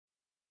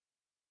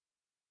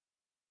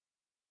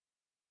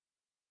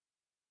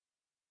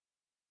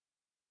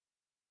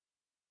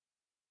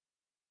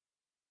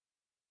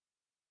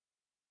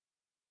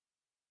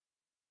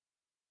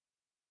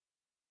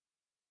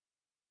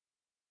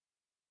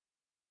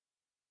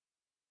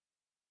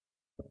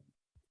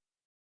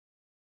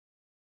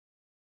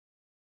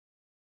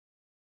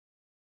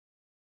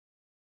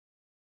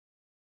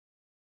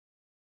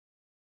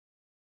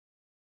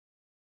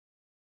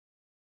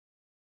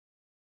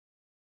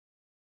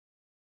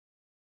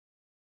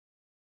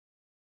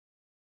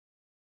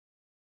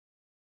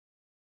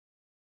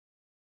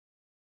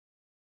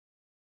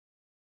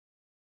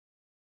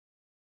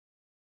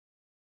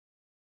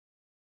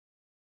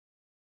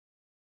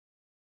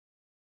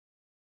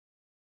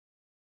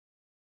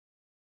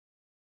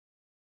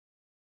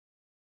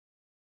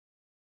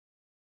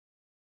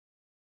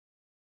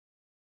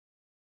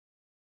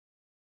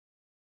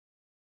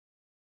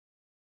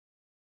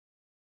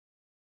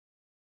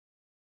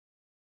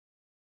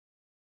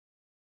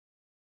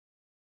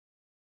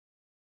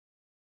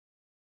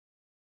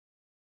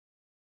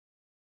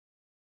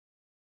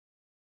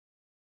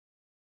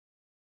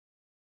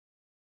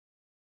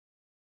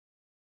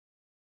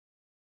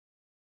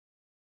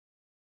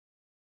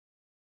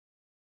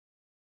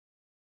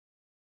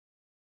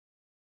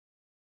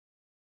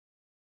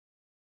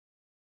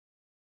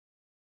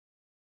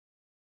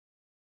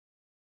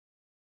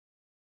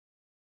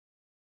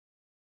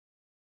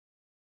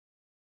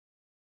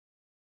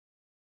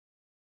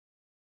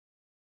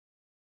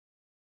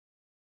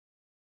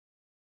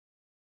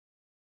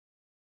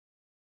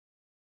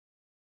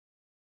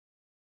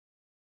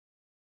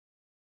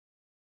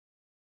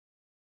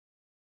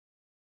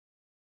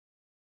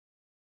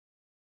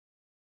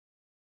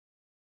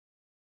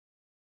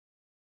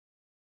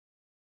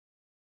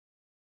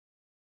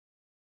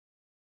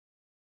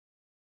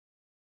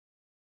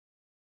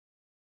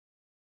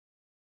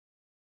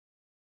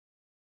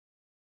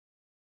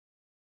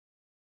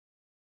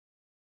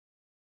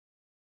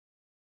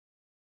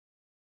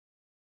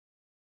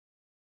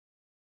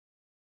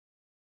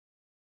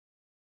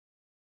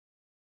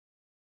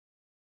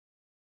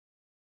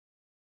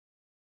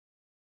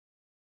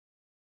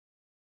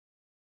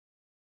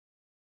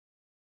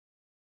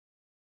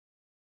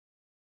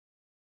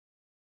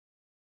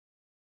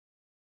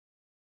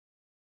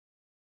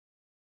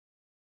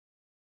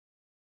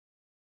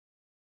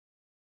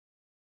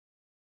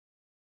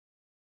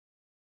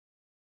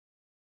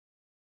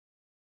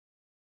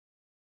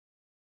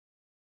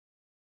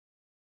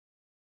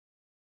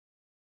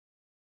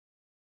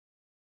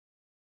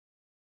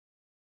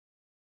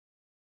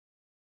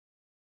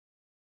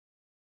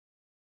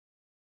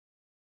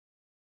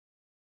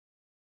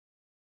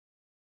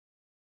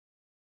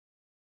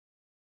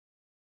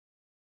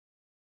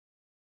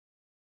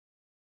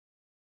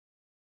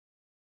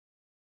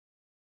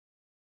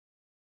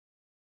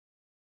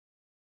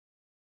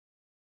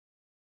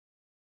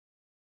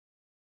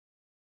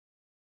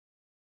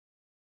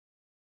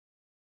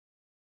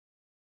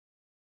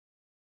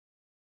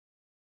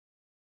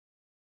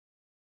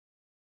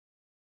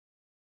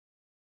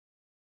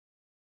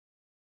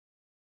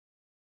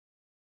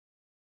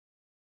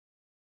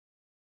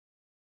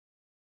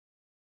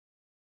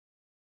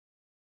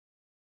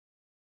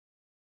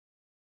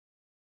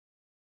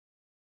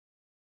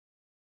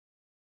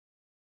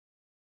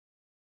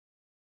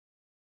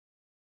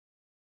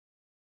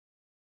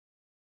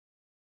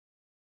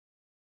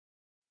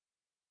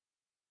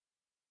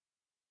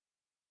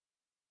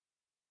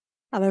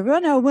Hello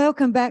everyone, and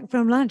welcome back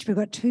from lunch. We've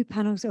got two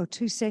panels or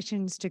two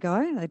sessions to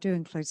go. They do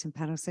include some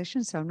panel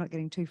sessions, so I'm not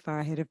getting too far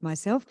ahead of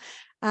myself.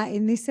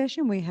 In this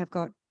session, we have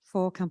got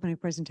 4 company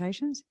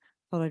presentations,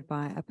 followed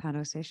by a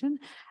panel session.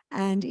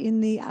 And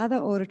in the other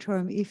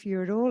auditorium, if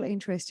you're at all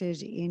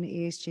interested in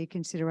ESG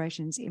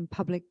considerations in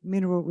public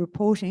mineral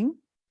reporting,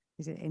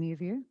 is it any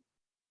of you?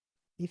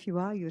 If you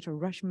are, you're to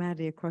rush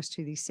madly across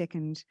to the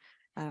second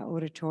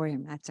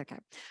auditorium. That's okay.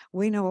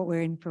 We know what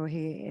we're in for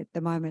here at the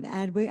moment,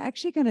 and we're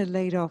actually going to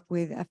lead off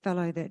with a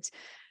fellow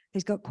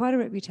he's got quite a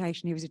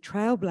reputation. He was a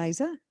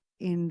trailblazer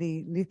in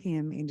the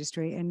lithium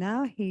industry, and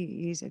now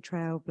he is a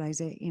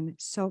trailblazer in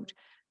salt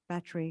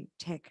battery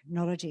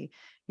technology.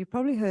 You've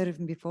probably heard of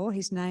him before.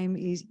 His name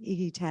is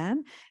Iggy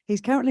Tan. He's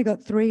currently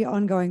got 3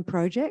 ongoing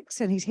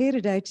projects, and he's here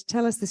today to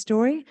tell us the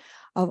story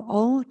of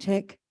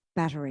Altech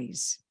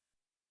Batteries.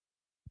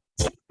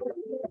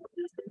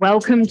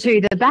 Welcome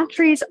to the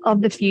Batteries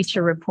of the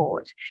Future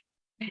report.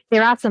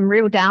 There are some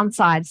real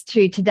downsides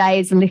to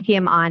today's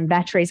lithium-ion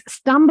batteries,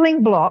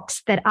 stumbling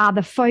blocks that are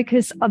the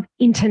focus of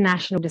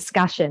international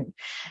discussion.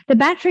 The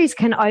batteries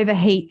can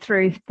overheat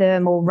through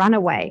thermal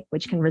runaway,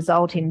 which can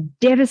result in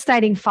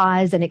devastating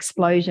fires and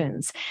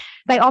explosions.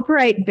 They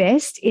operate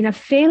best in a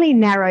fairly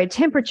narrow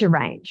temperature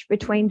range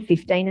between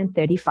 15 and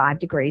 35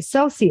 degrees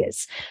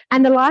Celsius.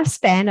 And the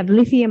lifespan of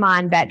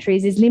lithium-ion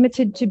batteries is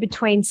limited to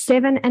between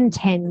 7 and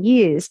 10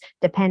 years,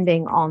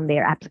 depending on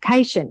their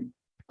application.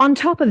 On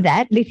top of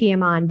that,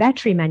 lithium-ion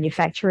battery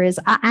manufacturers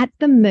are at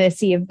the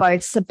mercy of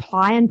both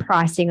supply and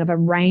pricing of a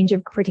range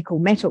of critical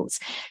metals.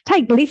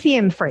 Take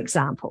lithium, for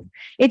example.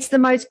 It's the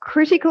most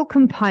critical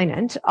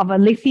component of a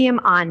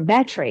lithium-ion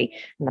battery,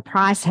 and the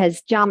price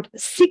has jumped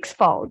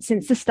 6-fold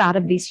since the start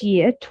of this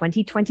year,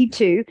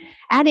 2022,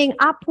 adding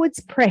upwards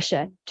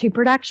pressure to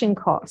production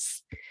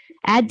costs.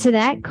 Add to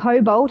that,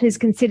 cobalt is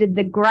considered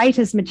the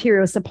greatest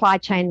material supply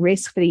chain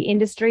risk for the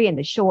industry in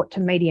the short to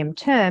medium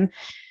term.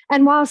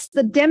 And whilst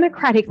the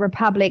Democratic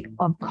Republic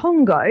of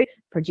Congo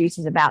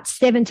produces about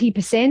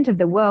 70% of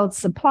the world's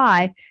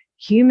supply,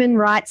 human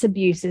rights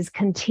abuses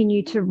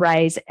continue to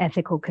raise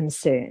ethical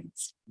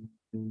concerns.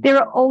 There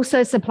are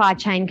also supply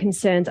chain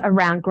concerns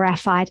around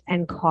graphite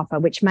and copper,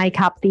 which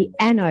make up the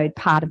anode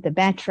part of the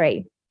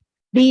battery.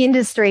 The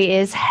industry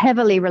is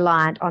heavily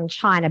reliant on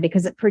China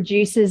because it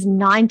produces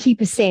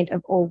 90%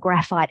 of all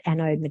graphite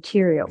anode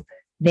material.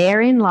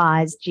 Therein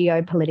lies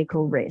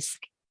geopolitical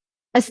risk.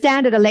 A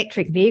standard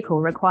electric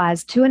vehicle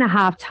requires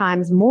 2.5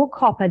 times more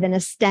copper than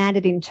a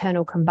standard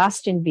internal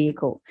combustion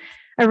vehicle.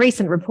 A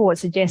recent report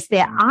suggests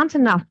there aren't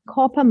enough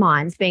copper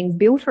mines being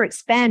built or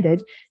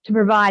expanded to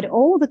provide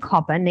all the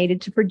copper needed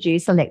to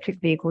produce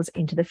electric vehicles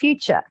into the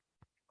future.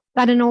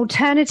 But an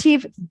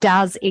alternative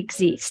does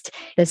exist.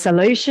 The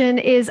solution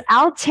is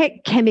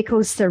Altech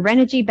Chemicals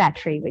Syrenergy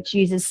battery, which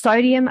uses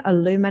sodium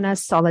alumina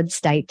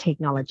solid-state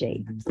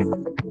technology.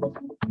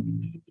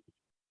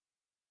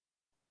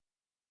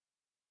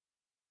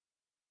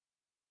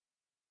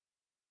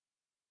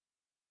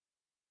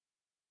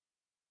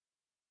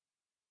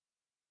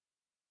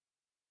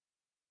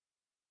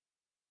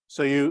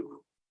 So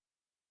you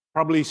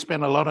probably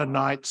spend a lot of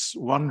nights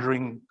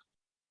wondering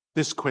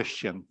this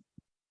question: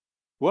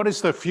 what is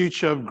the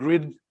future of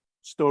grid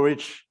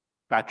storage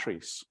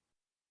batteries?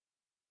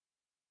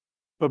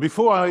 But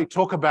before I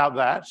talk about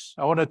that,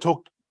 I want to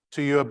talk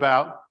to you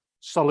about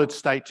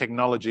solid-state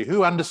technology.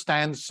 Who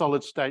understands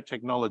solid-state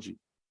technology?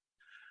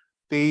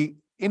 The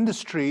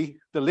industry,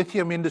 the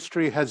lithium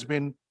industry, has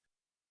been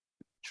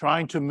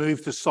trying to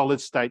move to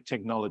solid-state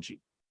technology.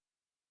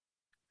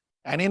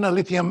 And in a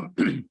lithium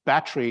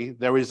battery,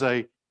 there is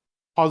a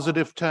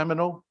positive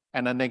terminal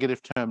and a negative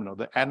terminal,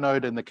 the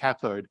anode and the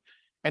cathode.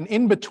 And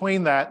in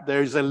between that,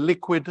 there is a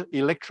liquid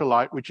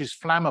electrolyte, which is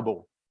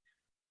flammable.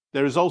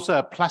 There is also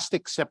a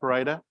plastic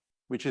separator,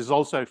 which is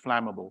also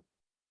flammable.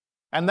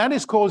 And that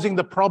is causing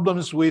the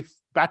problems with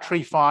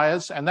battery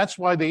fires. And that's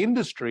why the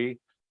industry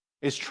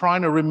is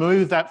trying to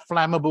remove that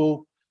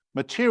flammable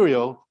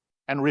material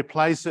and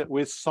replace it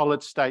with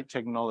solid-state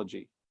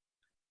technology.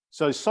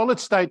 So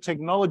solid-state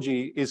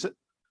technology is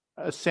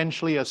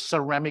essentially a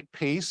ceramic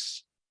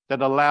piece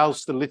that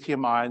allows the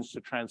lithium ions to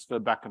transfer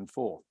back and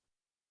forth.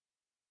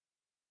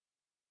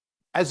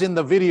 As in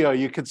the video,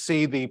 you could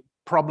see the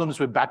problems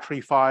with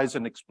battery fires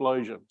and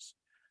explosions.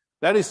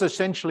 That is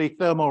essentially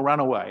thermal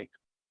runaway,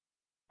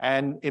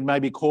 and it may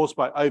be caused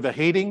by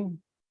overheating,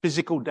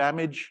 physical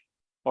damage,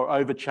 or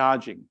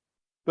overcharging.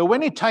 But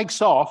when it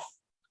takes off,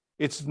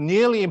 it's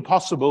nearly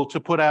impossible to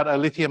put out a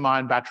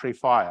lithium-ion battery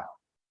fire.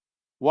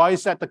 Why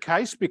is that the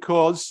case?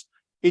 Because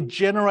it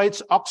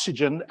generates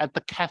oxygen at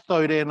the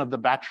cathode end of the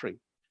battery.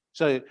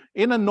 So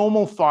in a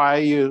normal fire,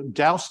 you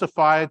douse the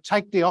fire,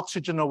 take the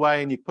oxygen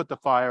away, and you put the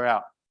fire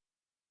out.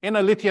 In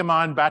a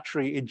lithium-ion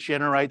battery, it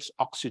generates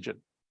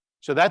oxygen.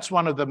 So that's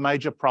one of the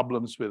major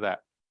problems with that.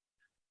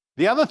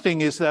 The other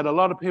thing is that a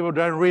lot of people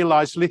don't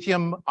realize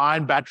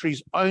lithium-ion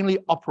batteries only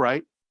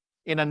operate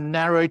in a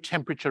narrow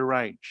temperature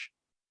range.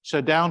 So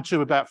down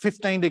to about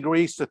 15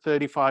 degrees to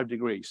 35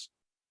 degrees.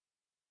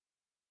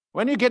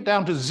 When you get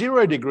down to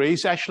 0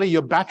 degrees, actually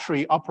your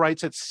battery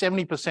operates at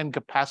 70%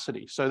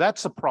 capacity. So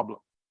that's a problem.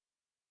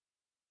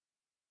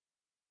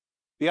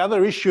 The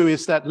other issue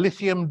is that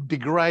lithium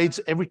degrades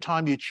every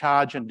time you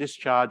charge and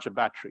discharge a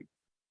battery.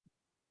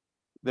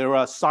 There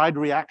are side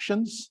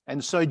reactions.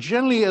 And so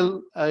generally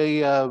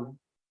a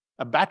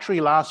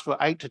battery lasts for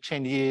 8 to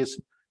 10 years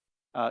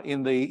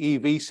in the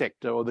EV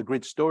sector or the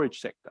grid storage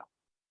sector.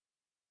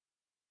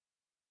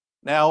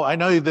 Now, I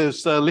know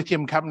there's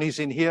lithium companies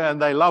in here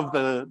and they love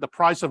the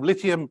price of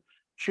lithium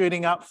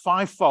shooting up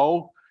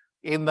 5-fold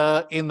in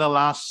the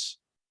last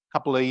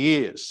couple of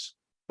years.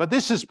 But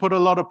this has put a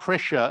lot of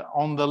pressure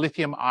on the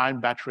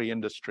lithium-ion battery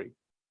industry.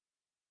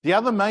 The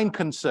other main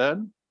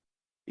concern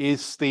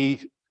is the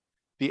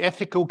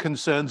ethical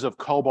concerns of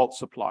cobalt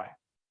supply.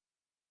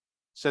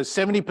 So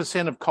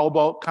 70% of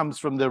cobalt comes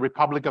from the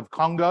Republic of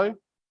Congo,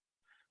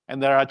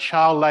 and there are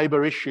child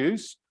labor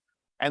issues,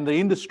 and the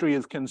industry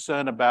is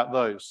concerned about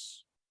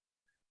those.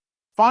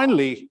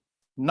 Finally,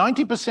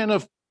 90%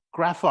 of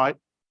graphite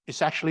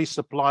is actually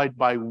supplied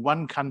by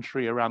one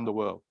country around the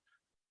world.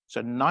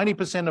 So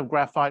 90% of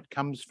graphite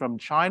comes from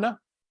China,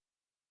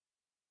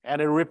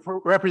 and it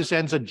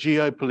represents a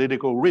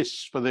geopolitical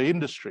risk for the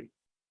industry.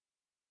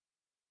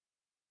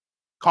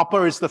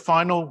 Copper is the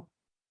final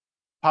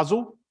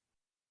puzzle.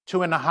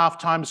 2.5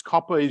 times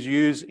copper is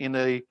used in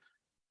an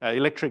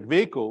electric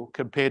vehicle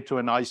compared to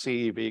an ICE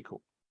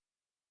vehicle.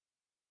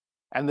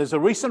 And there's a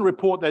recent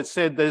report that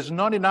said there's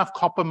not enough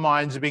copper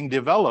mines being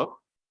developed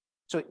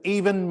to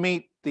even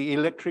meet the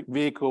electric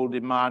vehicle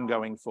demand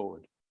going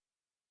forward.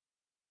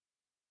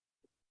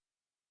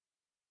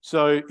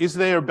 So is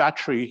there a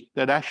battery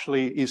that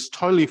actually is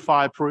totally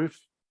fireproof,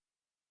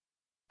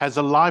 has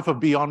a life of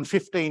beyond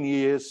 15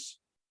 years,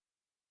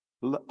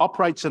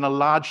 operates in a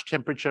large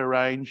temperature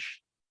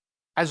range,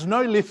 has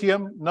no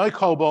lithium, no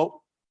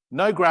cobalt,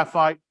 no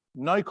graphite,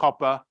 no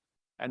copper,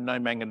 and no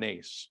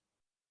manganese?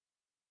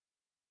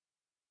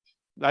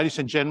 Ladies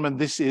and gentlemen,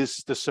 this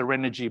is the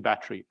Syrenergy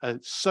battery. A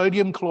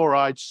sodium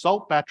chloride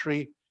salt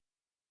battery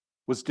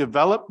was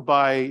developed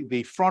by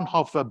the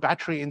Fraunhofer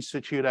Battery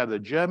Institute out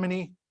of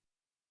Germany.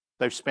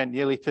 They've spent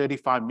nearly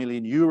 35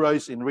 million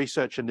euros in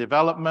research and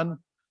development,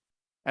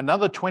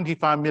 another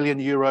 25 million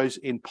euros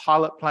in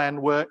pilot plan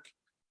work,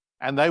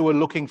 and they were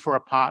looking for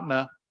a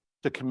partner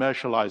to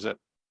commercialize it.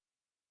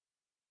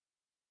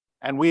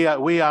 And we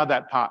are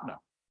that partner.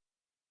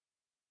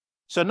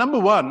 So number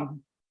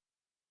one,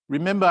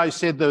 remember I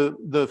said the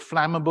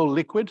flammable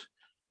liquid?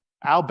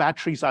 Our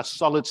batteries are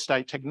solid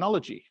state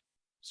technology.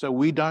 So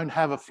we don't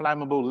have a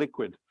flammable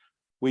liquid.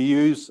 We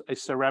use a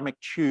ceramic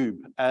tube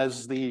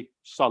as the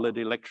solid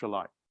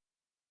electrolyte.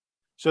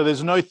 So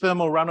there's no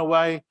thermal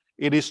runaway.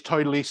 It is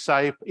totally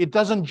safe. It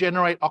doesn't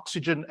generate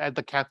oxygen at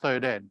the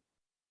cathode end.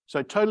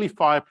 So totally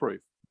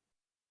fireproof.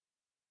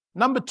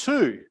 Number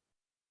two,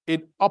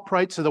 it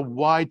operates at a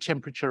wide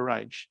temperature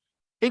range.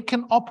 It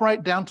can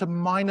operate down to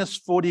minus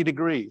 40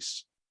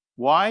 degrees.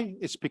 Why?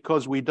 It's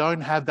because we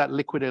don't have that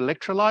liquid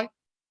electrolyte,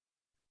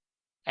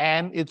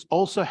 and it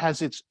also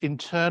has its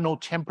internal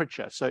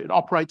temperature. So it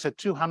operates at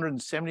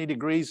 270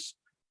 degrees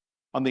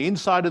on the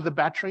inside of the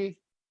battery.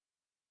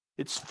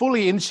 It's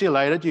fully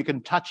insulated, you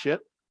can touch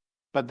it,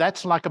 but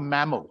that's like a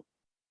mammal.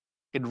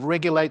 It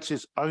regulates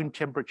its own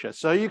temperature.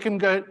 So you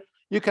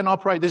can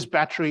operate this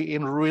battery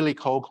in really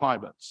cold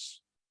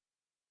climates.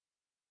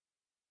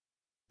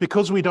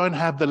 Because we don't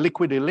have the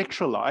liquid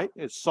electrolyte,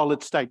 it's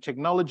solid state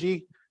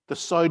technology, the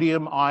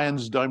sodium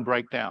ions don't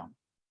break down.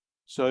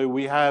 So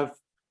we have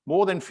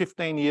more than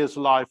 15 years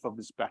life of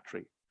this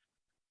battery.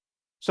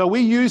 So we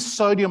use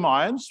sodium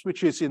ions,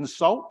 which is in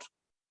salt.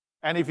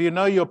 And if you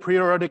know your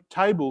periodic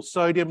table,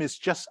 sodium is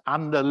just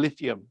under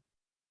lithium.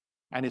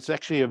 And it's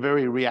actually a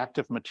very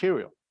reactive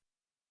material.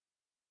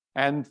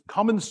 And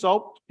common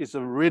salt is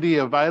already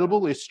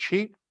available, it's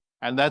cheap,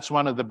 and that's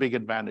one of the big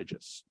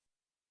advantages.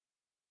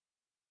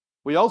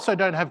 We also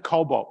don't have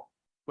cobalt.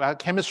 Our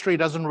chemistry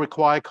doesn't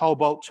require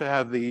cobalt to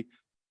have the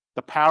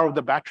power of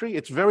the battery.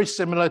 It's very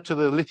similar to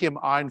the lithium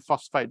iron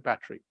phosphate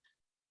battery.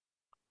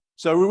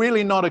 So we're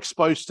really not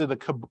exposed to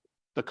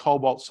the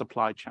cobalt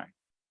supply chain.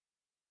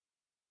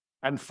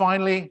 And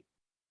finally,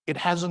 it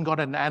hasn't got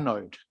an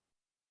anode.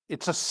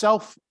 It's a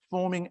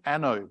self-forming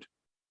anode.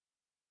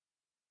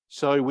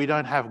 So we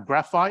don't have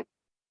graphite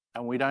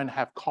and we don't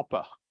have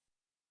copper.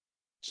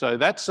 So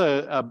that's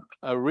a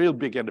real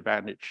big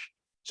advantage.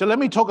 So let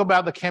me talk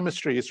about the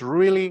chemistry. It's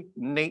really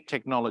neat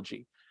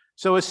technology.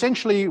 So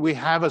essentially we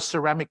have a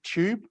ceramic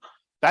tube.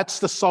 That's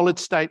the solid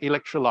state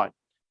electrolyte.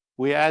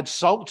 We add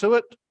salt to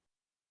it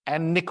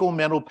and nickel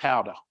metal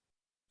powder.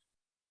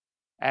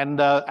 And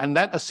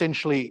that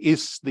essentially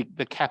is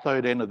the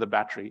cathode end of the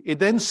battery. It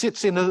then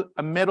sits in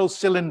a metal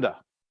cylinder.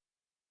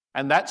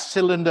 And that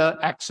cylinder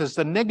acts as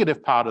the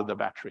negative part of the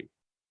battery.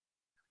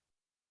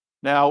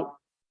 Now,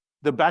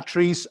 the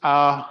batteries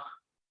are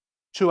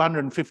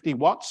 250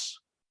 watts.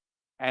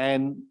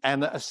 And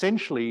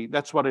essentially,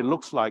 that's what it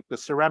looks like. The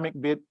ceramic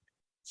bit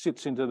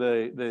sits into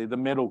the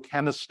metal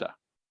canister.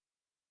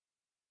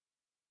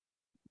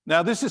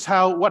 Now, this is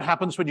what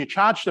happens when you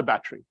charge the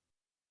battery.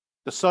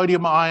 The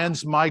sodium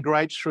ions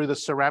migrate through the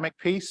ceramic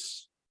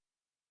piece.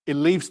 It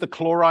leaves the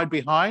chloride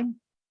behind,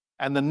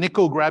 and the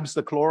nickel grabs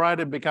the chloride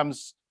and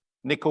becomes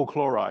nickel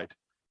chloride.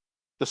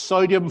 The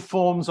sodium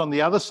forms on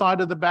the other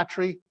side of the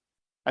battery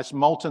as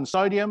molten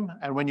sodium,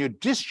 and when you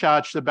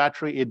discharge the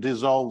battery, it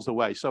dissolves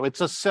away. So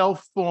it's a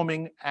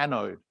self-forming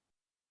anode.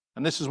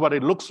 And this is what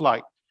it looks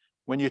like.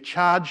 When you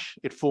charge,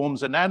 it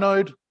forms an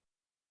anode.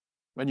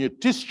 When you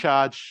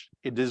discharge,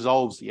 it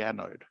dissolves the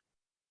anode.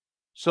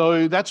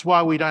 So that's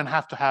why we don't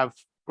have to have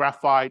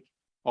graphite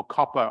or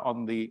copper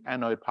on the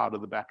anode part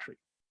of the battery.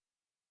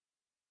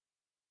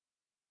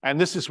 And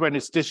this is when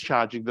it's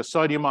discharging. The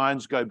sodium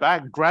ions go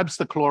back, grabs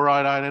the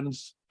chloride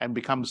ions, and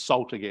becomes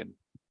salt again.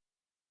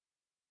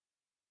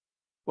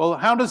 Well,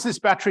 how does this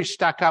battery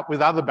stack up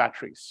with other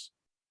batteries?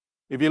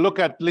 If you look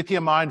at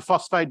lithium iron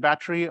phosphate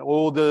battery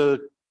or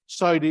the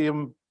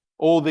sodium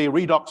or the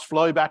redox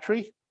flow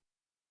battery,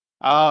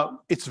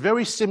 it's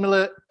very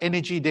similar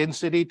energy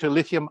density to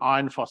lithium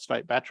iron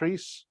phosphate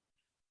batteries,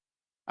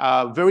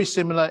 very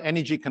similar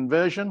energy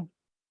conversion,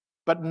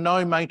 but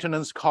no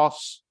maintenance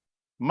costs,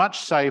 much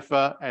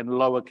safer and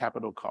lower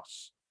capital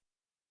costs.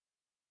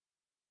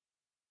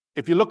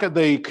 If you look at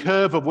the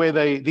curve of where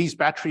these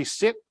batteries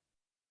sit,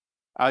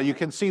 you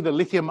can see the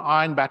lithium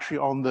ion battery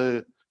on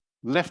the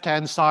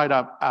left-hand side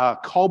are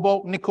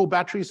cobalt nickel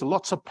batteries,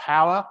 lots of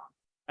power,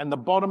 and the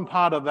bottom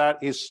part of that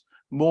is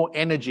more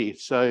energy,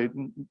 so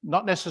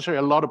not necessarily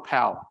a lot of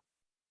power.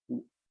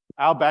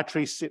 Our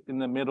batteries sit in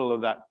the middle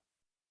of that.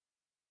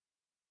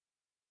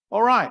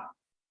 All right,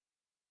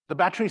 the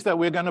batteries that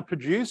we're going to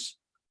produce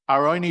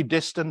are only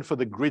destined for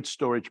the grid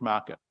storage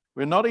market.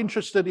 We're not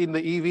interested in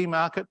the EV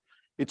market.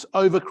 It's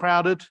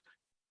overcrowded.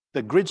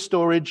 The grid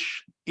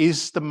storage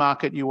is the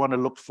market you want to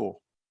look for.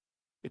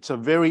 It's a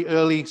very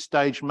early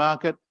stage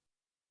market,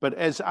 but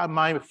as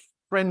my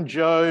friend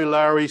Joe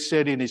Lowry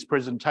said in his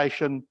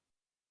presentation,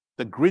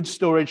 the grid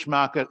storage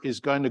market is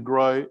going to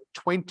grow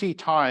 20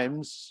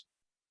 times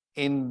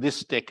in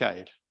this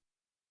decade.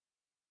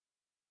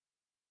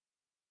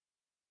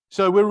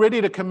 So we're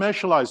ready to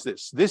commercialize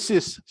this. This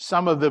is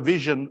some of the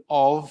vision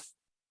of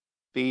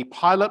the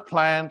pilot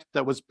plant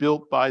that was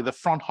built by the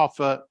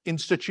Fraunhofer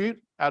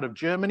Institute out of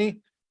Germany.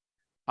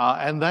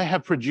 And they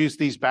have produced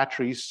these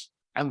batteries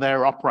and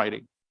they're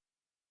operating.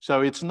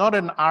 So it's not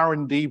an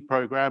R&D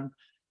program.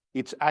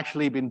 It's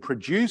actually been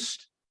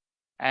produced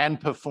and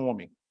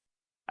performing.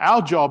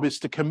 Our job is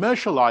to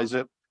commercialize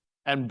it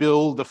and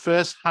build the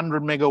first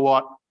 100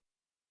 megawatt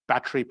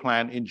battery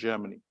plant in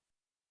Germany.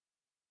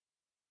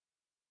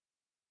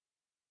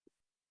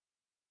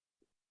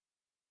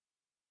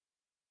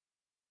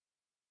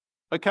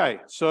 Okay,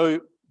 so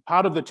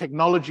part of the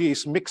technology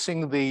is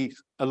mixing the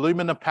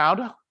alumina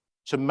powder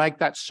to make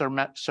that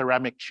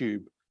ceramic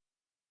tube.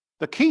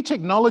 The key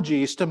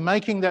technology is to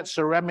making that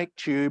ceramic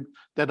tube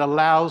that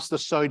allows the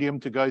sodium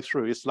to go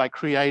through. It's like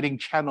creating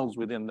channels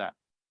within that.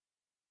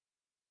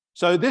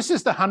 So this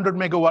is the 100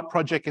 megawatt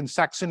project in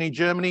Saxony,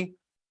 Germany.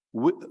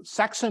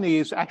 Saxony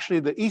is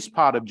actually the east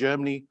part of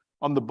Germany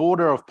on the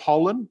border of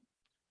Poland.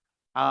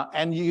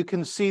 And you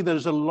can see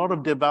there's a lot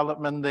of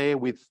development there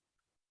with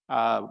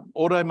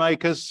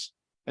automakers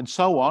and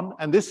so on.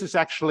 And this is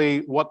actually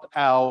what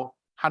our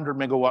 100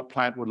 megawatt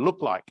plant would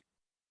look like.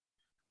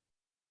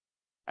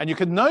 And you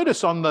can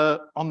notice on the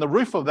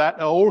roof of that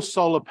are all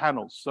solar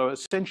panels. So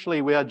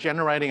essentially we are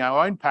generating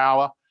our own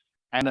power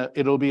and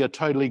it'll be a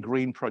totally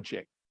green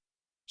project.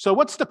 So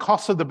what's the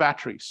cost of the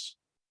batteries?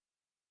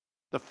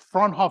 The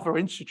Fraunhofer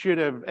Institute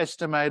have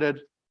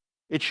estimated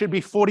it should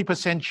be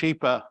 40%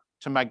 cheaper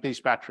to make these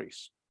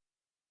batteries.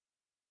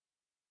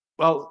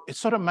 Well, it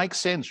sort of makes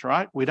sense,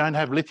 right? We don't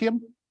have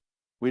lithium,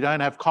 we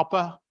don't have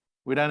copper,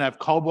 we don't have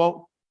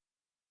cobalt,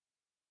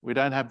 we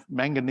don't have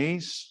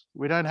manganese,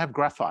 we don't have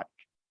graphite.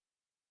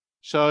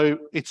 So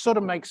it sort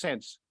of makes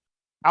sense.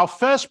 Our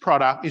first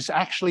product is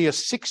actually a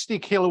 60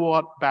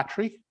 kilowatt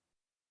battery.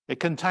 It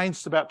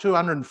contains about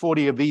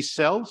 240 of these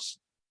cells,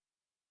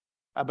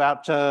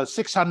 about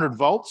 600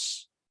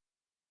 volts.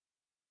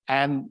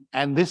 And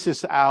this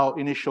is our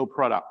initial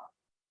product.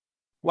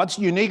 What's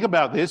unique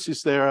about this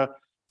is there are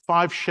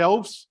 5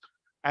 shelves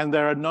and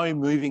there are no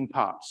moving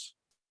parts.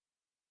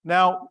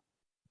 Now,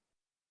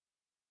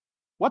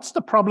 what's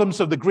the problems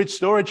of the grid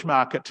storage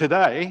market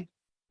today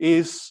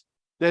is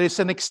there is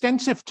an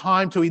extensive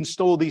time to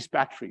install these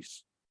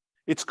batteries.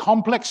 It's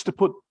complex to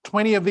put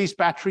 20 of these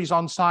batteries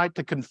on site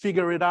to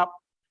configure it up.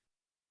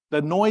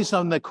 The noise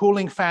on the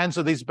cooling fans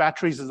of these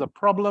batteries is a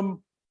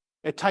problem.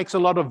 It takes a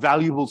lot of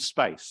valuable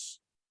space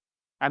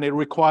and it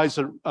requires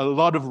a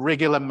lot of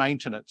regular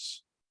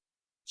maintenance.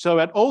 So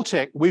at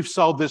Altech, we've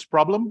solved this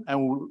problem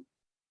and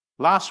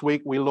last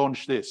week we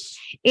launched this.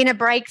 In a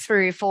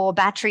breakthrough for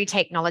battery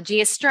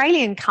technology,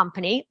 Australian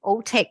company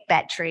Altech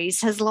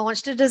Batteries has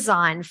launched a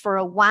design for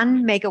a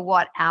 1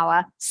 megawatt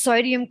hour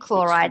sodium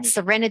chloride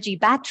Syrenergy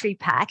battery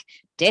pack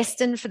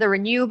destined for the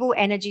renewable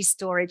energy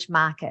storage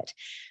market.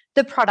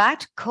 The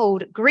product,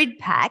 called Grid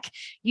Pack,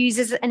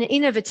 uses an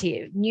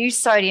innovative new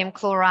sodium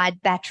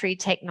chloride battery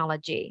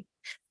technology.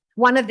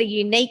 One of the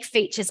unique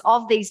features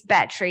of these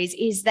batteries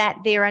is that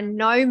there are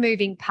no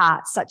moving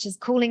parts, such as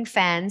cooling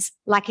fans,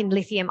 like in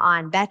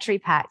lithium-ion battery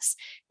packs.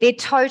 They're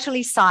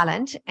totally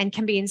silent and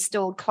can be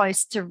installed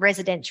close to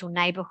residential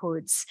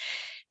neighbourhoods.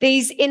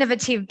 These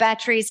innovative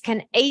batteries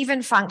can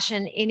even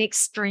function in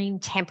extreme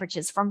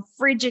temperatures, from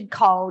frigid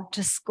cold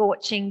to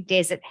scorching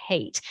desert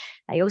heat.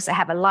 They also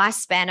have a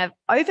lifespan of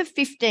over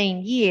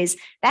 15 years.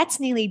 That's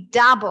nearly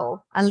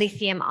double a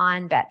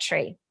lithium-ion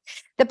battery.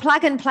 The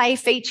plug-and-play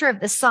feature of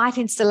the site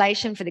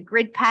installation for the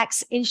grid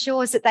packs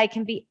ensures that they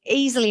can be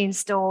easily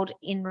installed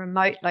in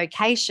remote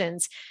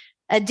locations.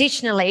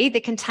 Additionally,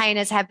 the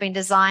containers have been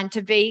designed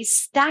to be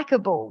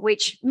stackable,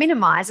 which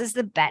minimises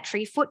the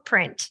battery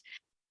footprint.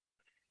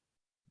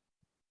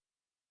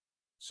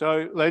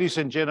 So, ladies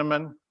and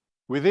gentlemen,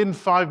 within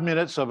 5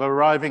 minutes of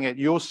arriving at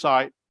your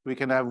site, we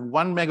can have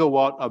 1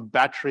 megawatt of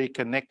battery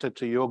connected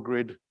to your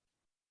grid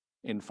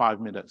in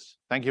 5 minutes.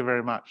 Thank you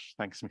very much.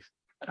 Thanks.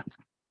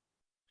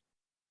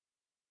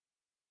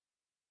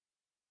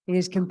 It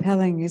is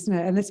compelling, isn't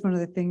it? And that's one of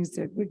the things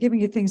that we're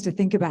giving you things to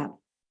think about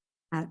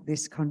at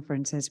this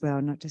conference as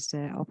well, not just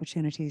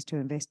opportunities to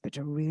invest, but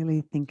to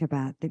really think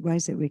about the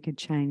ways that we could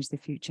change the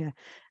future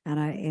and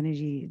our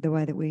energy, the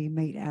way that we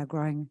meet our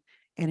growing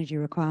energy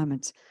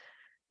requirements.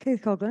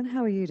 Keith Coughlan,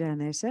 how are you down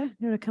there, sir?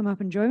 You want to come up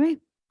and join me?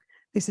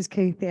 This is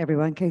Keith,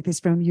 everyone. Keith is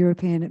from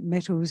European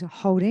Metals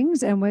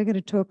Holdings, and we're going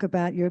to talk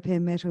about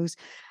European Metals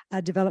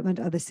development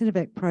of the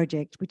Cinebec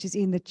project, which is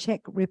in the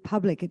Czech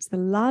Republic. It's the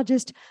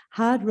largest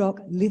hard rock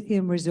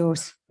lithium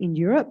resource in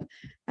Europe,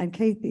 and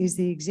Keith is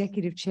the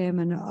executive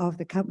chairman of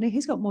the company.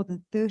 He's got more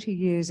than 30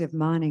 years of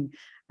mining,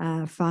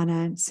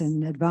 finance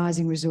and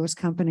advising resource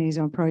companies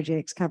on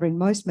projects covering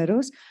most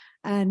metals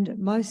and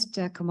most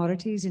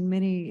commodities in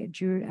many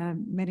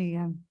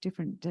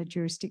different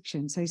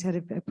jurisdictions. So he's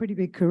had a pretty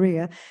big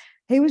career.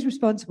 He was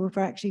responsible for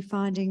actually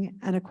finding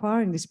and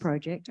acquiring this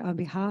project on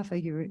behalf of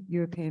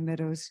European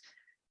Metals.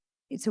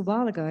 It's a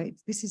while ago.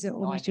 This is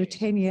almost your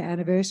 10-year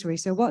anniversary.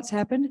 So what's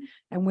happened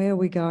and where are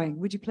we going?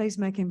 Would you please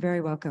make him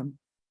very welcome?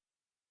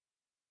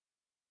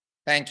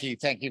 Thank you.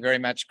 Thank you very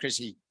much,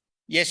 Chrissy.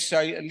 Yes,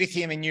 so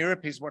lithium in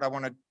Europe is what I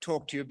want to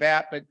talk to you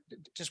about, but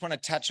just want to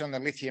touch on the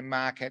lithium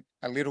market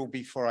a little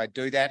before I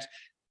do that.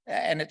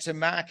 And it's a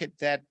market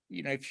that,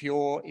 you know, if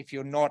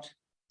you're not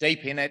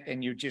deep in it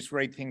and you just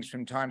read things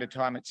from time to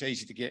time, it's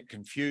easy to get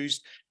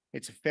confused.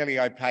 It's a fairly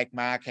opaque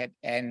market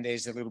and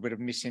there's a little bit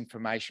of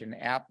misinformation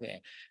out there.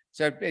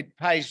 So it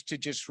pays to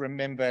just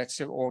remember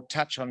or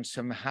touch on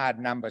some hard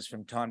numbers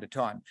from time to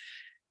time.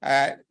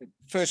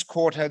 First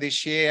quarter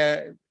this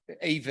year,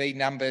 EV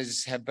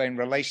numbers have been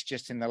released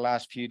just in the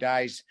last few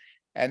days,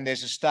 and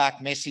there's a stark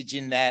message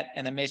in that,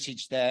 and a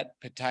message that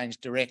pertains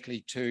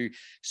directly to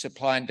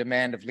supply and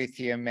demand of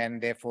lithium and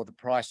therefore the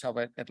price of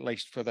it, at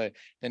least for the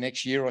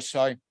next year or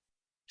so.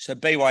 So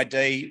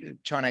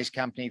BYD, Chinese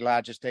company,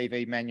 largest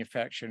EV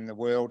manufacturer in the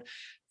world,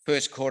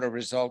 first quarter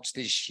results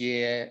this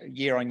year,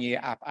 year on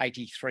year, up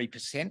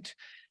 83%.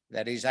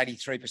 That is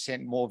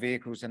 83% more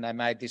vehicles than they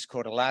made this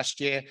quarter last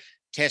year.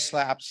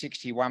 Tesla up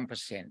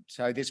 61%.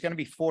 So there's going to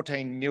be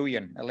 14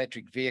 million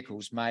electric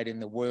vehicles made in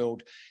the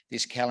world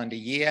this calendar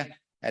year.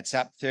 That's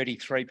up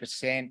 33%,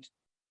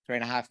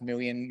 3.5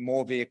 million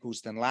more vehicles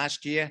than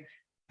last year.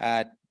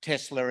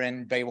 Tesla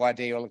and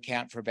BYD will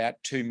account for about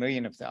 2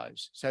 million of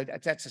those. So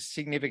that's a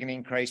significant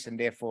increase, and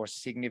therefore a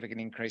significant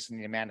increase in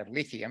the amount of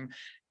lithium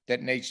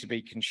that needs to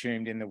be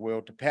consumed in the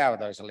world to power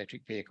those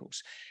electric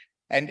vehicles.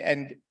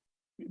 And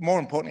more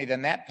importantly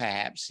than that,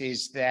 perhaps,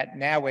 is that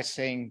now we're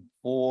seeing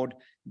Ford,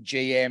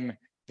 GM,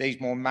 these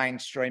more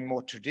mainstream,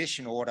 more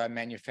traditional auto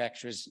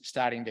manufacturers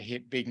starting to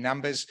hit big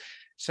numbers.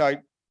 So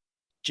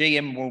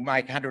GM will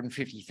make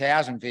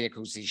 150,000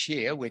 vehicles this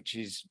year, which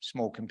is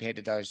small compared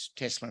to those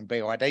Tesla and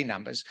BYD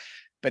numbers,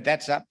 but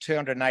that's up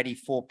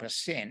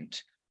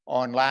 284%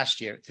 on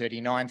last year at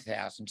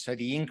 39,000. So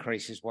the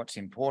increase is what's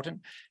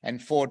important.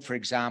 And Ford, for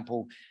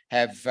example,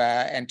 have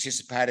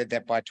anticipated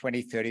that by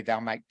 2030,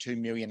 they'll make 2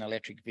 million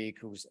electric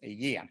vehicles a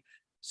year.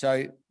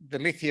 So the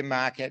lithium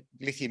market,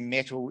 lithium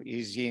metal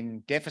is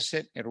in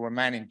deficit. It'll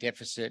remain in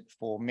deficit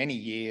for many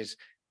years,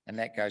 and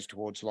that goes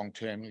towards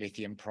long-term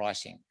lithium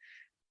pricing.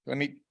 Let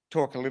me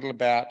talk a little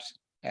about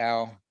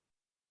our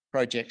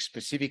project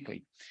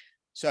specifically.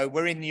 So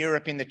we're in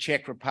Europe, in the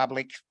Czech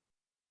Republic.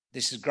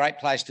 This is a great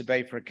place to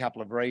be for a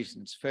couple of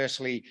reasons.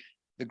 Firstly,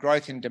 the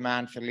growth in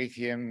demand for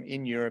lithium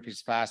in Europe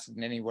is faster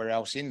than anywhere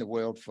else in the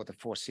world for the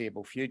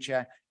foreseeable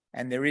future,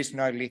 and there is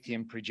no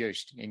lithium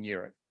produced in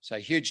Europe. So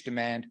huge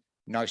demand,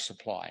 no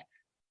supply.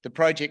 The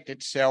project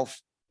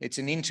itself, it's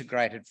an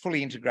integrated,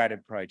 fully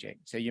integrated project.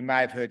 So you may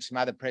have heard some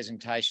other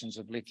presentations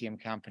of lithium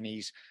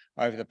companies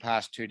over the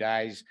past 2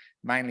 days,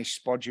 mainly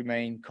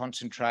spodumene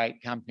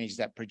concentrate companies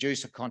that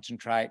produce a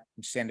concentrate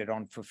and send it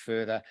on for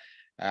further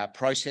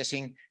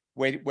processing.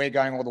 We're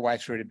going all the way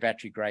through to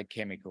battery-grade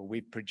chemical.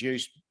 We've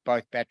produced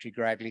both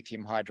battery-grade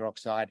lithium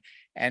hydroxide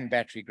and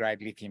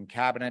battery-grade lithium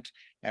carbonate,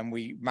 and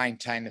we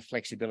maintain the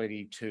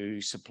flexibility to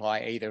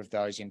supply either of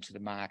those into the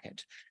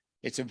market.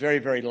 It's a very,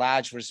 very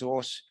large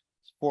resource,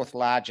 fourth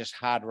largest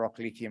hard rock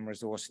lithium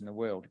resource in the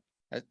world.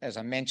 as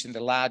I mentioned,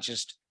 the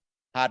largest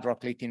hard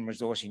rock lithium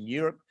resource in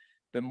Europe,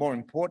 but more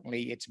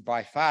importantly, it's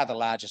by far the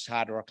largest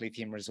hard rock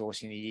lithium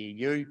resource in the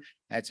EU.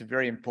 That's a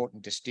very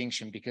important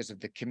distinction because of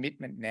the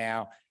commitment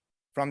now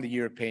from the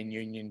European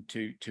Union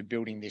to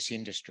building this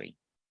industry.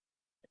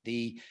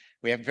 We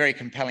have very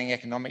compelling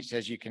economics,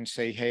 as you can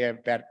see here,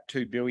 about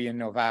 $2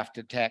 billion of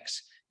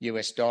after-tax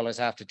US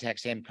dollars,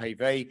 after-tax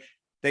MPV.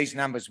 These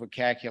numbers were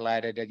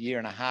calculated a year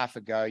and a half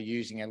ago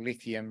using a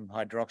lithium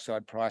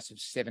hydroxide price of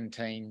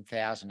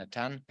 17,000 a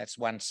tonne. That's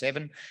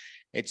 17.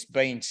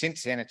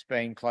 Since then, it's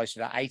been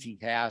closer to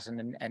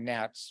 80,000 and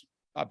now it's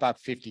above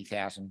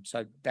 50,000.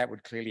 So that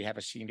would clearly have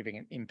a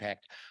significant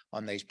impact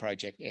on these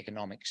project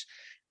economics.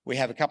 We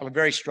have a couple of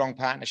very strong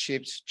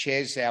partnerships.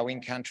 CEZ, our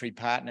in-country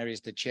partner, is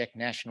the Czech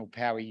national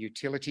power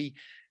utility,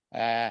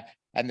 and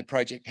the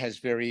project has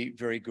very,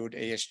 very good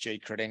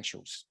ESG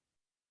credentials.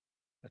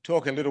 I'll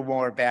talk a little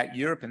more about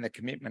Europe and the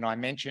commitment I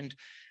mentioned.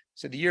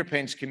 So the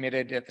Europeans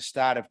committed at the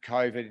start of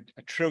COVID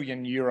 €1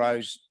 trillion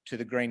to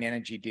the green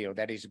energy deal,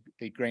 that is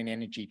the green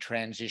energy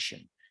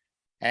transition.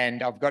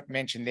 And I've got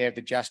mentioned there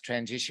the Just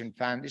Transition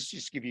Fund. This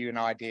just gives you an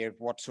idea of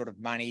what sort of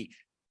money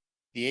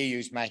the EU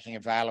is making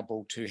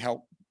available to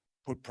help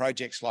put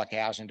projects like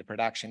ours into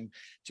production,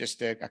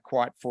 just a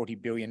quite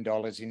 $40 billion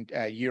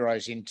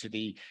euros into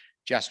the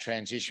Just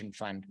Transition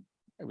Fund,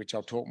 which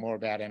I'll talk more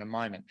about in a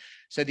moment.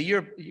 So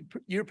the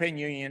European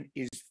Union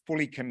is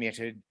fully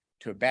committed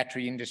to a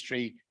battery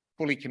industry,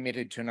 fully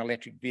committed to an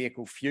electric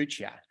vehicle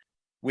future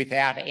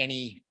without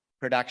any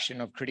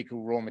production of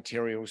critical raw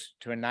materials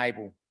to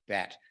enable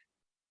that.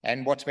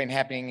 And what's been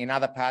happening in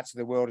other parts of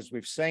the world, as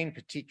we've seen,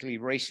 particularly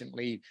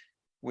recently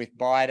with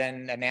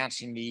Biden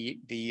announcing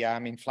the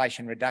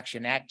Inflation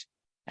Reduction Act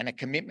and a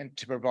commitment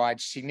to provide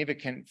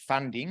significant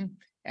funding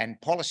and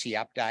policy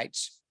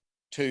updates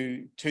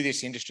to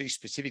this industry,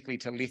 specifically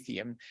to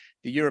lithium,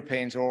 the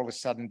Europeans are all of a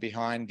sudden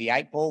behind the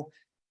 8 ball.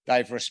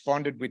 They've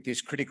responded with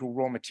this Critical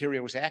Raw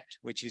Materials Act,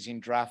 which is in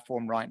draft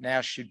form right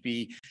now, should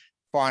be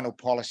final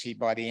policy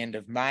by the end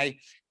of May.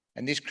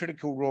 And this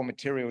Critical Raw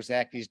Materials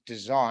Act is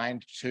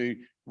designed to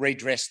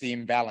redress the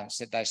imbalance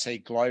that they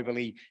see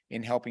globally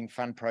in helping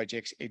fund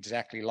projects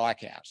exactly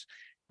like ours.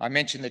 I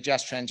mentioned the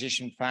Just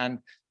Transition Fund.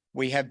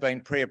 We have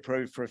been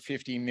pre-approved for a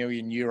 €50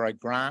 million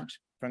grant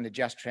from the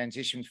Just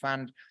Transition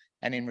Fund.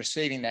 And in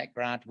receiving that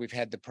grant, we've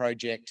had the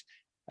project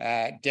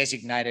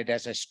designated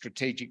as a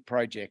strategic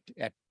project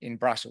in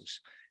Brussels.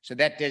 So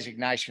that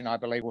designation, I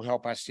believe, will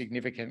help us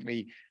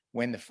significantly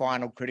when the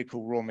final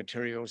Critical Raw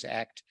Materials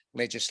Act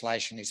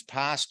legislation is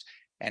passed.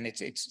 And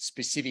it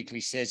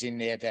specifically says in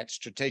there that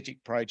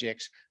strategic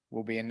projects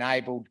will be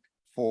enabled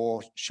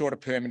for shorter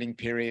permitting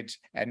periods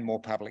and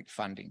more public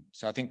funding.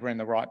 So I think we're in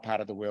the right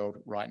part of the world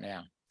right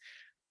now.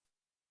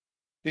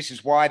 This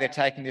is why they're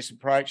taking this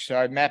approach.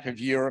 So map of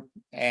Europe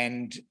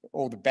and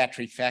all the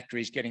battery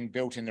factories getting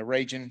built in the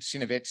region.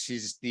 Synovets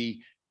is the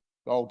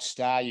gold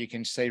star you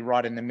can see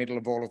right in the middle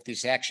of all of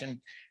this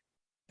action.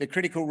 The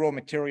Critical Raw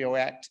Material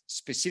Act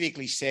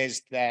specifically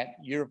says that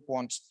Europe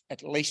wants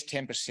at least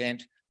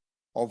 10%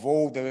 of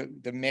all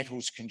the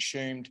metals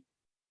consumed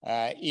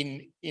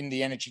in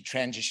the energy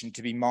transition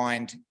to be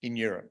mined in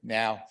Europe.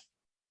 Now,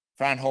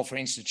 Fraunhofer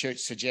Institute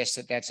suggests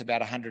that that's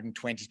about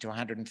 120 to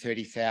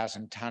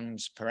 130,000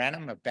 tonnes per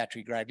annum of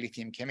battery-grade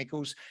lithium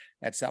chemicals.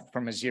 That's up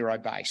from a zero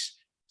base.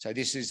 So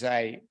this is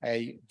a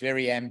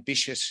very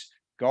ambitious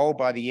goal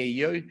by the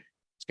EU.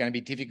 It's going to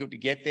be difficult to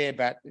get there,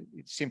 but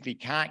it simply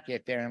can't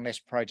get there unless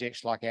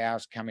projects like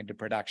ours come into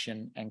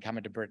production and come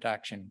into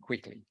production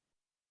quickly.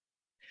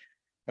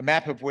 A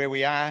map of where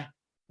we are,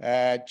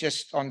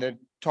 just on the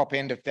top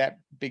end of that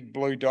big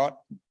blue dot,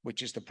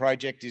 which is the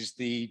project, is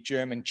the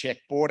German-Czech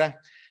border.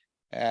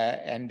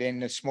 And then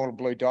the smaller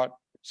blue dot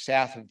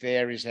south of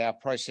there is our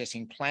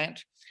processing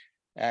plant.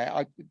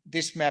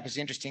 This map is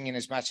interesting in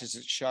as much as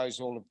it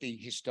shows all of the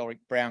historic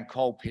brown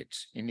coal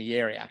pits in the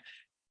area.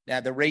 Now,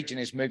 the region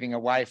is moving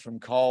away from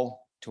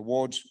coal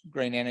towards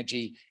green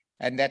energy,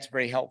 and that's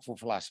very helpful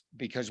for us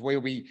because we'll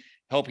be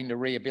helping to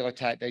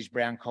rehabilitate these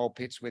brown coal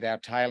pits with our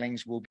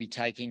tailings. We'll be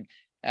taking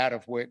out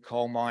of work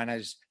coal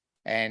miners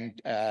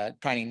and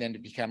training them to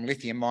become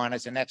lithium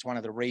miners. And that's one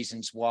of the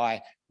reasons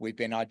why we've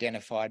been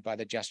identified by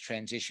the Just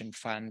Transition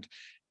Fund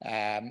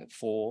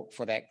for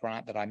that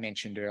grant that I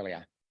mentioned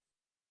earlier.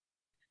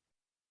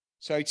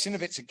 So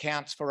Synovets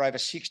accounts for over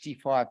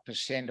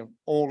 65% of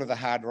all of the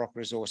hard rock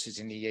resources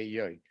in the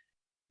EU.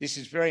 This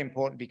is very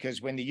important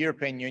because when the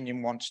European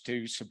Union wants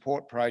to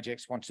support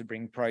projects, wants to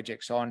bring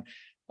projects on,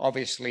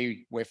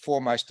 obviously we're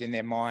foremost in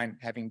their mind,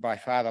 having by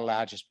far the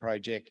largest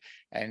project,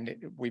 and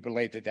we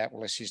believe that that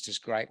will assist us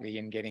greatly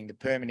in getting the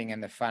permitting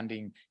and the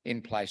funding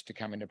in place to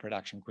come into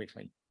production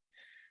quickly.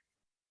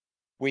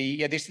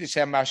 This is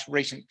our most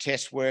recent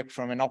test work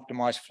from an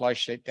optimized flow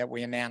sheet that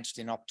we announced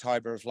in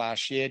October of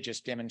last year,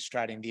 just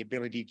demonstrating the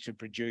ability to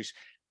produce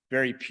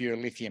very pure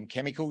lithium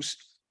chemicals.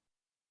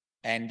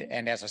 And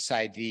as I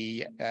say,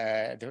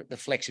 the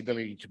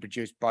flexibility to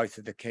produce both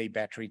of the key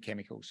battery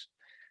chemicals.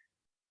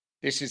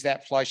 This is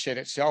that flow sheet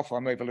itself.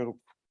 I'll move a little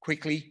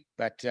quickly,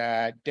 but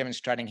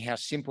demonstrating how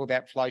simple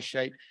that flow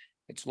sheet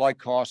It's low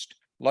cost,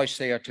 low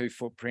CO2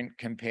 footprint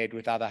compared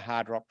with other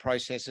hard rock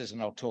processes,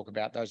 and I'll talk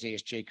about those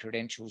ESG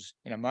credentials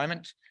in a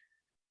moment.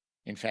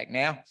 In fact,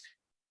 now.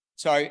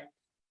 So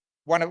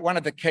one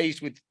of the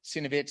keys with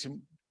Synovets,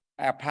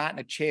 our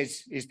partner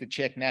CEZ is the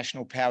Czech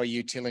National Power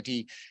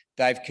Utility.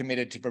 They've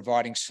committed to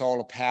providing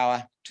solar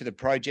power to the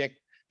project.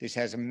 This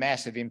has a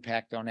massive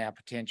impact on our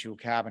potential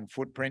carbon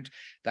footprint.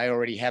 They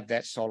already have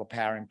that solar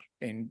power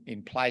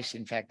in place.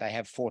 In fact, they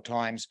have 4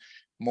 times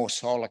more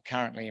solar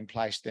currently in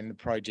place than the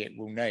project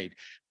will need.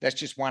 That's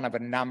just one of a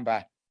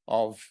number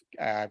of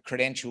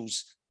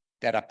credentials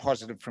that are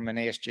positive from an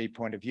ESG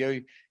point of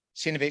view.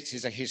 Synovets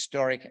is a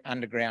historic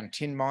underground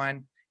tin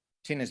mine.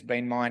 Tin has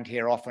been mined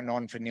here off and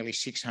on for nearly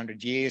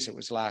 600 years. It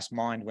was last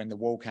mined when the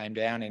wall came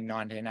down in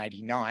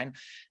 1989.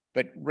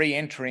 But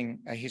re-entering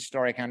a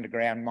historic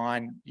underground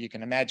mine, you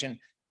can imagine,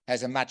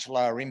 has a much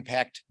lower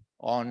impact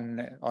on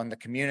the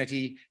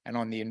community and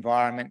on the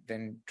environment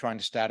than trying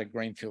to start a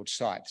greenfield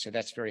site. So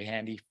that's very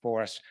handy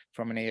for us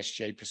from an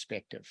ESG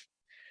perspective.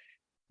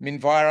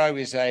 Minviro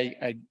is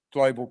a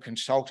global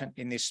consultant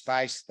in this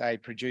space. They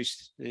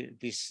produced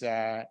this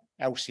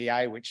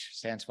LCA, which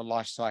stands for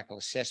Life Cycle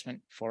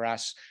Assessment, for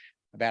us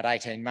about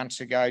 18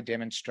 months ago,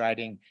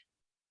 demonstrating,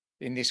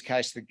 in this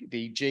case,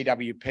 the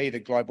GWP, the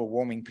global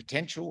warming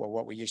potential, or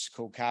what we used to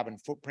call carbon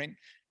footprint.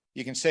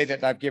 You can see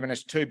that they've given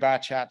us 2 bar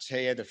charts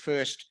here. The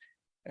first,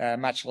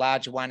 much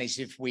larger one, is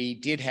if we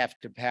did have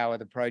to power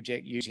the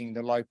project using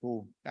the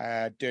local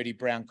dirty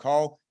brown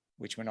coal,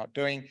 which we're not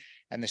doing.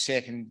 And the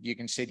second, you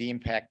can see the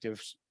impact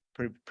of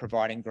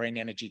providing green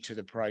energy to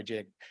the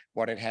project,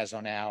 what it has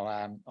on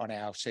our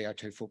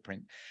CO2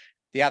 footprint.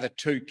 The other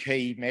 2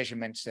 key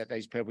measurements that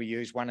these people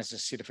use, one is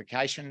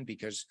acidification,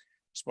 because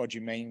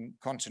spodumene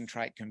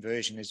concentrate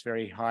conversion is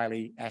very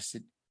highly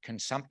acid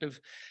consumptive.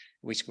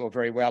 We score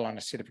very well on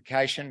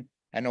acidification,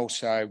 and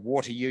also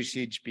water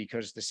usage,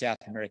 because the South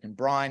American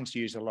brines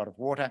use a lot of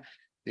water.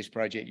 This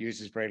project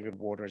uses very little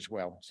water as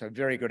well. So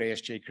very good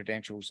ESG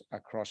credentials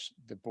across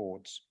the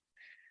boards.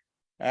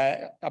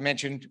 I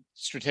mentioned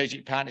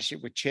strategic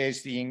partnership with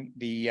CEZ,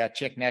 the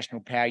Czech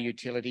National Power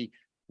Utility.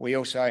 We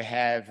also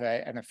have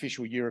an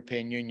official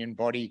European Union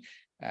body,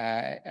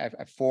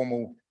 a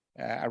formal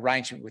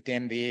arrangement with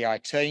them, the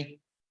EIT.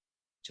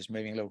 Just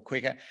moving a little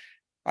quicker.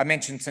 I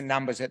mentioned some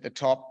numbers at the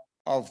top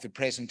of the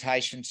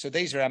presentation. So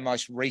these are our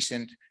most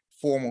recent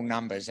formal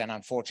numbers, and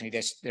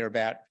unfortunately they're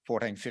about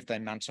 14,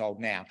 15 months old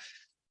now.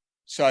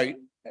 So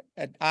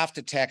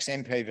after tax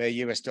NPV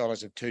US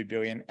dollars of 2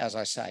 billion, as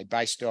I say,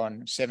 based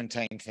on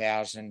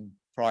 17,000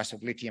 price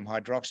of lithium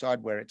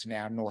hydroxide, where it's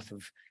now north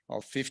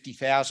of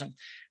 50,000.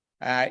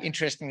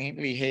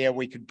 Interestingly here,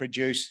 we could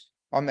produce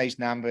on these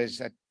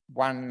numbers at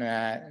one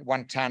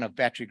ton of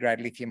battery grade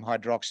lithium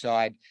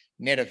hydroxide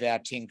net of our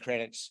tin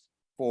credits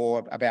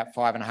for about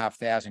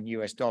 5,500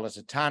 US dollars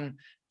a ton.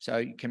 So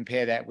you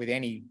compare that with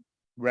any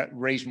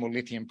reasonable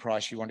lithium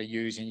price you want to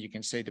use, and you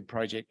can see the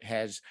project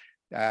has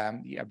a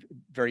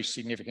very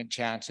significant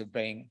chance of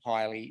being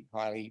highly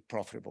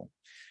profitable.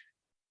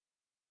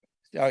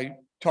 So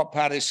top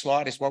part of this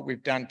slide is what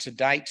we've done to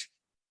date.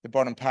 The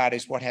bottom part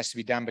is what has to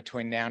be done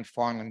between now and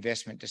final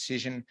investment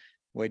decision.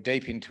 We're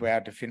deep into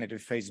our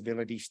definitive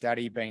feasibility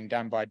study being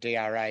done by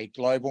DRA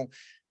Global.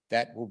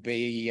 That will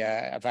be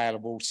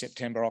available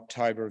September,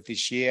 October of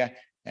this year,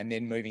 and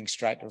then moving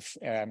straight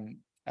to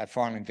a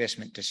final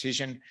investment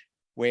decision.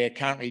 We're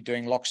currently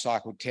doing lock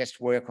cycle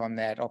test work on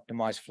that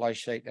optimized flow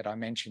sheet that I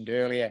mentioned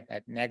earlier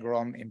at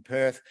Nagrom in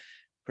Perth.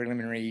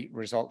 Preliminary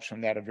results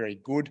from that are very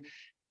good.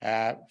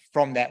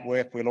 From that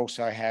work, we'll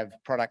also have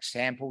product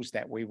samples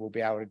that we will be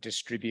able to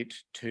distribute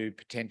to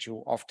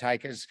potential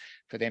off-takers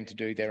for them to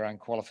do their own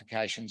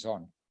qualifications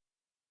on.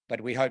 But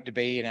we hope to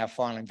be in our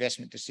final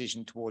investment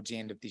decision towards the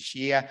end of this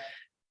year.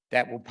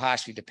 That will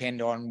partially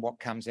depend on what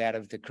comes out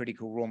of the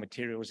Critical Raw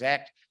Materials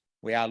Act.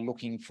 We are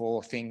looking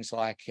for things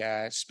like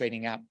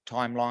speeding up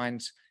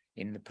timelines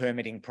in the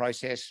permitting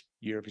process.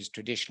 Europe is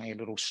traditionally a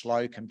little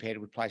slow compared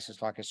with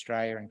places like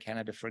Australia and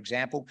Canada, for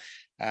example,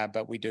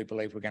 but we do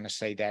believe we're going to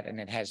see that, and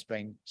it has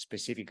been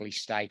specifically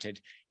stated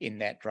in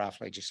that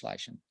draft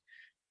legislation.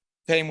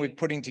 Team we're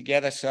putting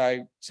together,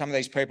 so some of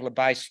these people are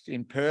based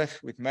in Perth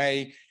with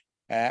me,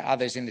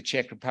 others in the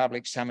Czech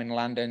Republic, some in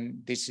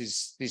London. This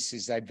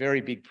is a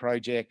very big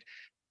project.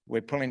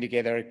 We're pulling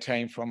together a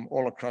team from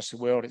all across the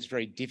world. It's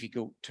very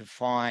difficult to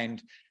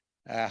find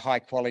high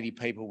quality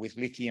people with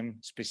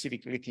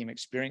specific lithium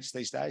experience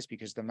these days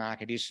because the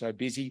market is so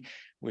busy.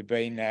 We've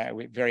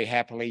been very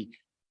happily,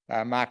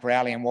 Mark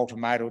Rowley and Walter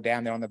Model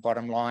down there on the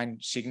bottom line,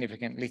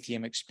 significant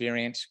lithium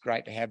experience.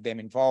 Great to have them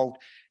involved.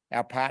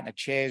 Our partner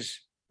CEZ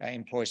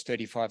employs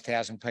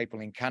 35,000 people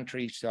in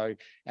country. So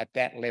at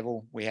that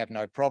level, we have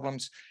no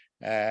problems,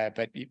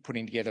 but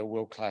putting together a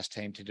world-class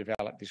team to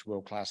develop this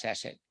world-class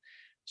asset.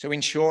 So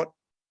in short,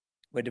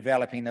 we're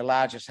developing the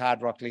largest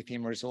hard rock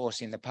lithium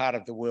resource in the part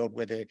of the world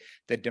where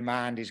the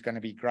demand is going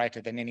to be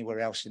greater than anywhere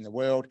else in the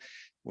world.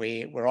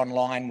 We're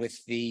online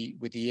with the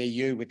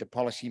EU, with the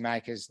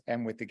policymakers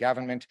and with the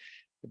government.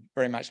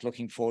 Very much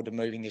looking forward to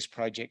moving this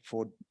project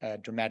forward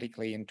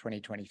dramatically in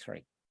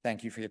 2023.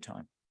 Thank you for your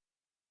time.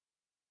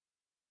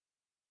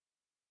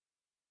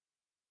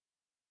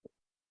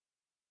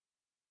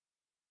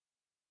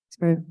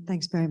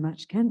 Thanks very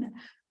much, Ken.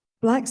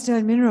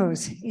 Blackstone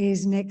Minerals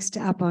is next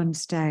up on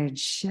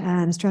stage,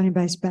 an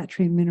Australian-based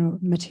battery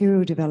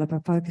material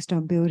developer focused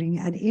on building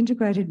an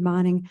integrated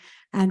mining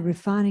and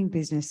refining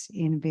business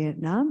in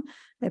Vietnam.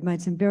 They've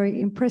made some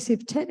very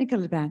impressive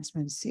technical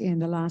advancements in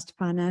the last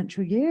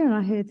financial year, and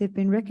I heard they've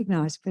been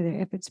recognised for their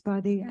efforts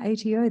by the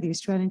ATO, the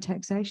Australian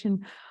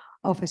Taxation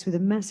Office, with a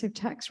massive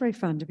tax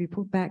refund to be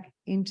put back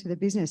into the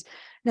business.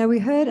 Now, we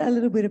heard a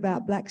little bit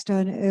about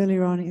Blackstone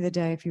earlier on in the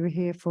day. If you were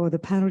here for the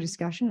panel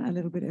discussion a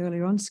little bit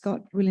earlier on,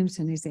 Scott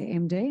Williamson is their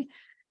MD,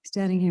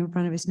 standing here in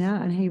front of us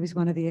now, and he was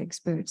one of the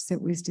experts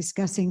that was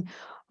discussing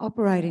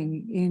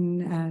operating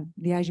in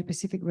the Asia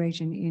Pacific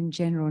region in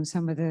general and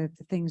some of the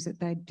things that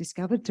they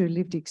discovered through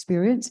lived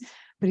experience.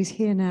 But he's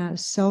here now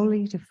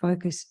solely to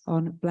focus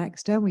on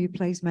Blackstone. Will you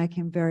please make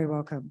him very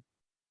welcome?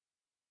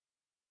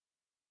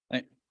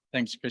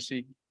 Thanks,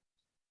 Chrissy.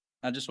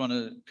 I just want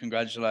to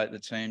congratulate the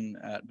team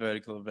at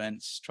Vertical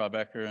Events,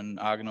 Tribeca and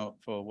Argonaut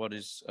for what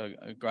is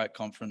a great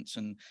conference,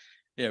 and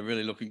yeah,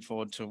 really looking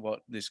forward to what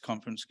this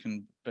conference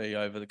can be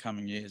over the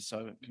coming years.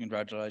 So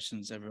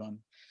congratulations, everyone.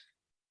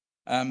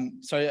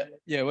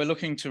 We're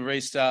looking to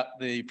restart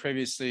the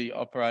previously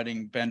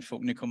operating Ben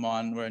Phuoc nickel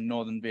mine. We're in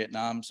northern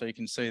Vietnam. So you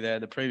can see there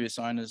the previous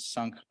owners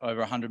sunk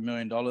over $100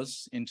 million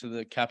into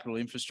the capital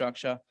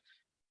infrastructure.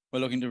 We're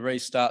looking to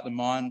restart the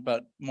mine,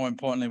 but more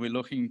importantly, we're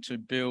looking to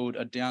build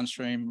a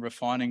downstream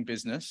refining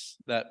business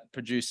that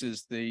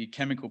produces the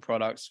chemical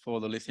products for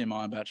the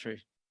lithium-ion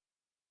battery.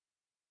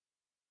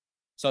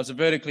 So it's a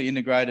vertically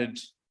integrated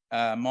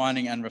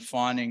mining and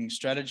refining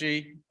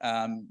strategy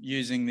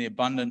using the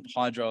abundant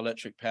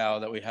hydroelectric power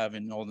that we have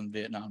in northern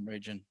Vietnam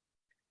region.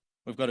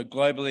 We've got a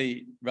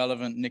globally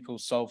relevant nickel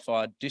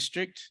sulfide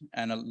district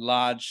and a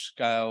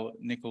large-scale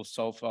nickel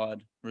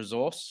sulfide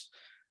resource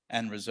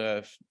and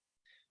reserve.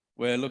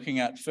 We're looking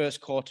at first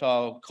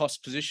quartile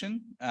cost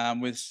position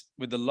with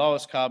the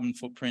lowest carbon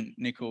footprint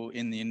nickel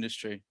in the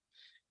industry.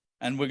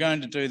 And we're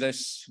going to do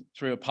this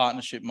through a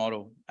partnership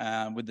model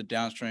with the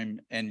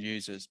downstream end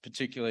users,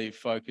 particularly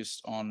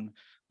focused on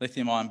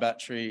lithium-ion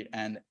battery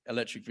and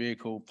electric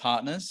vehicle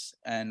partners.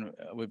 And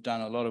we've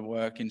done a lot of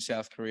work in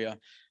South Korea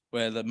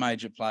where the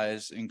major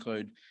players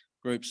include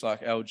groups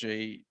like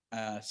LG,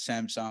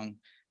 Samsung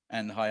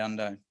and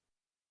Hyundai.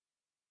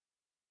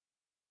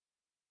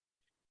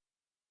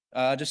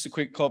 Just a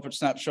quick corporate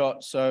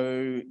snapshot.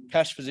 So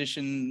cash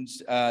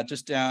positions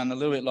just down a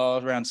little bit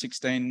lower, around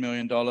 $16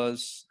 million.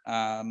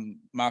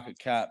 Market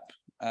cap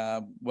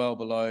well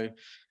below.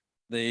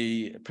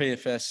 The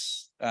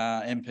PFS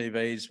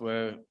MPVs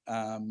were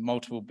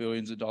multiple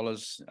billions of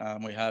dollars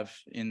we have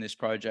in this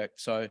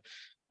project. So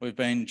we've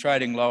been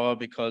trading lower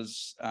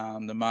because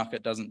the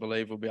market doesn't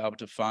believe we'll be able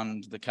to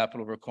fund the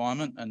capital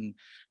requirement, and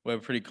we're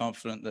pretty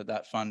confident that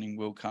that funding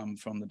will come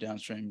from the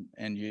downstream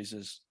end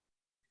users.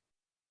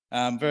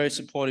 Very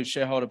supportive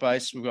shareholder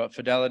base. We've got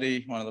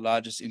Fidelity, one of the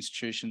largest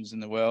institutions in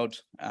the world,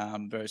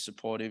 very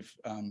supportive.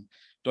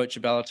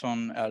 Deutsche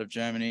Balaton out of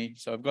Germany.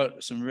 So I've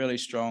got some really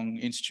strong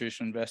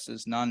institutional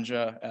investors,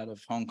 Nanja out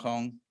of Hong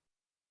Kong,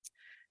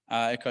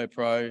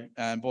 EcoPro,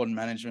 and board and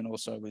management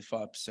also with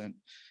 5%.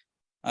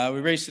 We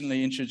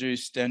recently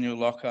introduced Daniel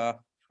Locker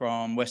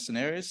from Western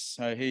Areas.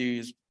 So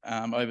he's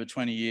over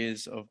 20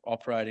 years of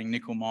operating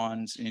nickel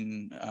mines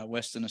in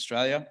Western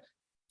Australia.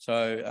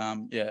 So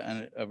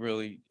and a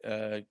really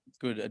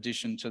good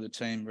addition to the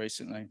team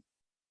recently.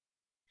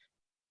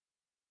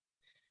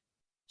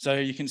 So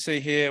you can see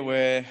here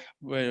we're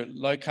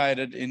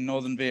located in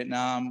northern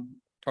Vietnam,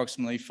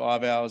 approximately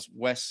 5 hours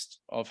west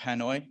of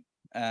Hanoi.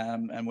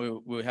 And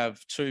we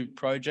have two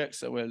projects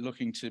that we're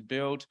looking to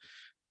build.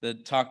 The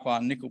Ta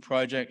Quan nickel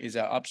project is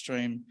our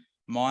upstream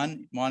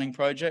mining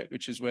project,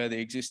 which is where the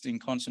existing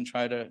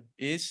concentrator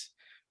is.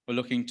 We're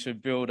looking to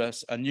build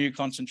a new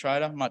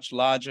concentrator, much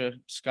larger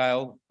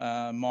scale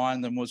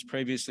mine than was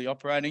previously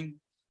operating.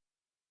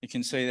 You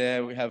can see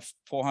there we have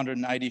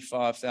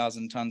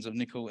 485,000 tonnes of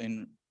nickel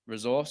in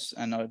resource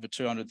and over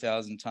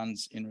 200,000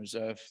 tonnes in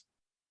reserve.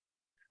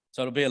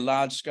 So it'll be a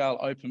large scale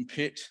open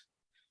pit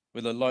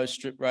with a low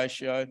strip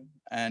ratio,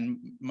 and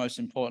most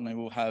importantly,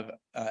 we'll have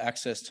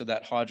access to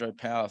that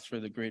hydropower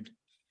through the grid.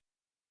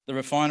 The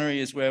refinery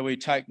is where we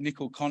take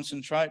nickel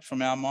concentrate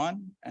from our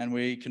mine and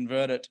we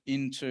convert it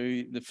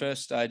into the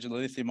first stage of the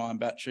lithium-ion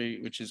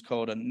battery, which is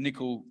called a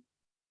nickel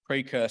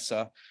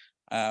precursor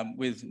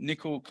with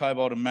nickel,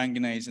 cobalt and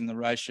manganese in the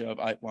ratio of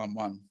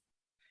 8:1:1.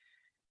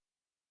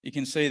 You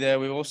can see there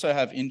we also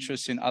have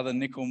interest in other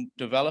nickel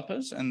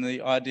developers, and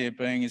the idea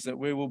being is that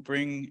we will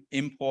bring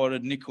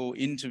imported nickel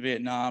into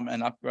Vietnam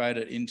and upgrade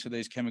it into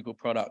these chemical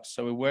products.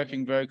 So we're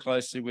working very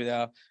closely with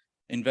our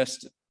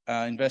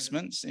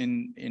investments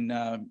in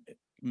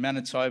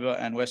Manitoba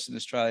and Western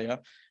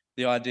Australia.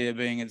 The idea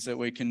being is that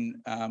we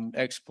can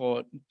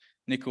export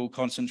nickel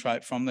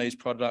concentrate from these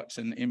products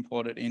and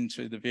import it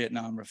into the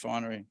Vietnam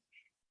refinery.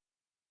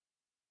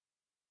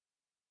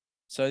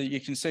 So you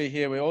can see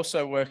here, we're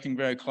also working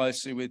very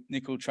closely with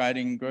nickel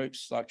trading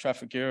groups like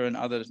Trafigura and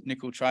other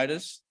nickel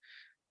traders.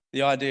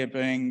 The idea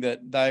being that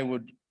they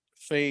would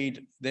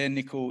feed their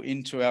nickel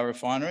into our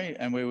refinery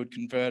and we would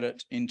convert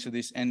it into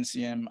this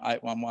NCM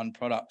 811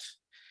 product.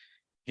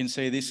 You can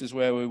see this is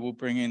where we will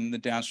bring in the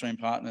downstream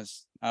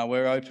partners.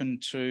 We're open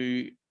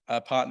to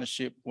a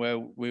partnership where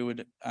we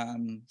would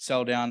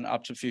sell down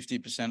up to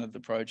 50% of the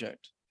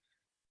project.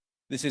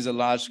 This is a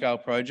large scale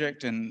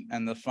project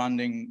and the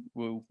funding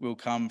will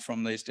come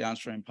from these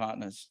downstream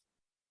partners.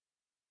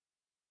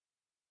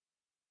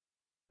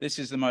 This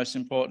is the most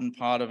important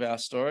part of our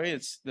story.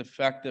 It's the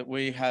fact that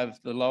we have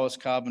the lowest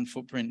carbon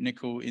footprint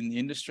nickel in the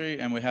industry,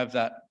 and we have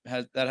that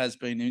has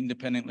been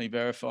independently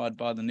verified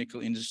by the Nickel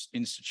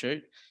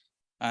Institute.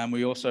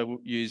 We also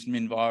use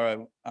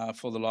Minviro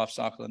for the life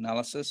cycle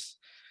analysis.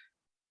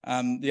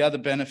 The other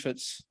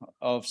benefits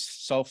of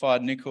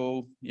sulfide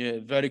nickel,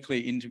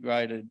 vertically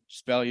integrated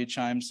value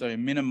chain, so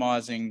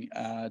minimizing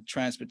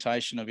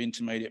transportation of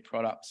intermediate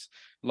products,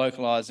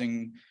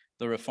 localizing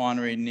the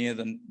refinery near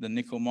the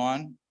nickel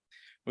mine.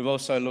 We're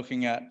also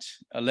looking at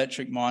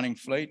electric mining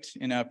fleet.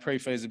 In our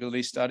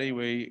pre-feasibility study,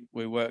 we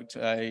worked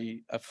a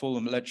full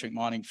electric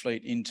mining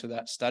fleet into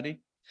that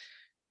study,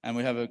 and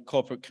we have a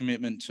corporate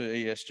commitment to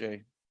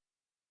ESG.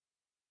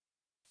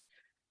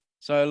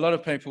 So a lot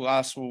of people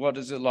ask, well, what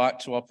is it like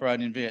to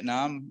operate in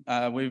Vietnam?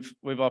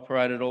 We've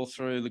operated all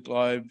through the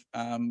globe.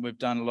 We've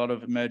done a lot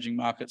of emerging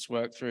markets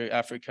work through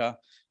Africa.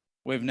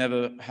 We've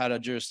never had a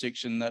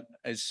jurisdiction that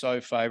is so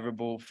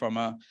favorable from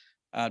a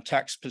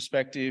tax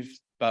perspective,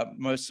 but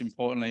most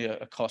importantly,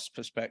 a cost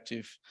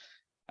perspective.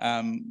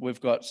 We've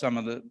got some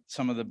of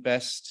the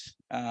best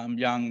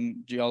young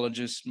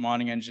geologists,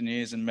 mining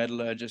engineers, and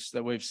metallurgists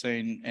that we've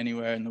seen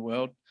anywhere in the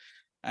world,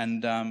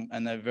 and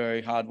they're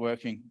very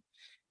hardworking.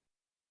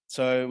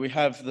 So we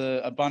have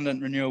the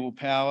abundant renewable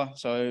power.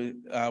 So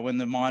when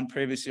the mine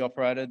previously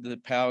operated, the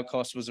power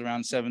cost was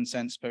around 7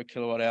 cents per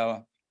kilowatt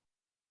hour.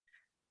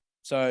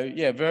 So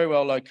yeah, very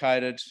well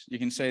located. You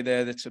can see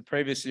there that's a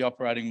previously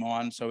operating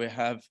mine. So we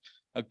have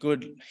a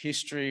good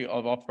history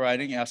of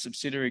operating. Our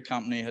subsidiary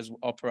company has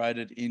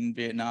operated in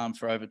Vietnam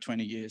for over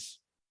 20 years.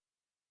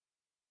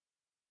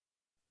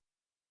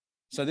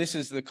 So this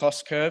is the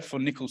cost curve for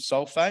nickel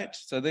sulfate.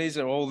 So these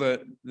are all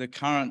the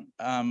current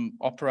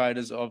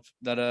operators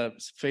that are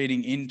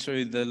feeding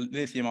into the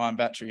lithium-ion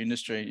battery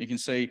industry. You can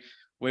see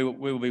we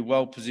will be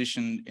well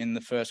positioned in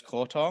the first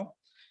quartile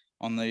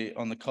on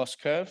the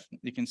cost curve.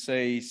 You can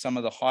see some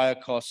of the higher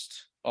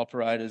cost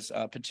operators,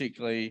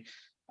 particularly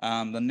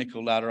the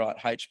nickel laterite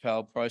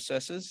HPAL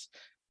processors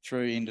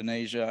through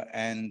Indonesia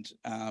and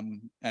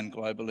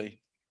globally.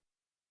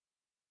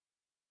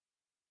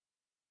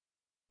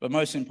 But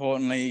most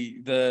importantly,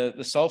 the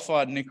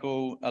sulfide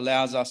nickel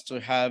allows us to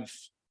have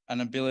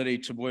an ability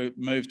to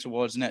move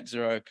towards net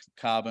zero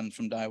carbon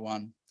from day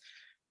one.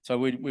 So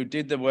we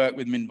did the work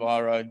with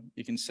Minviro.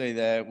 You can see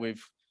there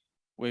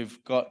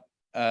we've got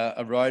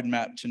a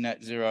roadmap to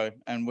net zero,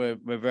 and we're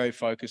very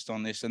focused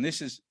on this. And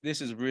this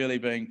is really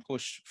being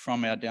pushed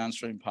from our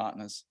downstream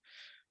partners.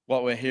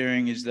 What we're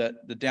hearing is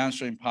that the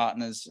downstream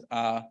partners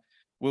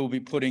will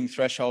be putting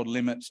threshold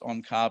limits on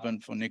carbon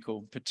for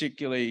nickel,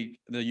 particularly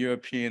the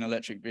European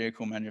electric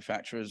vehicle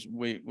manufacturers.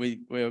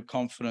 We're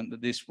confident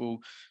that this will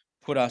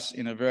put us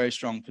in a very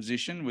strong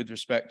position with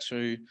respect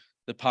to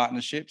the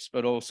partnerships,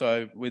 but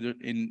also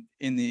in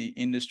the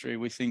industry.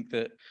 We think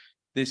that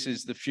this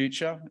is the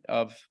future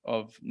of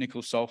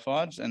nickel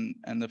sulfides,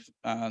 and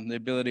the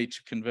ability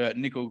to convert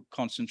nickel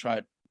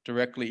concentrate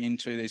directly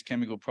into these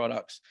chemical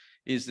products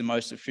is the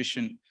most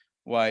efficient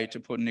way to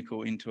put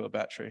nickel into a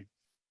battery.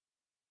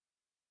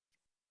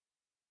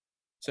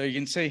 So you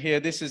can see here,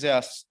 this is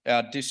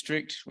our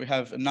district. We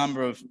have a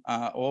number of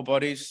ore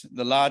bodies.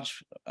 The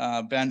large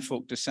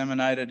Banfuk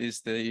disseminated is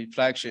the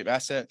flagship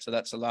asset, so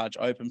that's a large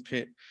open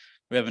pit.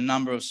 We have a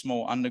number of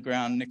small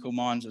underground nickel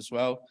mines as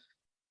well.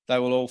 They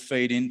will all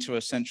feed into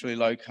a centrally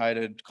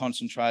located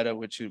concentrator,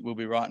 which will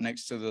be right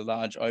next to the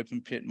large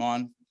open pit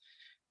mine.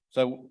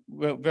 So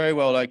we're very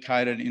well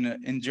located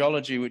in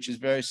geology, which is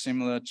very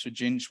similar to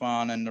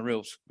Jinchuan and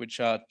Norilsk, which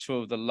are two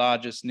of the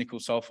largest nickel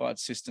sulfide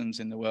systems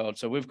in the world.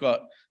 So we've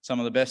got some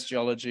of the best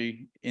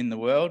geology in the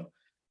world,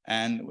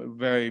 and we're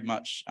very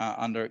much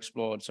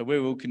underexplored. So we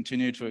will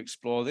continue to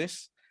explore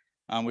this.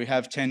 We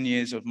have 10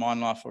 years of mine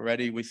life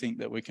already. We think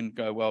that we can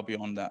go well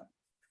beyond that.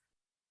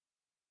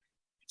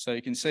 So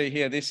you can see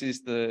here, this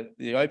is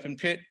the open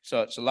pit.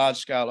 So it's a large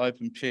scale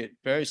open pit,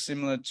 very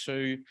similar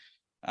to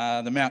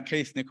the Mount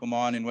Keith nickel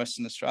mine in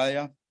Western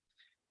Australia.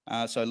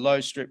 So low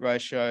strip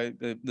ratio.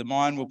 The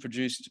mine will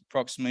produce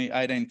approximately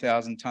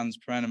 18,000 tonnes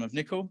per annum of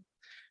nickel,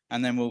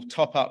 and then we'll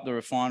top up the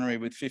refinery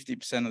with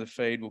 50% of the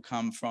feed will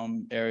come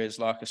from areas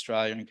like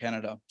Australia and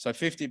Canada. So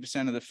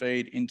 50% of the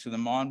feed into the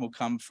mine will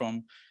come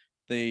from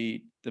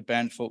the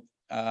Banfuk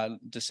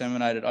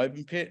disseminated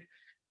open pit,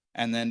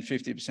 and then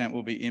 50%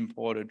 will be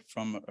imported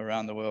from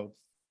around the world.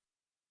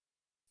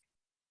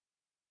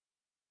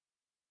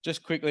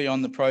 Just quickly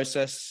on the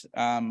process,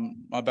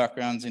 my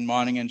background's in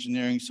mining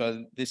engineering,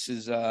 so this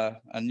is a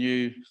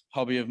new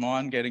hobby of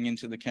mine, getting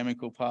into the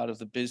chemical part of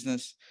the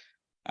business.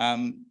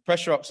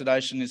 Pressure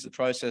oxidation is the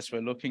process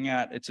we're looking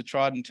at. It's a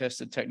tried and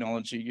tested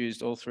technology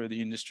used all through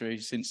the industry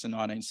since the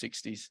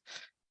 1960s.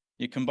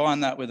 You combine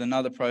that with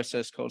another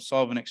process called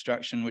solvent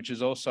extraction, which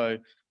is also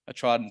a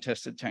tried and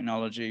tested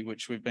technology,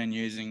 which we've been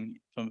using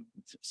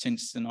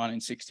since the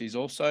 1960s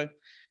also.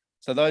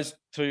 So those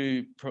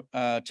two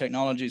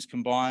technologies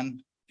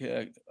combined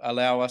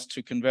allow us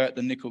to convert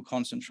the nickel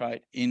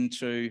concentrate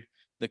into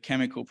the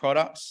chemical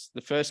products.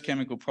 The first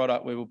chemical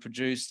product we will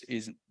produce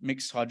is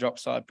mixed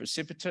hydroxide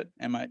precipitate,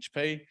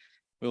 MHP.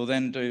 We'll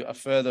then do a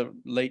further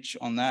leach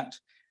on that,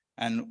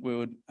 and we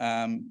would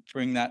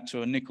bring that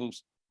to a nickel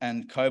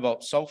and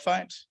cobalt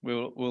sulfate.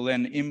 We'll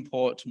then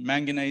import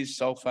manganese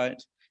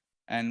sulfate,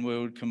 and we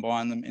would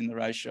combine them in the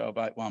ratio of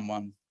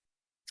 8:1:1.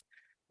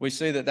 We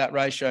see that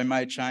ratio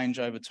may change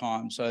over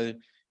time. So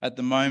at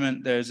the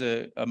moment, there's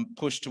a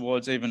push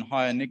towards even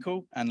higher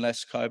nickel and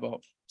less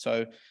cobalt.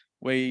 So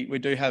we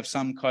do have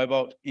some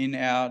cobalt in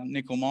our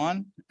nickel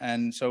mine,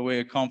 and so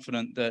we're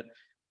confident that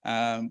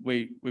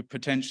we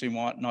potentially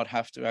might not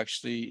have to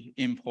actually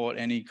import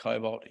any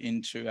cobalt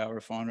into our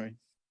refinery.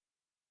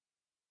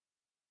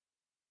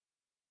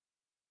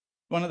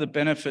 One of the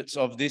benefits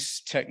of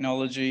this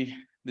technology,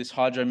 this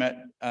hydromet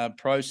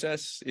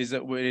process, is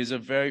that it is a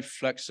very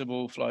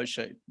flexible flow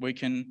sheet. We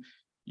can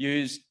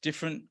use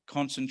different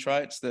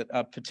concentrates that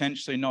are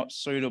potentially not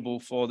suitable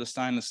for the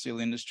stainless steel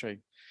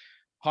industry.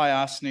 High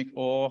arsenic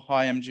ore,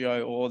 high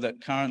MgO ore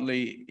that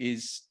currently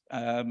is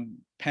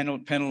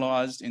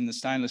penalised in the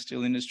stainless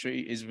steel industry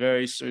is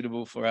very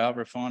suitable for our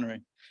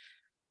refinery.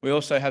 We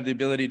also have the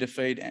ability to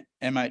feed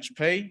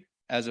MHP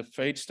as a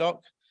feedstock,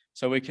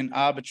 so we can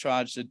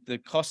arbitrage the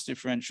cost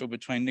differential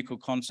between nickel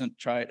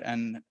concentrate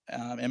and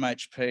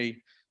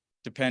MHP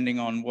depending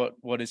on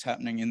what is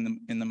happening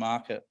in the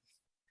market.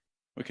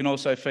 We can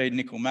also feed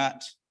nickel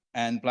matte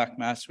and black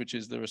mass, which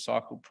is the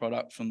recycled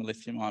product from the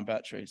lithium-ion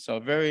battery. So a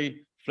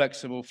very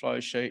flexible flow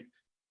sheet,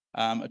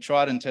 a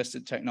tried and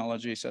tested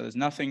technology. So there's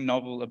nothing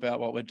novel about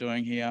what we're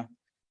doing here.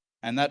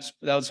 And that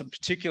was a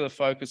particular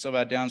focus of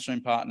our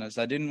downstream partners.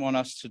 They didn't want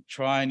us to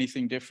try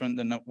anything different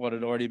than what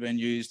had already been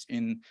used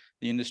in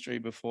the industry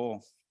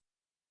before.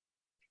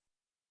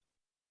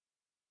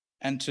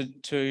 And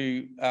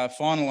to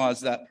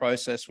finalise that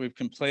process, we've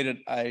completed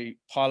a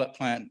pilot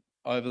plant.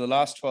 Over the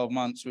last 12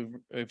 months,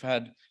 we've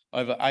had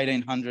over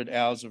 1,800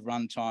 hours of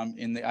runtime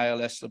in the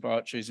ALS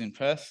laboratories in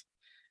Perth.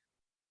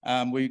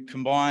 We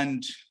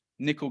combined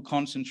nickel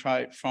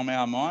concentrate from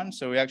our mine.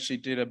 So we actually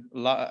did a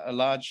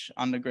large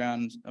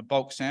underground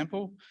bulk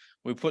sample.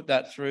 We put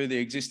that through the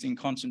existing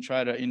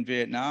concentrator in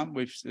Vietnam.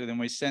 Then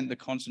we sent the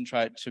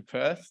concentrate to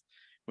Perth.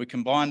 We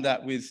combined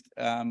that with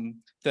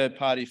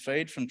third-party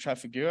feed from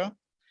Trafigura,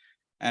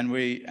 and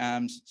we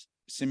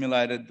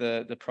simulated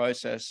the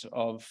process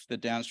of the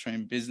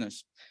downstream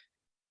business.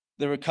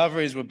 The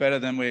recoveries were better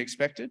than we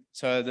expected.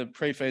 So the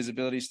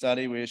pre-feasibility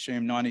study, we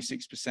assumed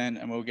 96%,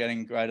 and we were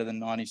getting greater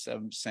than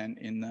 97%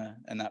 in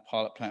that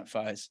pilot plant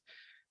phase.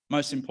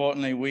 Most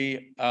importantly,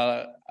 we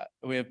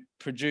have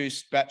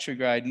produced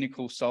battery-grade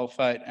nickel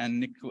sulfate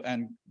and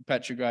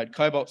battery-grade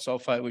cobalt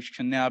sulfate, which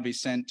can now be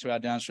sent to our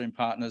downstream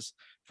partners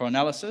for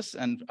analysis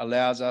and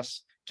allows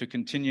us to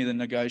continue the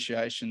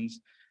negotiations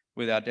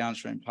with our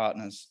downstream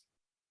partners.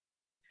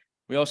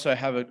 We also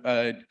have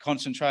a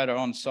concentrator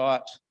on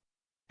site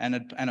and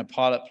a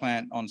pilot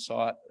plant on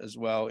site as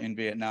well in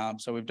Vietnam.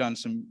 So we've done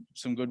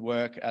some good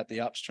work at the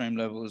upstream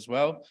level as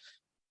well.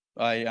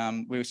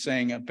 We were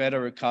seeing a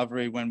better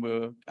recovery when we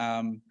were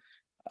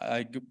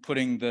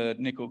putting the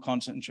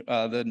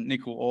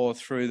nickel ore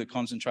through the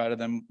concentrator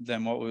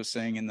than what we were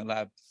seeing in the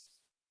lab.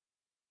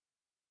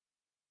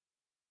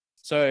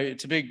 So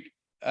it's a big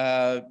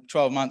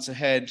 12 months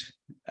ahead.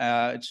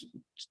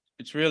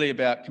 It's really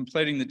about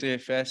completing the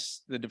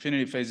DFS. The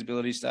definitive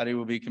feasibility study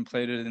will be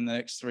completed in the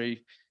next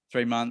three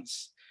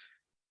months.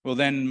 We'll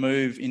then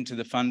move into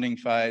the funding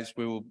phase.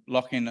 We will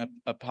lock in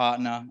a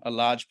partner, a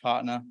large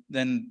partner.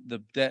 Then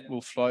the debt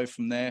will flow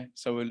from there.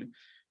 So we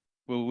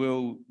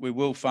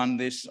will fund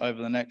this over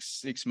the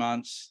next 6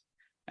 months,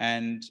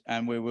 and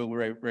we will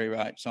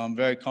re-rate. So I'm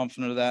very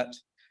confident of that,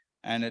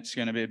 and it's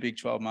going to be a big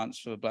 12 months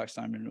for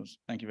Blackstone Minerals.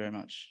 Thank you very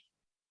much.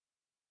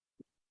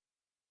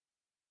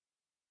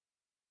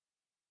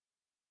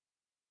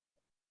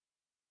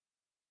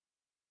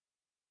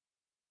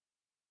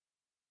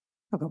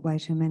 I've got way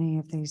too many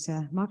of these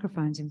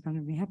microphones in front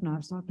of me, haven't I?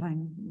 I've started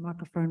playing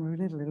microphone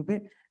roulette a little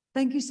bit.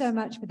 Thank you so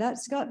much for that,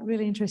 Scott.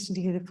 Really interesting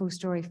to hear the full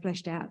story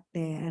fleshed out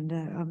there. And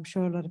I'm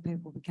sure a lot of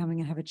people will be coming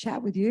and have a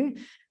chat with you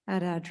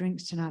at our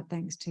drinks tonight,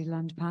 thanks to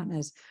Lund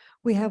Partners.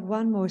 We have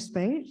one more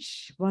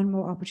speech, one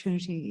more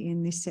opportunity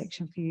in this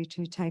section for you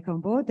to take on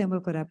board. Then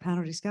we've got our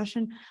panel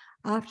discussion,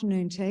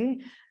 afternoon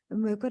tea.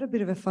 And we've got a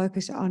bit of a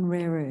focus on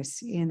rare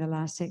earths in the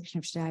last section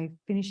of today,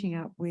 finishing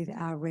up with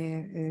our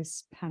rare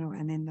earths panel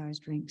and then those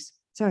drinks.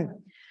 So,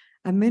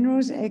 a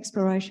minerals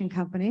exploration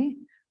company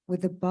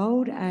with the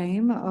bold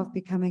aim of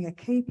becoming a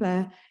key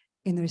player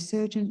in the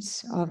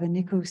resurgence of the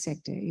nickel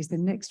sector is the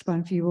next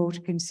one for you all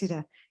to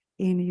consider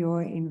in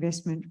your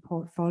investment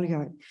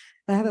portfolio.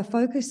 They have a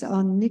focus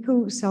on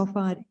nickel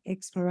sulfide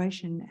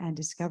exploration and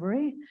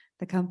discovery.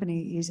 The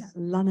company is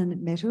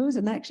Lunnon Metals,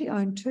 and they actually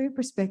own 2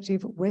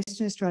 prospective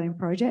Western Australian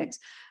projects,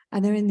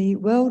 and they're in the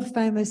world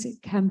famous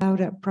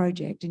Kambalda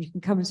project. And you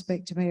can come and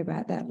speak to me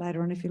about that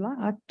later on if you like.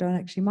 I don't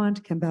actually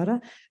mind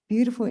Kambalda.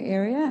 Beautiful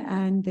area,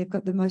 and they've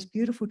got the most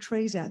beautiful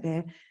trees out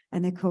there,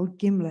 and they're called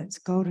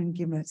gimlets, golden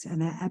gimlets,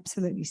 and they're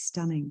absolutely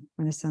stunning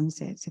when the sun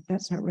sets. If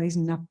that's not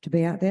reason enough to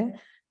be out there,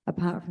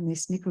 apart from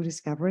this nickel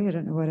discovery, I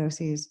don't know what else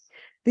is.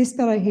 This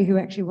fellow here who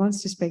actually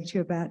wants to speak to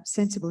you about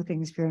sensible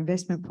things for your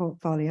investment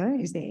portfolio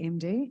is their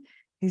MD.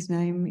 His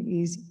name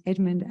is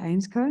Edmund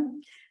Ainscough.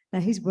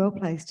 Now, he's well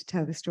placed to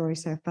tell the story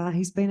so far.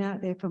 He's been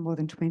out there for more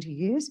than 20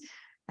 years.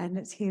 And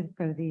let's hear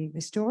for the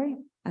story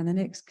and the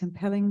next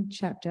compelling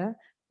chapter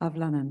of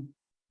Lunnon.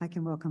 I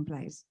can welcome,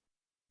 please.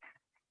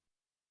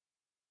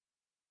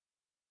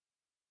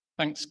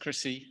 Thanks,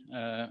 Chrissy.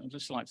 I'd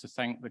just like to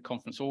thank the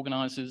conference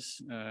organisers,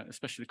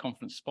 especially the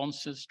conference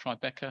sponsors,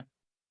 Tribeca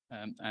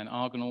and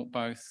Argonaut,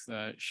 both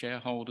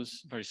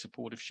shareholders, very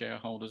supportive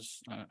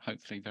shareholders,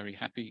 hopefully very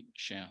happy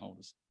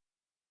shareholders.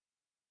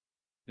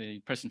 The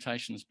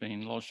presentation has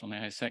been lodged on the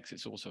ASX.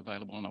 It's also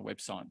available on our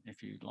website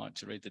if you'd like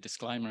to read the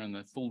disclaimer, and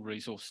the full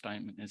resource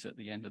statement is at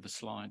the end of the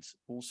slides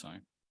also.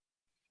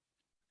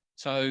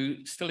 So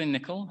still in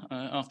nickel,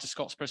 after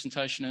Scott's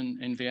presentation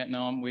in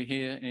Vietnam, we're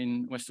here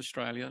in West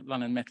Australia.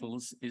 Lunnon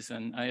Metals is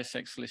an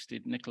ASX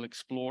listed nickel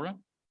explorer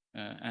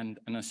and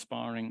an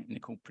aspiring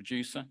nickel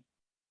producer.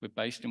 We're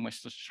based in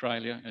West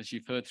Australia. As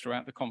you've heard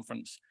throughout the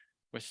conference,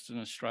 Western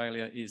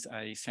Australia is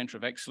a centre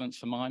of excellence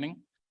for mining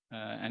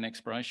and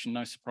exploration.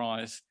 No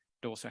surprise,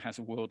 it also has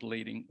a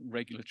world-leading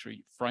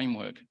regulatory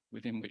framework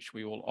within which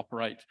we all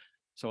operate.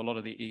 So a lot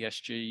of the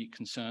ESG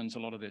concerns, a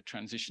lot of the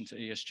transition to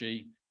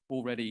ESG,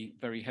 already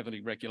very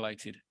heavily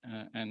regulated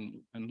and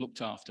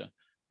looked after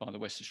by the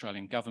West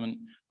Australian government.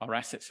 Our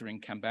assets are in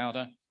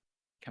Kambalda.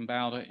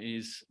 Kambalda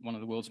is one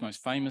of the world's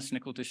most famous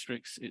nickel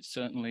districts. It's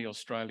certainly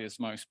Australia's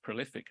most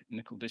prolific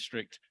nickel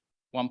district.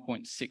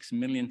 1.6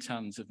 million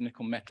tonnes of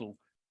nickel metal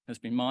has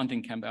been mined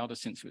in Kambalda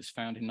since it was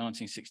founded in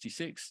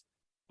 1966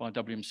 by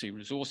WMC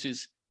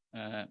Resources.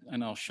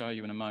 And I'll show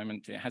you in a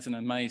moment, it has an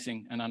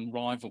amazing and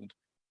unrivaled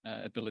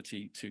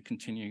ability to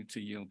continue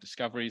to yield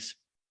discoveries.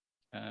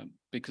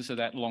 Because of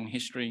that long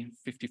history,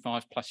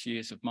 55 plus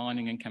years of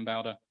mining in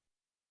Kambalda,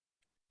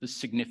 there's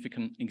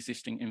significant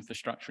existing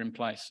infrastructure in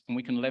place, and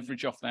we can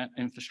leverage off that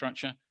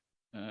infrastructure.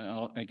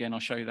 Again, I'll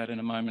show you that in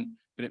a moment,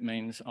 but it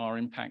means our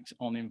impact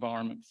on the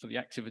environment for the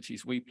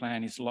activities we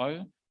plan is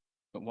low,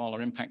 but while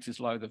our impact is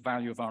low, the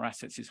value of our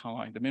assets is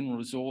high. The mineral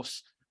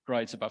resource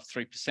grades above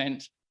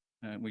 3%.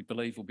 We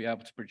believe we'll be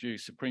able to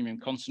produce a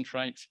premium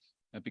concentrate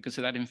because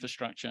of that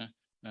infrastructure,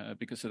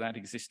 because of that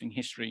existing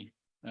history,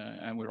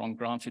 and we're on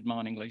granted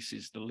mining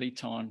leases. The lead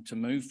time to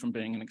move from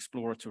being an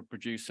explorer to a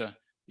producer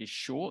is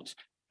short,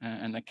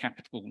 and the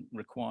capital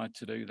required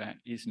to do that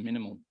is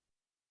minimal.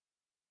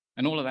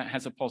 And all of that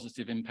has a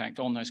positive impact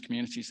on those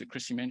communities that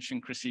Chrissy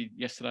mentioned. Chrissy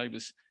yesterday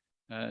was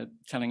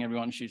telling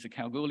everyone she's a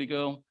Kalgoorlie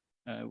girl.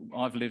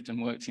 I've lived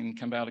and worked in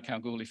Kambalda,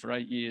 Kalgoorlie for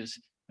 8 years.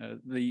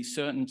 The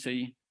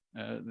certainty,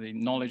 the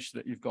knowledge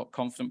that you've got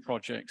confident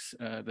projects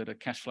that are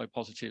cash flow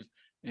positive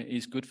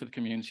is good for the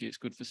community. It's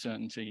good for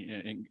certainty.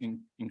 It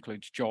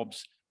includes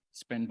jobs,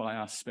 spent by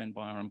us, spent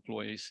by our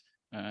employees.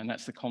 And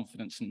that's the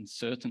confidence and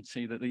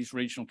certainty that these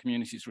regional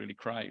communities really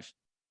crave.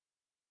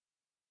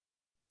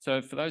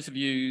 So for those of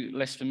you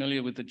less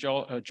familiar with the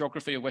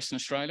geography of Western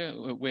Australia,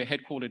 we're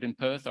headquartered in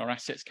Perth. Our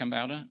assets,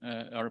 Kambalda,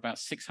 are about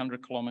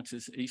 600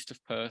 kilometres east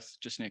of Perth,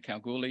 just near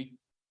Kalgoorlie.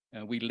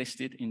 We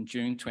listed in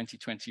June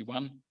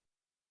 2021.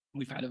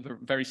 We've had a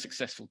very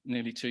successful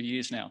nearly 2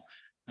 years now.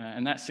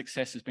 And that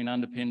success has been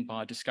underpinned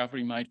by a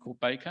discovery made called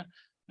Baker.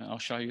 I'll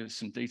show you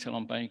some detail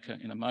on Baker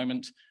in a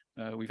moment.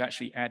 We've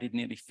actually added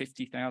nearly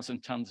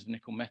 50,000 tonnes of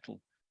nickel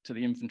metal to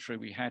the inventory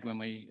we had when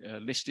we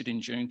listed in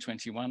June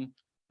 21.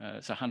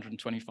 It's a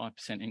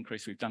 125%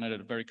 increase. We've done it at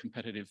a very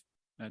competitive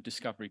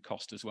discovery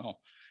cost as well.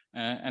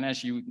 And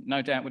as you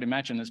no doubt would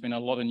imagine, there's been a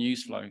lot of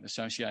news flow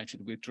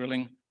associated with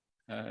drilling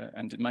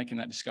and making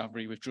that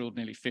discovery. We've drilled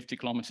nearly 50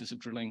 kilometres of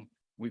drilling.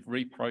 We've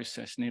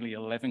reprocessed nearly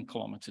 11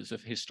 kilometres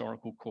of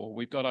historical core.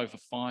 We've got over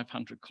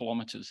 500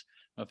 kilometres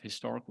of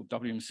historical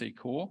WMC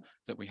core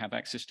that we have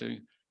access to.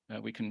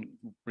 We can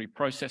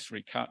reprocess,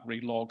 recut,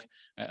 relog.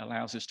 It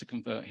allows us to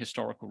convert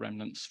historical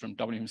remnants from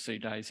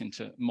WMC days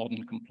into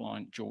modern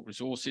compliant JORC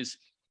resources.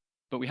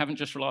 But we haven't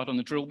just relied on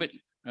the drill bit.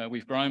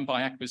 We've grown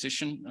by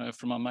acquisition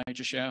from our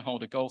major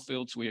shareholder,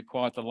 Goldfields. We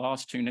acquired the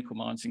last 2 nickel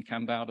mines in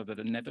Kambalda that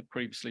had never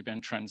previously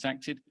been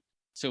transacted,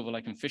 Silver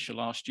Lake and Fisher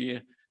last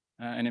year.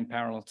 And in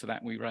parallel to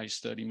that, we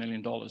raised $30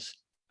 million.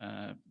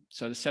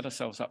 So to set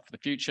ourselves up for the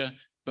future.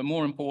 But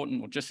more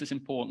important, or just as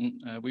important,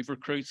 we've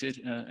recruited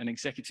an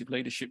executive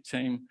leadership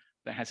team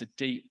that has a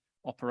deep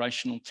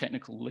operational,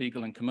 technical,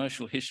 legal and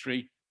commercial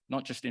history,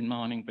 not just in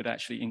mining, but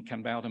actually in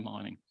Kambalda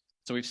mining.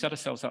 So we've set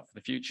ourselves up for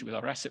the future with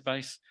our asset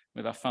base,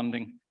 with our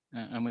funding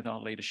and with our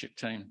leadership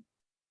team.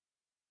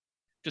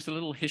 Just a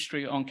little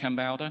history on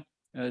Kambalda.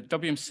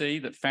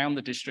 WMC that found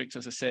the district,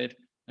 as I said,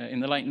 in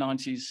the late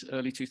 90s,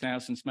 early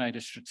 2000s, made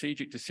a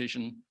strategic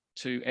decision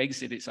to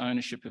exit its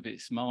ownership of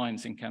its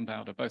mines in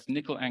Kambalda, both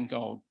nickel and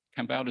gold.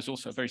 Kambalda is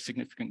also a very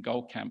significant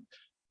gold camp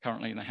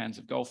currently in the hands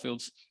of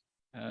Goldfields.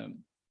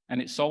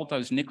 And it sold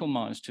those nickel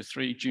mines to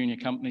 3 junior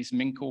companies,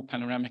 Mincor,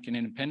 Panoramic and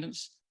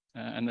Independence.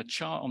 And the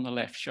chart on the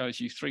left shows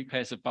you 3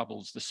 pairs of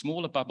bubbles. The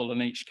smaller bubble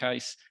in each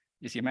case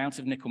is the amount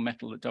of nickel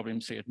metal that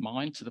WMC had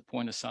mined to the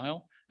point of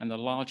sale, and the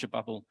larger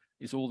bubble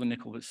is all the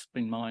nickel that's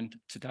been mined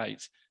to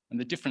date. And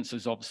the difference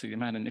is obviously the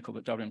amount of nickel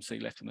that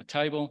WMC left on the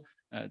table.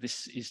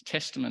 This is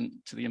testament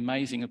to the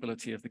amazing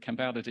ability of the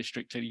Kambalda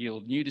district to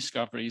yield new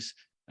discoveries,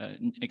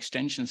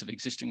 extensions of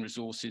existing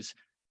resources.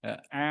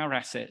 Our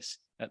assets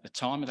at the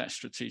time of that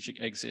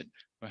strategic exit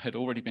had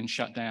already been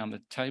shut down.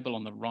 The table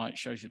on the right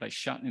shows you they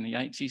shut in the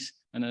 80s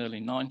and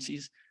early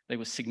 90s. They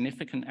were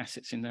significant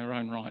assets in their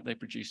own right. They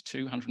produced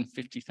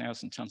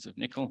 250,000 tons of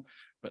nickel,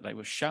 but they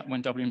were shut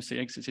when WMC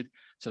exited.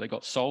 So they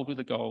got sold with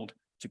the gold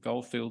to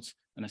Goldfields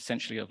and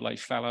essentially have laid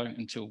fallow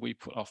until we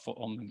put our foot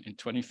on them in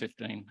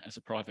 2015 as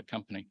a private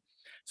company.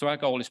 So our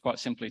goal is quite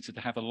simply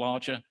to have a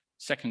larger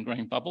second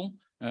green bubble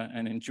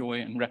and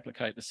enjoy and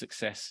replicate the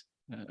success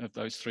of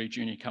those 3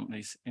 junior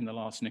companies in the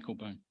last nickel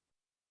boom.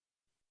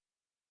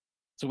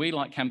 So we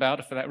like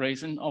Kambalda for that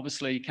reason.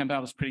 Obviously,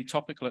 Kambalda is pretty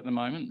topical at the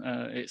moment.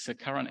 It's a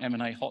current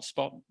M&A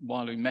hotspot.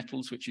 Lunnon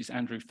Metals, which is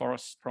Andrew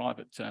Forrest's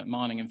private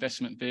mining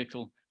investment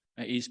vehicle,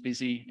 is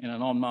busy in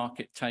an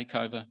on-market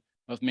takeover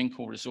of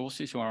Mincor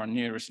Resources, who are our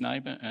nearest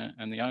neighbour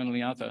and the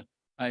only other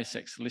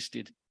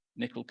ASX-listed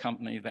nickel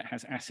company that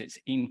has assets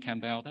in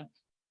Kambalda.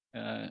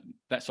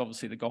 That's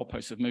obviously the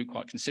goalposts have moved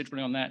quite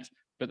considerably on that.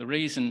 But the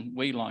reason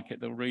we like it,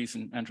 the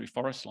reason Andrew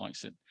Forrest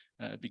likes it,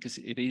 because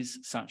it is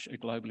such a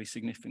globally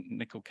significant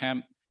nickel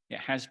camp. It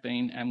has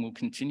been and will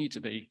continue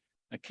to be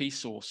a key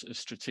source of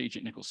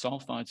strategic nickel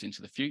sulfides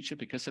into the future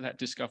because of that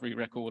discovery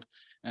record,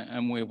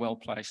 and we're well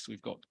placed.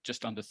 We've got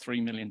just under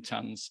 3 million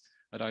tonnes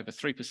at over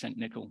 3%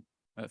 nickel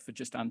for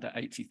just under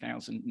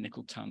 80,000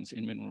 nickel tonnes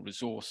in mineral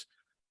resource.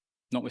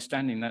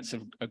 Notwithstanding, that's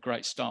a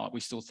great start.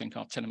 We still think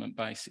our tenement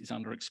base is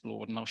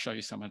underexplored, and I'll show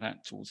you some of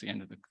that towards the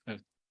end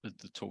of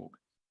the talk.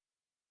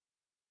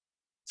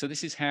 So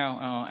this is how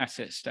our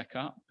assets stack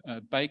up.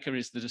 Baker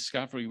is the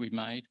discovery we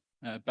made.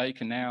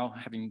 Baker now,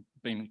 having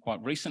been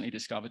quite recently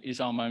discovered, is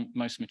our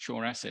most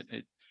mature asset.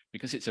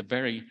 Because it's a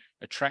very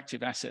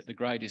attractive asset, the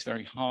grade is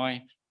very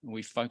high.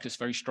 We focus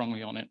very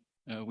strongly on it.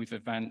 We've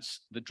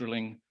advanced the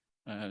drilling,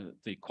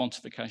 the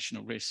quantification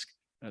of risk,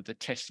 the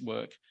test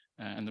work,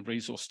 and the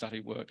resource study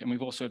work. And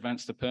we've also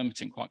advanced the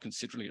permitting quite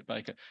considerably at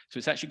Baker. So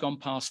it's actually gone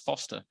past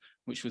Foster,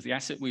 which was the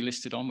asset we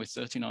listed on with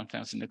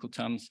 39,000 nickel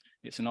tonnes.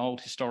 It's an old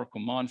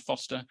historical mine,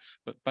 Foster,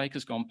 but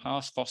Baker's gone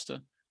past Foster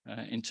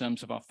in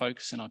terms of our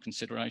focus and our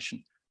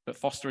consideration. But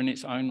Foster in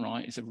its own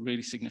right is a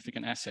really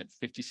significant asset,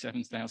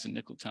 57,000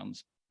 nickel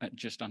tonnes at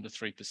just under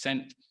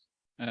 3%.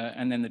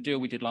 And then the deal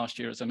we did last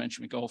year, as I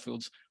mentioned with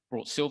Goldfields,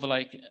 brought Silver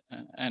Lake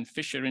and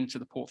Fisher into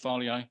the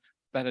portfolio.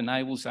 That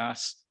enables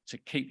us to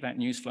keep that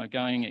news flow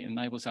going. It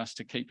enables us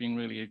to keep being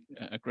really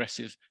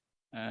aggressive.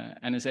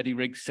 And as Eddie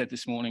Riggs said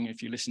this morning,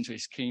 if you listen to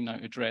his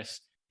keynote address,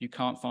 you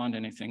can't find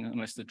anything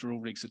unless the drill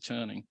rigs are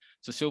turning.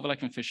 So Silver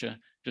Lake and Fisher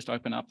just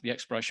open up the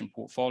exploration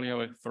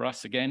portfolio for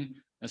us again,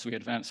 as we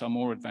advance our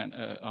more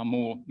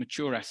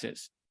mature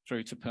assets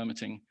through to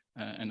permitting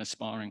and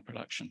aspiring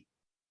production.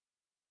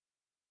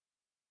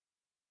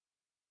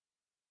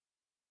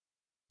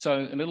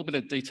 So a little bit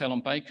of detail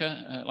on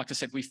Baker. Like I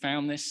said, we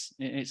found this.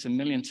 It's 1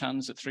 million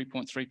tonnes at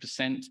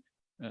 3.3%,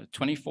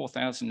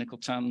 24,000 nickel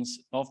tonnes.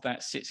 Of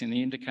that sits in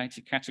the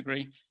indicated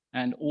category,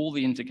 and all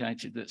the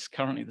indicated that's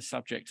currently the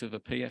subject of a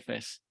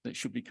PFS that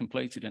should be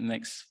completed in the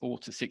next 4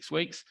 to 6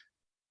 weeks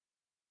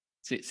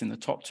sits in the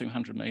top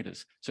 200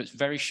 metres. So it's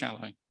very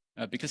shallow.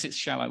 Because it's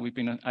shallow, we've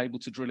been able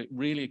to drill it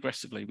really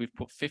aggressively. We've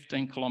put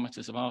 15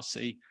 kilometres of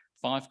RC,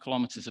 5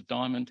 kilometres of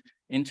diamond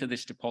into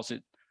this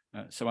deposit.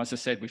 So as I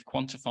said, we've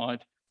quantified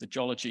the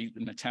geology,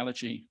 the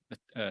metallurgy,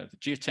 the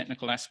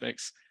geotechnical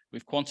aspects.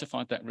 We've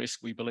quantified that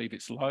risk. We believe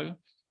it's low.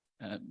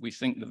 We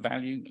think the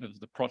value of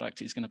the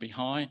product is going to be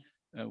high.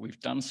 We've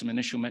done some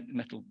initial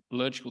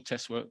metallurgical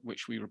test work,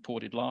 which we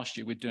reported last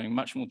year. We're doing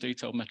much more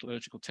detailed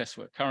metallurgical test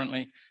work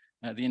currently.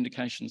 The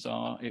indications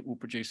are it will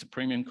produce a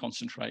premium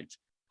concentrate,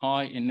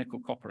 high in nickel,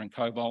 copper, and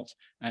cobalt,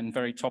 and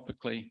very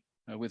topically,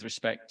 with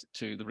respect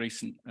to the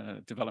recent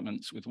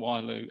developments with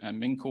Wyloo and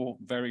Mincor,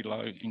 very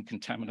low in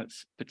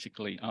contaminants,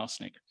 particularly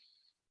arsenic.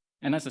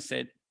 And as I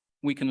said,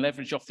 we can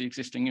leverage off the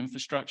existing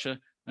infrastructure.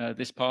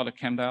 This part of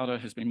Kambalda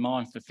has been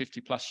mined for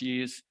 50 plus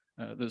years.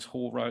 There's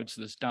haul roads,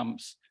 there's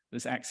dumps,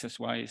 there's access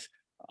ways.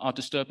 Our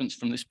disturbance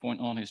from this point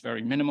on is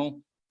very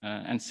minimal,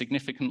 and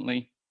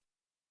significantly,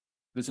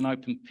 there's an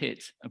open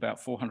pit about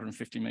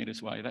 450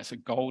 metres away. That's a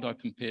gold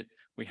open pit.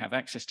 We have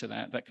access to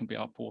that. That can be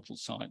our portal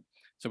site.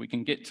 So we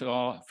can get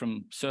to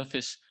from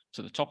surface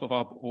to the top of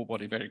our ore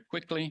body very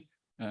quickly.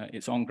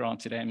 It's on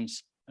granted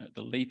M's.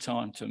 The lead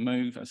time to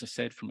move, as I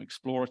said, from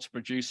explorer to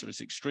producer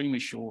is extremely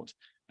short,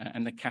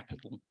 and the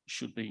capital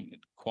should be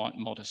quite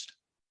modest.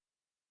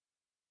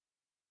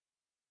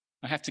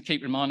 I have to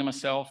keep reminding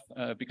myself,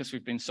 because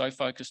we've been so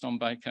focused on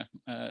Baker,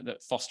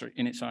 that Foster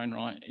in its own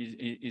right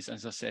is,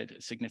 as I said,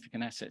 a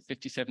significant asset.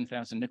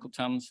 57,000 nickel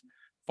tonnes.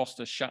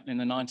 Foster shut in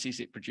the 90s.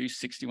 It produced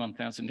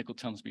 61,000 nickel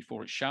tonnes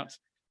before it shut.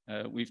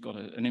 We've got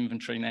an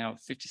inventory now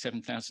of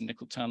 57,000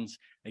 nickel tonnes.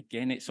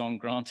 Again, it's on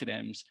granted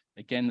M's.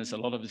 Again, there's a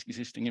lot of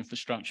existing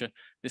infrastructure.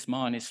 This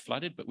mine is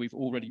flooded, but we've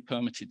already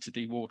permitted to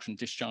dewater and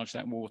discharge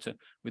that water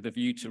with a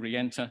view to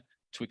re-enter,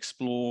 to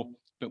explore.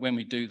 But when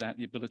we do that,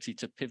 the ability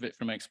to pivot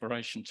from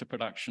exploration to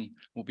production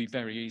will be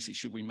very easy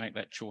should we make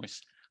that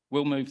choice.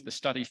 We'll move the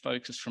study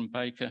focus from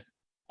Baker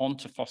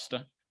onto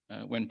Foster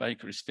when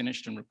Baker is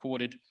finished and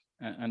reported.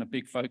 And a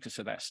big focus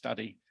of that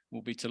study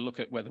will be to look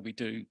at whether we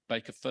do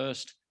Baker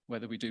first,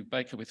 whether we do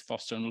Baker with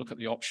Foster, and look at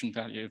the option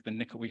value of the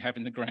nickel we have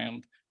in the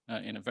ground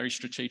in a very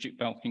strategic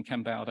belt in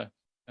Kambalda,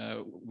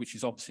 which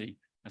is obviously,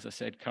 as I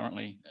said,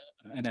 currently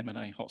an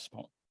M&A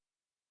hotspot.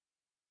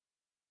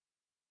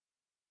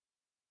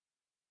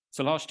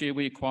 So last year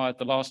we acquired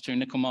the last two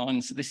nickel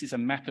mines. This is a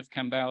map of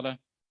Kambalda.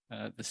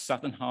 The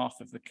southern half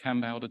of the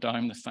Kambalda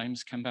Dome, the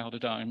famous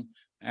Kambalda Dome,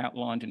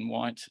 outlined in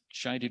white,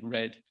 shaded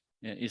red,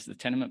 is the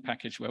tenement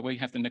package where we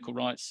have the nickel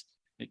rights.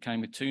 It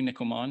came with two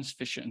nickel mines,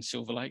 Fisher and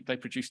Silver Lake. They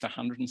produced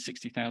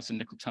 160,000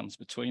 nickel tonnes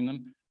between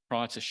them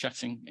prior to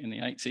shutting in the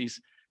 80s.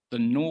 The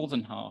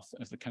northern half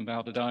of the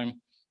Kambalda Dome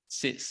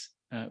sits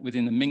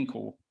within the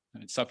Mincor,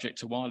 and it's subject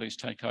to Wailu's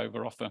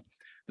takeover offer.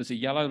 There's a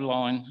yellow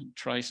line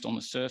traced on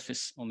the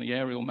surface on the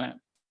aerial map.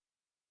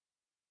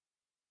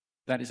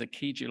 That is a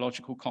key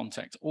geological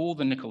contact. All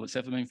the nickel that's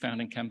ever been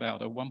found in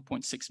Kambalda,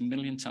 1.6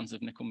 million tonnes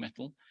of nickel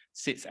metal,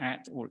 sits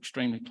at or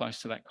extremely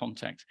close to that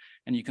contact.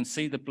 And you can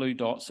see the blue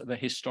dots are the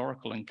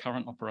historical and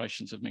current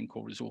operations of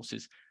Mincor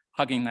Resources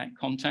hugging that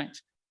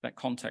contact. That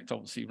contact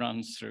obviously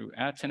runs through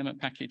our tenement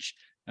package,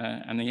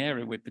 and the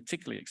area we're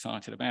particularly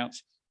excited about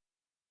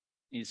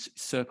is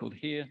circled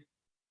here.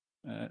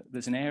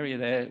 There's an area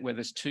there where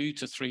there's 2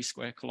 to 3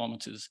 square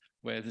kilometres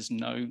where there's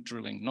no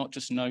drilling, not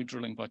just no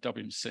drilling by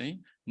WMC,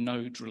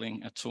 no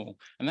drilling at all.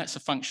 And that's a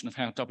function of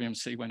how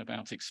WMC went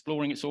about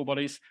exploring its ore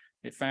bodies.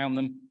 It found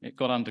them, it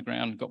got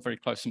underground, got very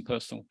close and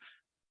personal,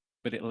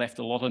 but it left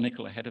a lot of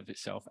nickel ahead of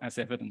itself, as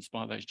evidenced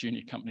by those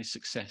junior companies'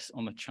 success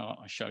on the chart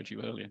I showed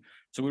you earlier.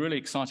 So we're really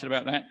excited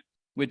about that.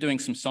 We're doing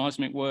some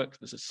seismic work.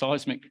 There's a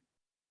seismic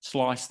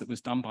slice that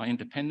was done by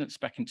independents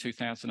back in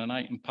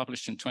 2008 and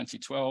published in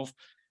 2012.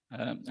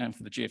 And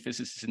for the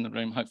geophysicists in the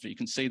room, hopefully you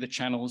can see the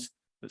channels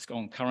that's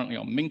gone currently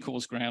on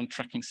Mincor's ground,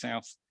 tracking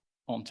south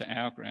onto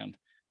our ground.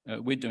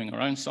 We're doing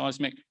our own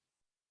seismic.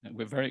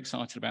 We're very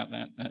excited about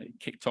that. It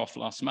kicked off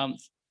last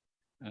month.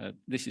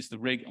 This is the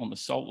rig on the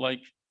Salt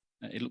Lake.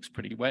 It looks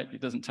pretty wet. It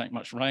doesn't take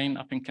much rain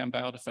up in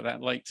Kambalda for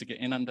that lake to get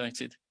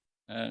inundated,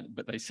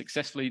 but they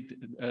successfully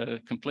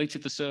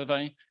completed the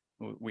survey.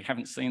 We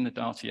haven't seen the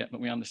data yet,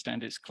 but we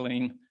understand it's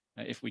clean.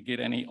 If we get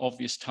any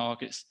obvious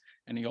targets,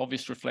 any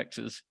obvious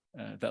reflectors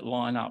that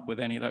line up with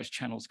any of those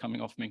channels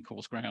coming off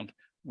Mincor's ground,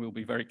 we'll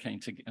be very keen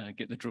to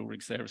get the drill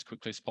rigs there as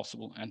quickly as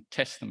possible and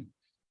test them.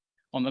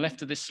 On the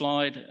left of this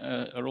slide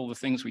are all the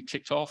things we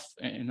ticked off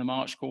in the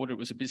March quarter. It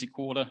was a busy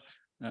quarter.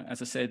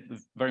 As I said,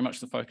 very much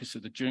the focus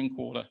of the June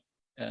quarter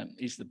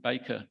is the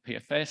Baker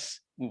PFS.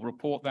 We'll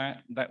report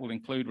that. That will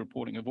include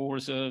reporting of ore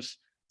reserves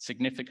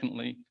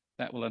significantly.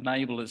 That will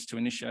enable us to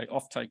initiate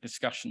offtake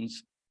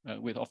discussions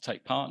with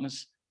offtake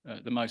partners.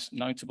 The most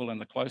notable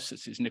and the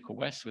closest is Nickel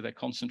West with their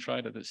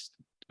concentrator that's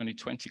only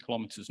 20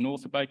 kilometres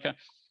north of Baker.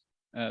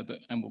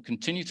 And we'll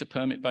continue to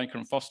permit Baker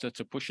and Foster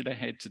to push it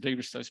ahead to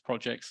de-risk those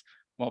projects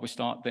while we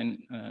start then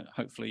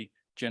hopefully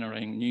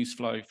generating news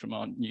flow from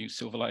our new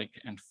Silver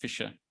Lake and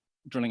Fisher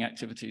drilling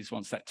activities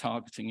once that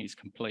targeting is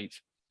complete.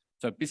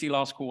 So busy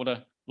last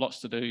quarter,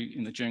 lots to do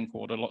in the June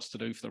quarter, lots to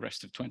do for the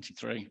rest of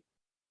 23.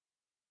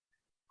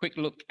 Quick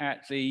look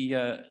at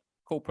the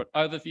corporate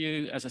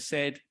overview. As I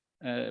said,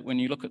 when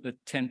you look at the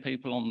 10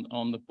 people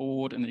on the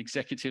board and the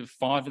executive,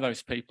 5 of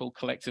those people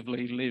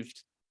collectively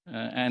lived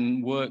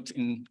and worked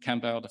in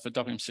Kambalda for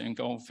WMC and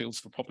Goldfields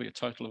for probably a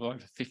total of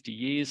over 50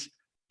 years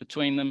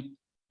between them.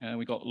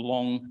 We got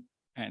long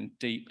and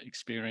deep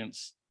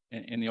experience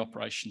in the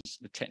operations,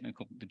 the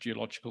technical, the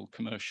geological,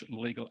 commercial, and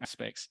legal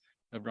aspects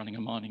of running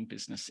a mining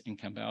business in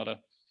Kambalda.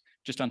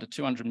 Just under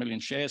 200 million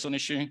shares on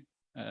issue,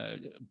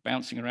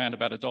 bouncing around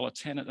about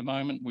 $1.10 at the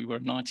moment. We were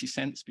 90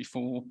 cents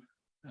before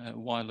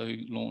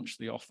Wailu launched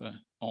the offer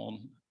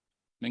on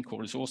Mincor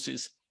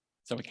Resources.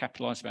 So we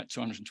capitalized about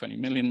 220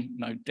 million,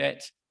 no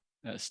debt,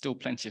 still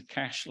plenty of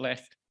cash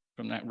left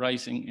from that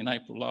raising in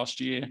April last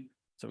year.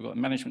 So we've got a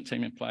management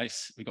team in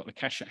place, we've got the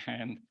cash at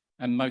hand,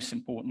 and most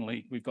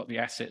importantly, we've got the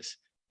assets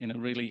in a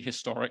really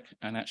historic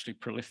and actually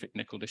prolific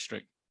nickel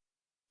district.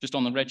 Just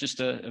on the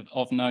register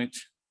of note,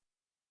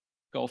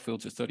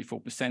 Goldfields is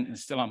 34% and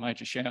still our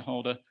major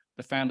shareholder.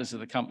 The founders of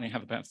the company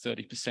have about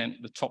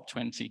 30%, the top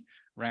 20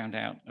 round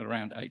out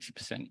around 80%.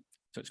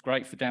 So it's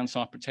great for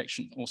downside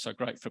protection, also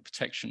great for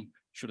protection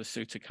should a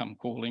suitor come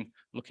calling,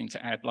 looking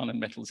to add Lunnon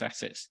Metals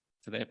assets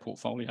to their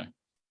portfolio.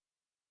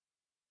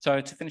 So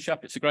to finish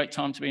up, it's a great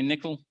time to be in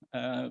nickel.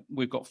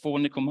 We've got 4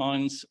 nickel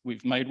mines.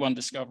 We've made 1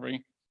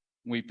 discovery.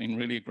 We've been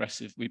really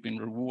aggressive. We've been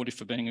rewarded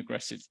for being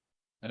aggressive.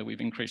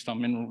 We've increased our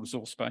mineral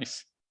resource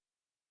base.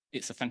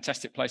 It's a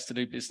fantastic place to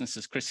do business,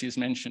 as Chrissy has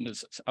mentioned,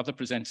 as other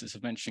presenters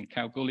have mentioned.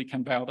 Kalgoorlie,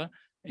 Kambalda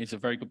is a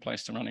very good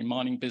place to run a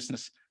mining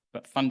business,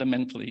 but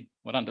fundamentally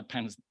what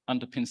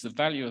underpins the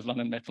value of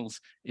Lunnon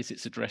Metals is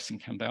its address in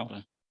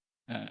Kambalda.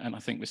 And I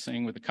think we're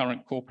seeing with the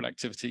current corporate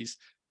activities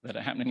that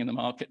are happening in the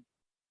market,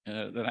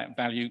 that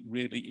value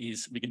really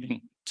is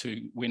beginning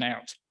to win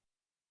out.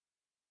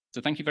 So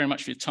thank you very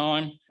much for your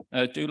time.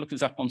 Do look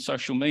us up on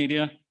social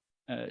media.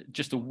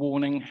 Just a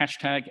warning,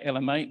 hashtag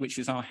LM8, which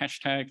is our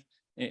hashtag.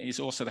 It is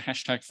also the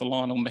hashtag for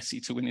Lionel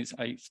Messi to win his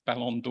 8th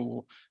Ballon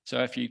d'Or.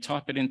 So if you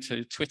type it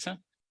into Twitter,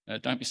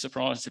 don't be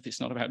surprised if it's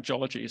not about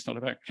geology, it's not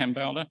about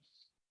Kambalda.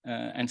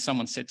 And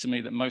someone said to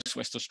me that most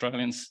West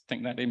Australians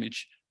think that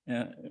image,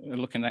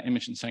 looking at that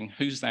image and saying,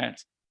 who's that?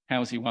 How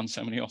has he won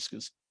so many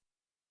Oscars?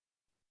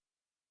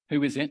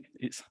 Who is it?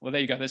 Well,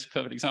 there you go, there's a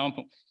perfect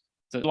example.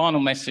 So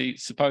Lionel Messi,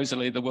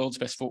 supposedly the world's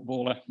best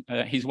footballer,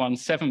 he's won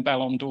 7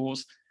 Ballon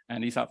d'Ors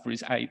and he's up for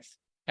his 8th.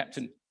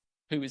 Captain,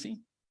 who is he?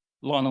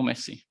 Lionel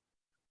Messi.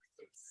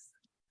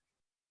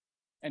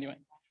 Anyway,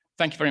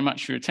 thank you very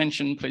much for your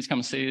attention. Please come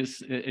and see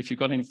us if you've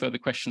got any further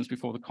questions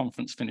before the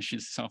conference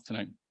finishes this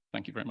afternoon.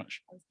 Thank you very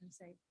much.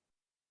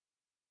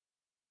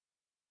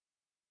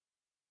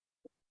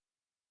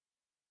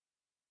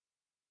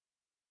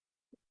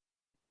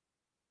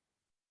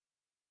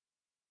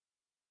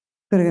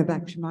 Got to go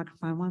back to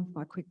microphone one for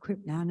my quick quip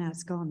now. Now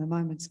it's gone. The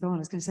moment's gone. I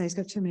was going to say he's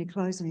got too many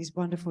clothes on his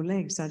wonderful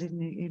legs. So I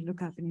didn't even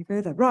look up any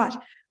further. Right.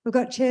 We've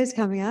got chairs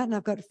coming out and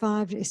I've got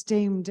 5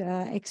 esteemed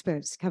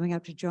experts coming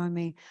up to join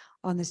me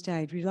on the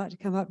stage. Would you like to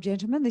come up,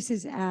 gentlemen? This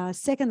is our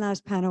second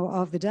last panel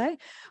of the day.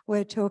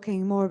 We're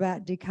talking more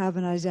about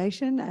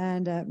decarbonisation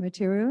and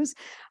materials.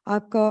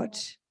 I've got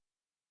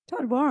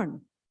Todd Warren,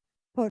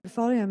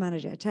 Portfolio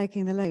Manager,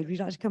 taking the lead. Would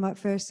you like to come up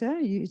first, sir?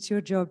 It's your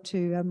job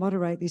to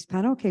moderate this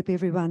panel, keep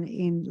everyone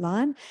in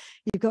line.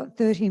 You've got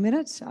 30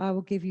 minutes. I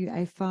will give you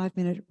a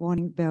 5-minute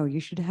warning bell. You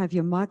should have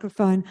your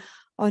microphone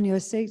on your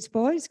seats,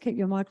 boys. Keep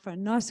your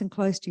microphone nice and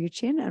close to your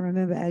chin. And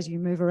remember, as you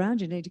move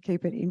around, you need to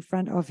keep it in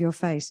front of your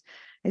face.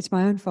 It's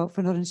my own fault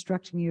for not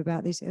instructing you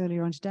about this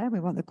earlier on today. We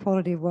want the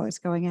quality of what's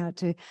going out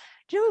to... Do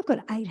you know we've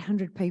got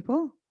 800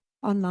 people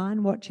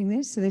online watching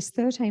this? So there's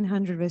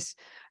 1,300 of us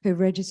who've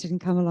registered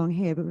and come along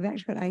here, but we've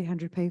actually got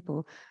 800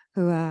 people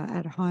who are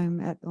at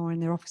home or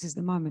in their offices at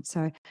the moment.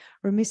 So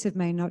remiss of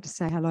me not to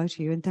say hello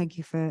to you and thank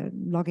you for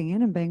logging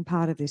in and being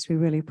part of this. We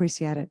really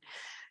appreciate it.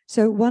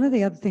 So one of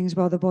the other things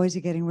while the boys are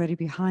getting ready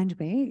behind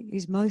me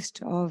is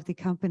most of the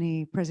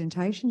company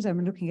presentations,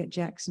 I'm looking at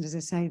Jackson as I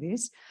say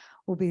this,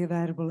 will be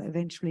available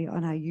eventually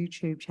on our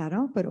YouTube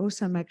channel, but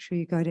also make sure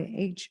you go to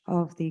each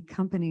of the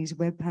company's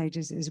web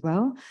pages as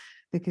well,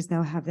 because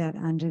they'll have that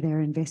under their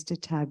investor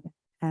tab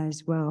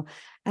as well.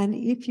 And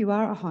if you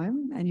are at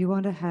home and you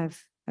want to have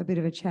a bit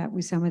of a chat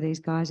with some of these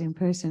guys in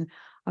person,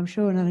 I'm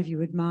sure none of you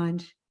would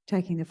mind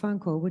taking the phone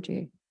call, would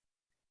you?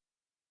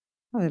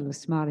 Oh, little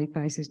smiley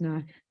faces,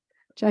 no.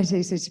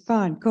 JT says,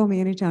 fine, call me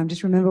anytime.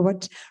 Just remember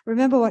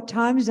what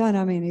time zone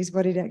I'm in is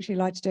what he'd actually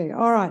like to do.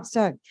 All right,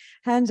 so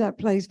hands up,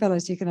 please,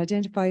 fellas. You can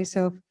identify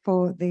yourself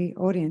for the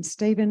audience.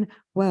 Stephen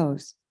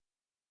Wells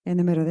in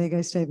the middle. There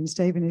goes Stephen.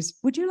 Stephen is,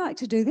 would you like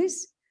to do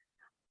this?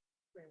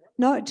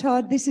 No,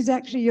 Todd, this is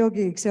actually your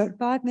gig. So at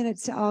 5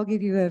 minutes, I'll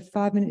give you a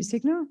 5-minute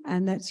signal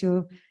and that's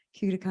your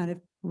cue to kind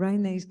of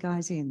rein these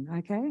guys in,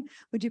 okay?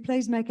 Would you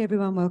please make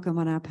everyone welcome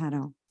on our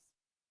panel?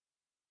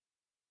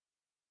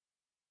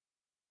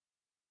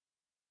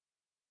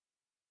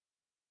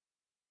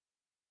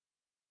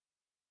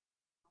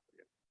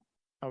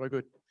 Oh, we're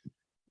good.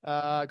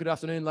 Good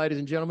afternoon, ladies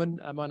and gentlemen.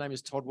 My name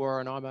is Todd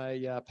Warren. I'm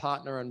a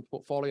partner and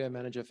portfolio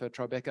manager for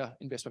Tribeca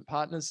Investment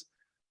Partners.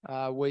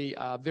 We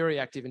are very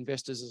active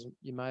investors, as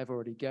you may have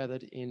already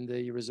gathered, in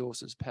the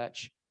resources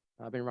patch.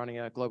 I've been running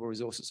a global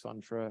resources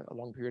fund for a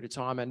long period of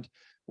time, and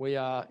we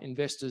are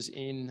investors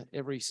in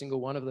every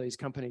single one of these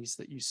companies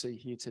that you see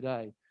here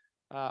today.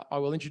 I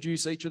will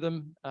introduce each of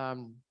them,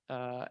 and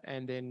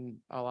then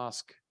I'll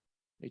ask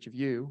each of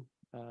you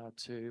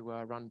to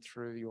run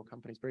through your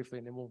companies briefly,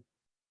 and then we'll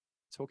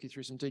talk you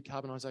through some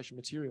decarbonisation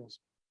materials.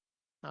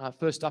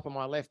 First up on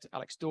my left,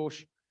 Alex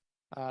Dorsch,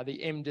 the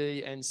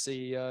MD and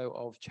CEO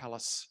of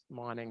Chalice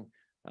Mining.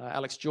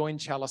 Alex joined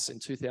Chalice in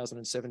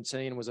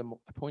 2017 and was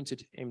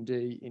appointed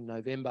MD in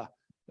November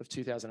of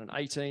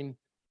 2018.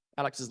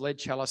 Alex has led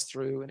Chalice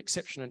through an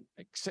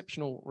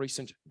exceptional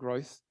recent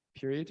growth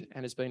period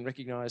and has been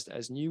recognised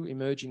as New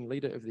Emerging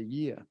Leader of the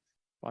Year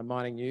by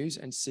Mining News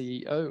and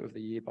CEO of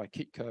the Year by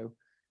Kitco,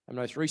 and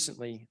most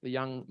recently, the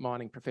Young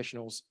Mining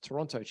Professionals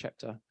Toronto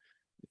chapter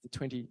with the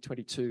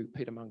 2022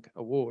 Peter Monk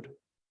Award.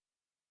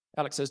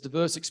 Alex has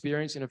diverse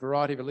experience in a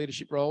variety of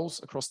leadership roles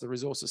across the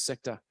resources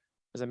sector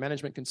as a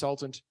management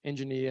consultant,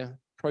 engineer,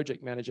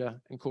 project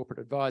manager, and corporate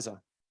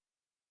advisor.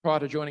 Prior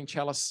to joining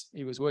Chalice,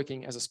 he was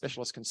working as a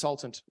specialist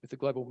consultant with the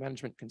global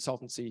management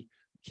consultancy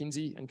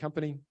McKinsey &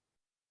 Company.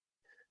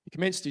 He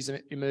commenced his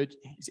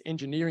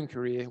engineering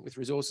career with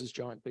resources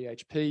giant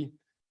BHP.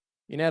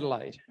 in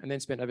Adelaide, and then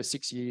spent over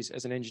 6 years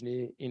as an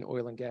engineer in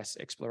oil and gas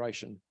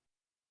exploration.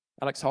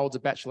 Alex holds a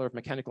Bachelor of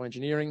Mechanical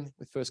Engineering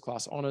with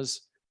first-class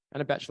honours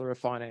and a Bachelor of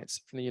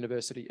Finance from the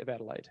University of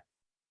Adelaide.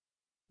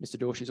 Mr.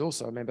 Dorsch is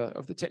also a member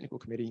of the Technical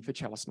Committee for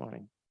Chalice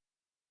Mining.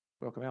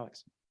 Welcome,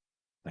 Alex.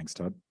 Thanks,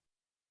 Todd.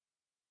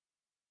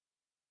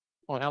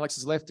 On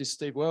Alex's left is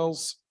Steve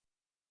Wells.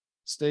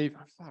 Steve,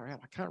 far out,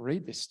 I can't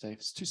read this, Steve,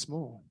 it's too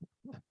small.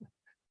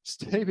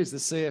 Steve is the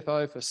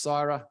CFO for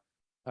Syrah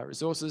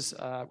Resources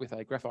with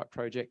a graphite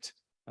project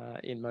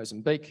in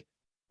Mozambique.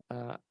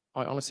 I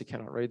honestly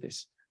cannot read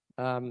this.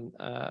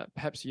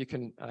 Perhaps you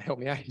can help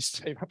me out here,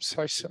 Steve. I'm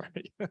so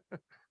sorry.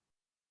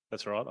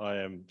 That's right. I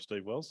am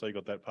Steve Wells, so you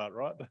got that part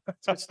right.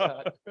 Good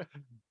start.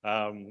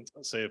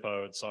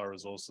 CFO at Syrah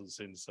Resources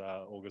since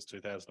August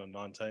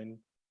 2019.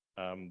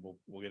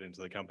 We'll get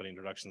into the company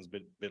introductions a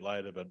bit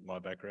later, but my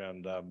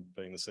background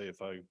being the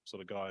CFO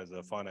sort of guy is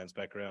a finance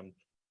background,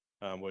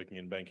 working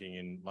in banking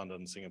in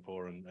London,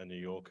 Singapore and New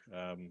York,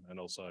 and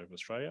also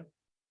Australia.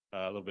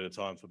 A little bit of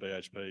time for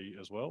BHP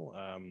as well,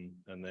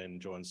 and then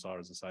joined Syrah,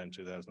 as I say, in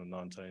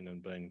 2019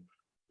 and been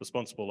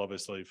responsible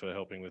obviously for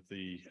helping with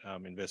the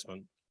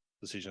investment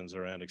decisions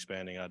around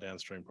expanding our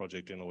downstream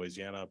project in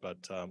Louisiana, but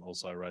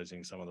also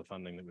raising some of the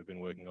funding that we've been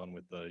working on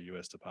with the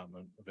US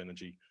Department of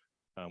Energy,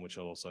 which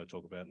I'll also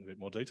talk about in a bit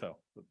more detail.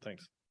 But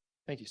thanks.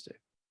 Thank you, Steve.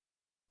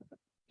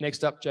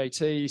 Next up,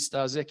 JT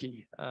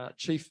Starzecki,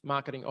 Chief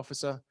Marketing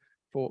Officer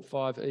for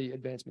 5E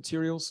Advanced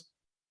Materials.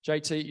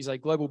 JT is a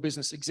global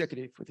business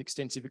executive with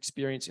extensive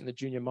experience in the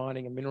junior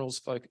mining and minerals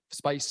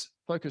space,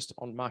 focused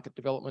on market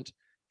development,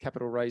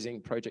 capital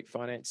raising, project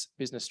finance,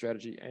 business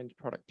strategy, and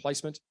product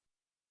placement.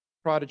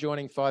 Prior to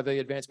joining 5E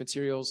Advanced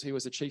Materials, he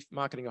was the Chief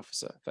Marketing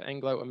Officer for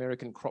Anglo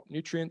American Crop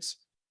Nutrients,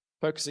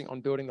 focusing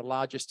on building the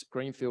largest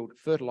greenfield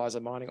fertilizer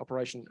mining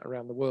operation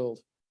around the world.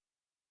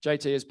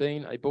 JT has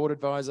been a board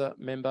advisor,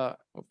 member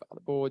of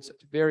other boards at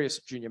various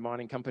junior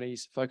mining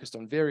companies focused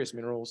on various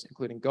minerals,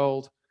 including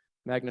gold,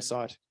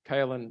 magnesite,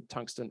 kaolin,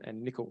 tungsten,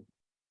 and nickel.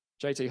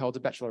 JT holds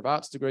a Bachelor of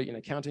Arts degree in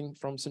accounting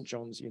from St.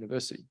 John's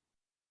University.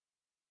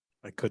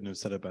 I couldn't have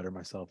said it better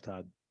myself,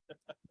 Todd.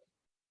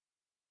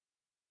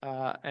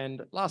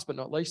 And last but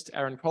not least,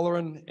 Aaron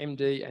Colleran,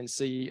 MD and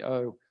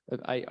CEO of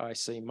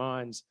AIC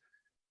Mines.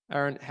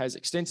 Aaron has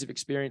extensive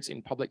experience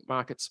in public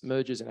markets,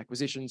 mergers and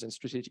acquisitions, and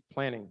strategic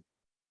planning.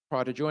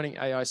 Prior to joining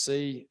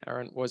AIC,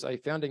 Aaron was a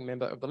founding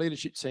member of the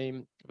leadership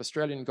team of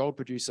Australian gold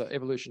producer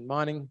Evolution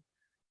Mining,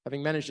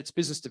 having managed its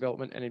business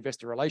development and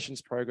investor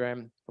relations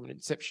program from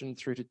inception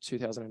through to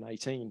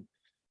 2018.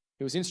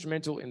 He was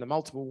instrumental in the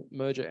multiple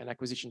merger and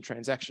acquisition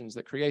transactions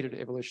that created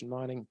Evolution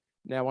Mining,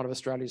 now one of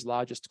Australia's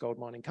largest gold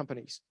mining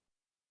companies.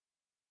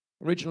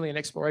 Originally an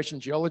exploration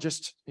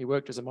geologist, he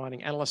worked as a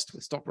mining analyst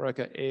with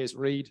stockbroker Ayers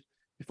Reid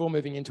before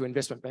moving into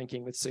investment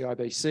banking with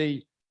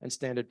CIBC and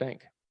Standard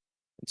Bank.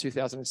 In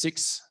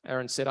 2006,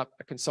 Aaron set up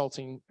a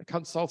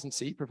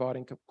consultancy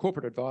providing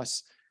corporate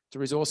advice to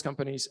resource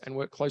companies and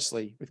worked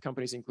closely with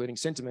companies including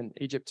Centamin,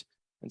 Egypt,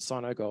 and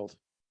Sino Gold.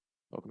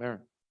 Welcome,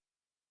 Aaron.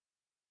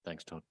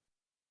 Thanks, Todd.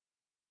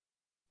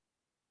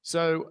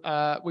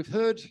 So we've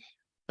heard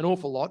an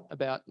awful lot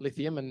about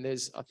lithium, and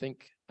there's, I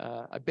think,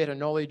 a better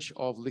knowledge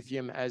of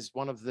lithium as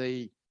one of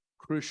the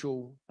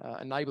crucial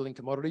enabling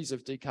commodities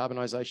of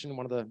decarbonisation,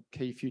 one of the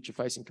key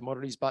future-facing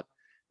commodities, but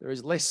there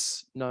is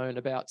less known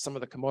about some of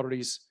the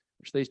commodities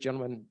which these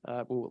gentlemen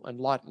will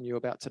enlighten you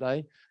about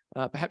today.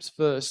 Perhaps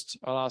first,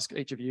 I'll ask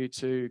each of you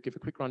to give a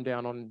quick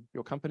rundown on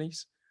your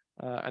companies,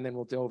 and then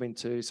we'll delve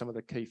into some of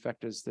the key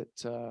factors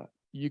that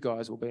you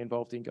guys will be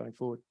involved in going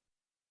forward.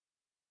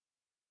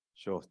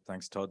 Sure.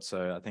 Thanks, Todd.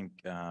 So I think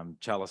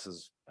Chalice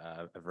is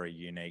a very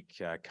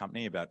unique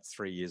company. About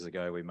 3 years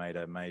ago, we made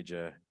a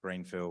major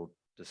greenfield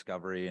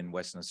discovery in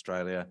Western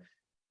Australia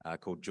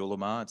called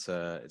Julimar.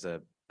 It's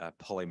a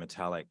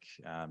polymetallic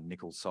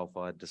nickel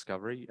sulfide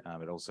discovery.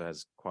 It also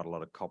has quite a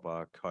lot of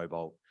copper,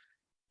 cobalt,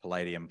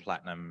 palladium,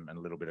 platinum, and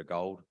a little bit of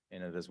gold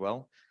in it as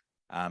well.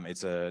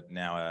 It's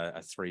now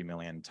a 3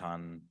 million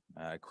tonne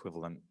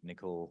equivalent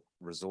nickel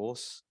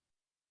resource,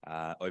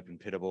 open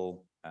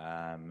pittable,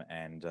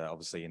 and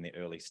obviously in the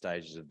early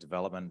stages of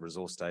development,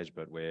 resource stage,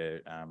 but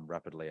we're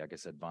rapidly, I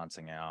guess,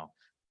 advancing our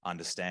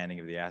understanding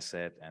of the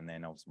asset and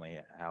then ultimately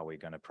how we're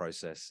going to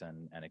process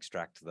and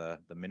extract the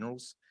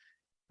minerals.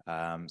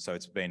 So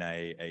it's been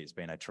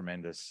a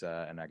tremendous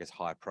and I guess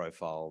high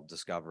profile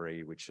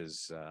discovery, which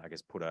has I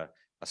guess put a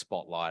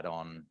spotlight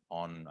on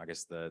I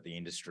guess the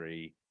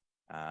industry.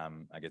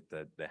 I get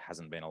that there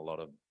hasn't been a lot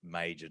of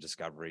major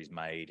discoveries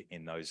made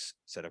in those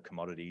set of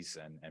commodities,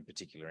 and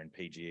particularly in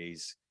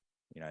PGEs.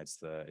 You know, it's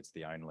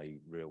the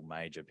only real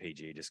major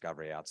PGE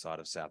discovery outside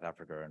of South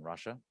Africa and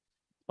Russia.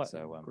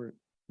 Platinum group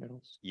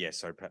metals. Yeah,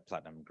 so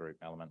platinum group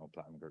element or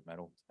platinum group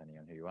metal, depending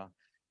on who you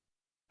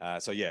are.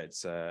 So yeah,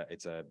 it's a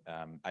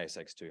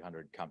ASX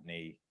 200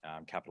 company,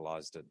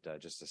 capitalised at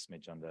just a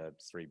smidge under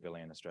 3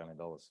 billion Australian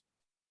dollars.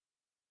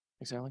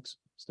 Thanks, Alex.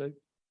 Steve?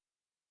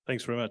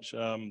 Thanks very much.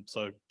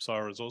 So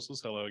Syrah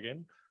Resources, hello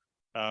again.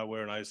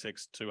 We're an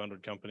ASX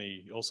 200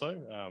 company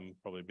also,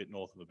 probably a bit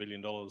north of $1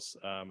 billion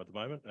at the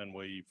moment, and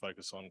we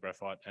focus on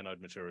graphite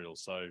anode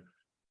materials. So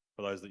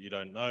for those that you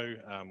don't know,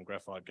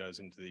 graphite goes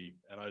into the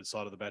anode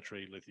side of the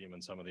battery, lithium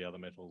and some of the other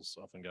metals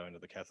often go into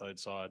the cathode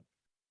side.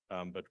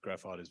 But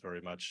graphite is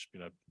very much,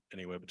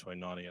 anywhere between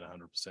 90 and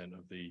 100%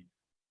 of the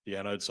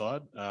anode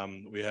side.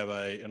 We have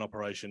an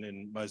operation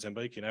in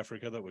Mozambique in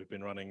Africa that we've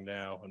been running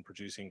now and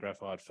producing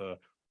graphite for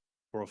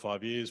 4 or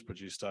 5 years,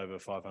 produced over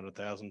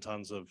 500,000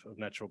 tonnes of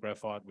natural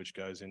graphite, which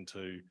goes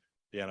into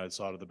the anode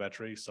side of the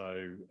battery.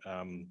 So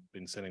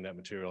been sending that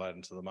material out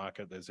into the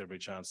market. There's every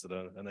chance that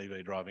an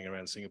EV driving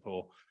around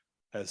Singapore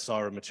has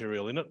Syrah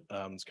material in it.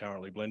 It's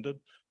currently blended.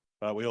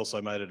 But we also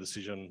made a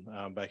decision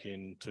back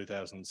in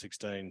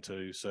 2016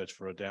 to search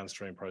for a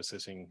downstream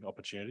processing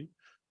opportunity.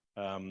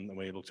 And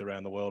we looked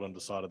around the world and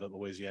decided that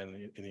Louisiana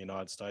in the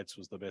United States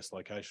was the best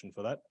location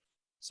for that.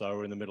 So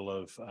we're in the middle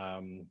of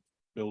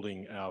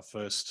building our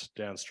first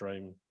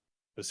downstream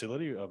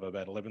facility of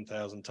about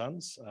 11,000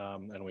 tonnes,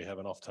 and we have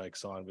an offtake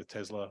signed with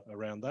Tesla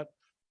around that.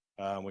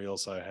 We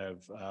also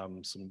have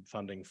some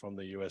funding from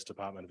the US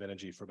Department of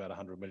Energy for about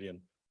 100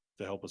 million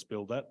to help us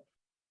build that.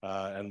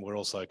 And we're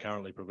also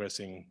currently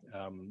progressing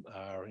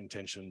our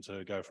intention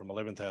to go from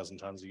 11,000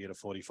 tonnes a year to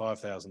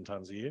 45,000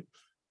 tonnes a year.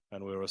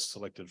 And we were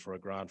selected for a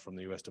grant from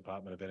the US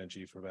Department of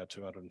Energy for about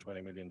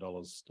 $220 million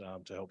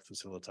to help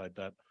facilitate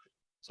that.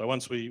 So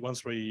once we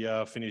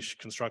finish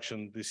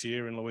construction this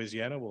year in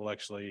Louisiana, we'll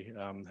actually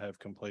have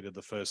completed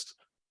the first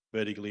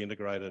vertically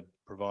integrated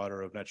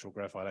provider of natural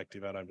graphite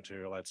active anode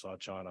material outside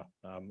China.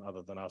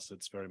 Other than us,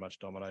 it's very much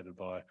dominated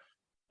by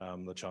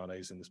the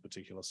Chinese in this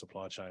particular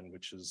supply chain,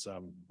 which is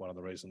one of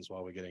the reasons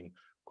why we're getting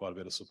quite a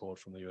bit of support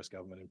from the US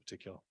government in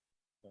particular.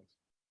 Thanks.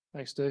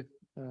 Thanks, Steve.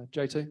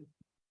 JT?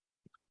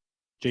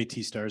 JT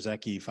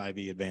Starzecki,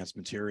 5E Advanced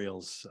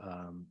Materials.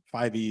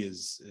 5E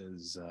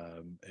is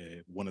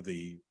one of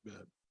the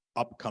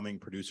upcoming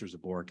producers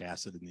of boric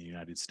acid in the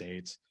United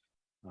States.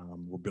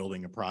 We're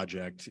building a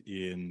project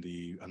on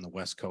the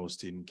West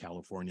Coast in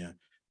California.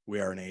 We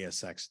are an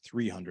ASX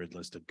 300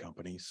 listed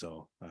company,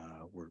 so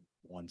we're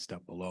one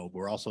step below.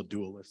 We're also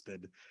dual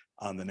listed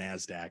on the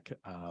NASDAQ,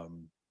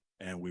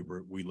 and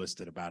we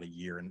listed about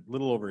a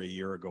little over a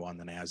year ago on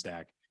the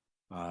NASDAQ.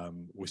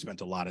 We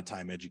spent a lot of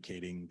time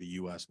educating the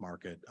US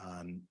market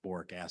on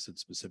boric acid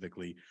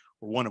specifically.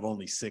 We're one of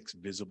only 6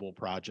 visible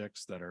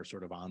projects that are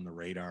sort of on the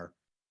radar.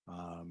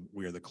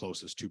 We are the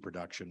closest to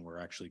production. We're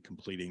actually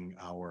completing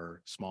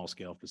our small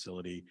scale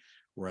facility.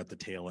 We're at the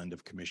tail end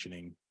of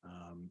commissioning,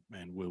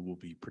 and we will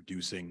be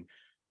producing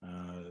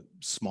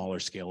smaller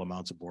scale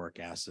amounts of boric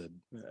acid.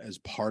 As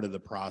part of the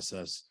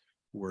process,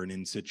 we're an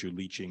in situ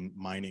leaching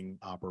mining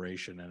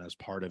operation, and as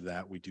part of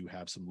that, we do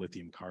have some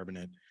lithium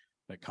carbonate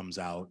that comes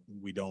out.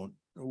 We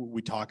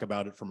talk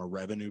about it from a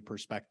revenue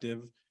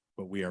perspective,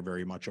 but we are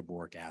very much a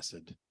boric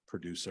acid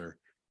producer.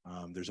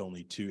 There's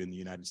only 2 in the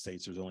United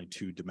States. There's only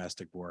 2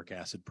 domestic boric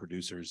acid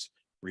producers,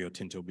 Rio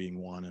Tinto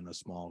being one, and a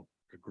small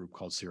group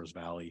called Syrah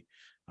Valley.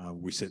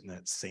 We sit in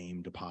that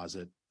same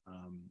deposit,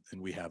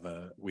 and we have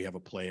a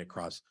play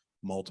across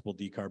multiple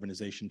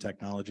decarbonization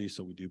technologies.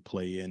 So we do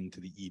play into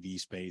the EV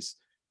space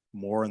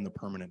more in the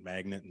permanent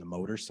magnet and the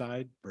motor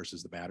side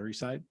versus the battery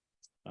side.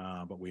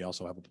 But we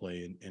also have a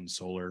play in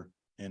solar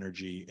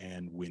energy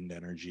and wind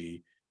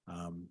energy,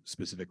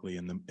 specifically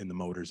in the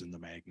motors and the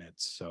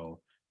magnets.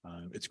 So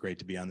it's great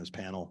to be on this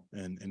panel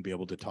and be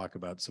able to talk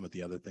about some of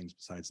the other things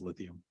besides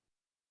lithium.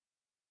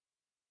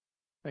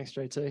 Thanks,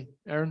 JT.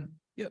 Aaron?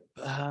 Yep.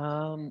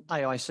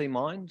 AIC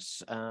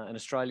Mines, an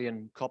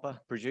Australian copper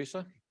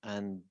producer,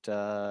 and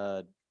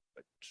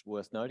it's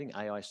worth noting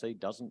AIC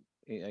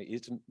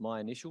isn't my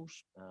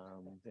initials.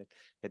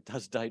 It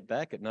does date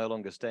back. It no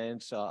longer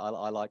stands.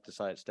 I like to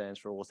say it stands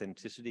for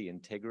authenticity,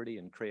 integrity,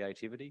 and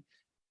creativity.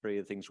 3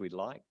 of the things we'd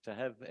like to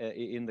have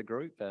in the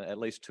group. At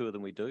least 2 of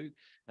them we do.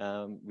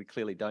 We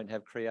clearly don't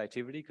have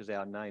creativity because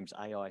our name's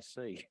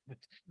AIC.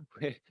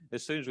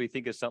 As soon as we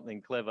think of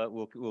something clever,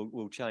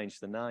 we'll change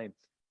the name.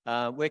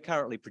 We're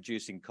currently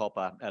producing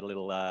copper at a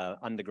little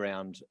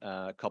underground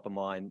copper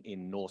mine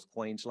in North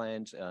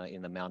Queensland,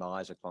 in the Mount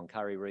Isa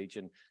Cloncurry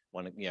region.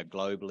 One,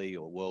 globally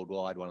or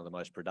worldwide, one of the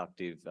most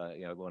productive,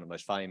 one of the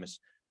most famous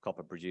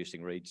copper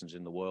producing regions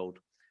in the world.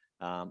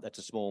 That's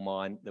a small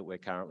mine that we're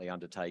currently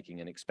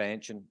undertaking an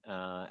expansion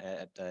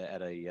at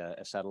a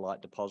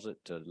satellite deposit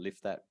to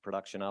lift that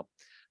production up.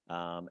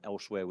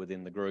 Elsewhere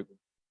within the group,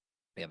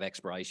 we have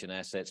exploration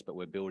assets, but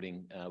we've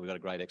got a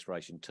great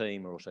exploration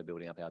team. We're also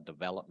building up our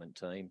development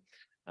team.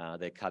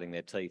 They're cutting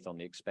their teeth on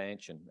the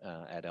expansion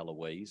at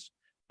Eloise.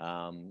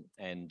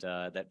 And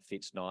that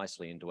fits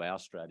nicely into our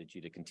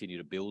strategy to continue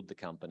to build the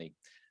company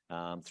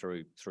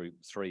through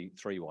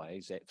three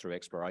ways: through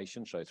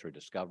exploration, so through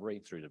discovery,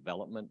 through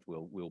development,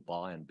 we'll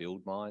buy and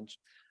build mines,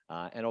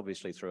 and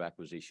obviously through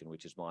acquisition,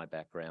 which is my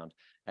background,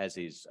 as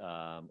is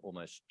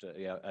almost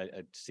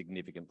a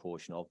significant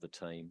portion of the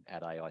team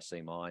at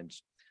AIC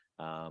Mines.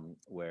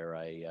 We're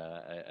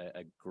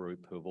a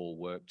group who've all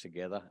worked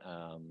together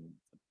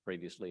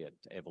previously at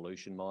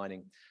Evolution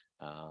Mining,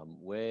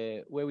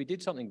 where we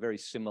did something very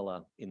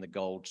similar in the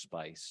gold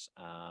space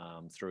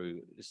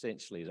through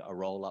essentially a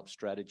roll-up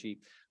strategy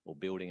or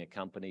building a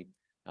company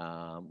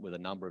with a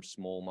number of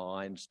small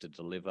mines to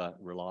deliver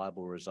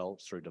reliable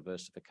results through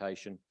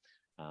diversification.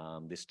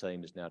 This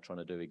team is now trying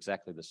to do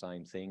exactly the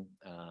same thing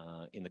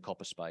in the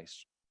copper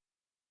space.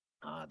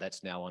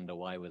 That's now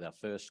underway with our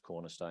first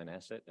cornerstone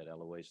asset at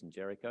Eloise and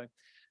Jericho,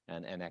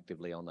 and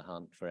actively on the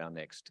hunt for our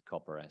next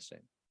copper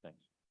asset. Thanks.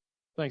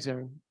 Thanks,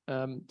 Aaron.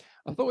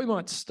 I thought we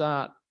might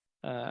start,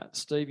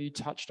 Steve, you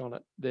touched on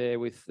it there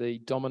with the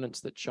dominance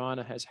that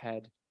China has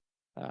had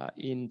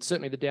in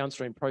certainly the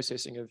downstream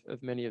processing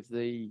of many of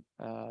the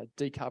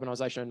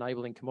decarbonisation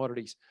enabling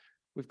commodities.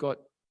 We've got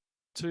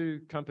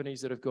two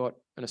companies that have got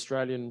an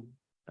Australian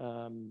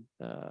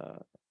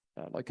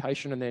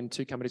location and then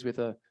two companies with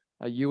a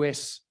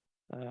US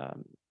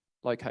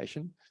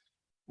location.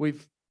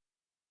 We've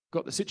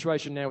got the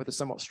situation now with the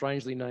somewhat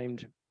strangely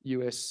named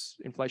US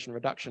Inflation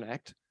Reduction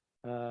Act,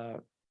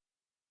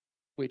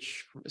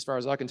 which, as far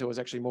as I can tell, is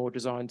actually more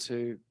designed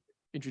to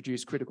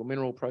introduce critical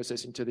mineral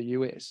processing to the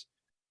US.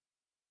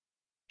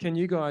 Can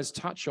you guys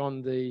touch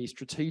on the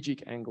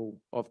strategic angle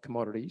of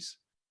commodities,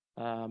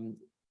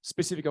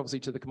 specific obviously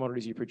to the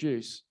commodities you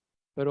produce,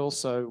 but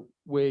also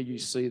where you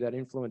see that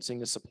influencing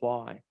the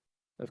supply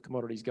of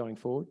commodities going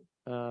forward?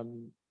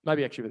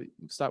 Maybe actually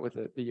start with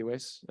the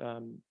US.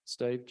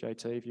 Steve,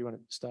 JT, if you want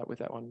to start with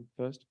that one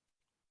first.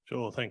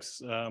 Sure,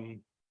 thanks.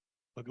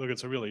 Look,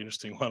 it's a really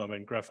interesting one. I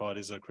mean, graphite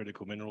is a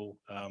critical mineral.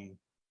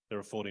 There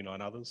are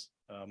 49 others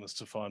as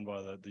defined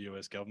by the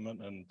US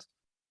government, and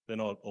they're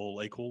not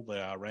all equal. They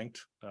are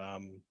ranked.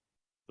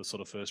 The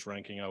sort of first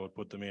ranking I would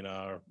put them in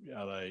are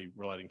they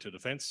relating to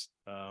defence?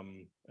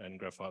 And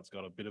graphite's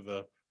got a bit of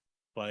a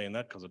play in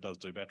that because it does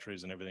do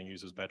batteries and everything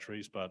uses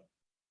batteries, but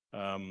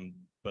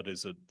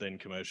is it then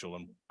commercial?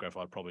 And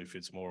graphite probably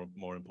fits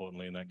more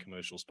importantly in that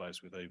commercial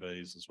space with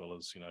EVs as well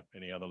as, you know,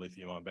 any other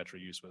lithium-ion battery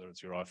use, whether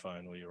it's your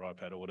iPhone or your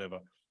iPad or whatever.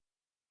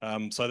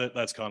 So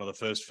that's kind of the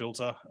first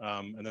filter.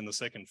 And then the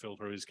second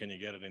filter is, can you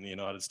get it in the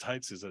United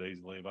States? Is it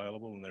easily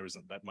available? And there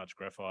isn't that much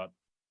graphite,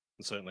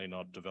 and certainly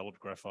not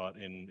developed graphite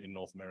in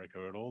North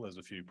America at all. There's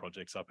a few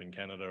projects up in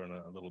Canada and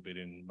a little bit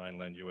in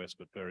mainland US,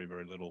 but very,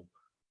 very little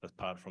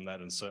apart from that,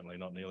 and certainly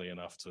not nearly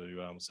enough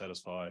to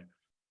satisfy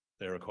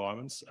their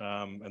requirements.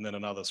 And then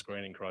another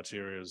screening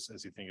criteria is,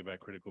 as you think about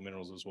critical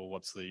minerals as well,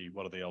 what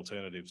are the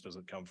alternatives? Does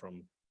it come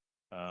from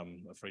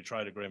a free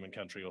trade agreement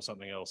country or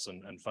something else?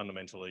 And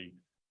fundamentally,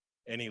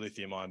 any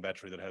lithium-ion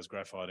battery that has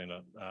graphite in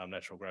it,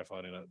 natural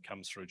graphite in it,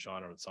 comes through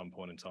China at some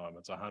point in time.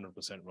 It's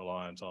 100%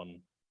 reliant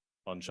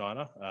on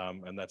China,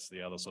 and that's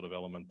the other sort of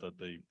element that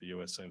the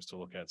US seems to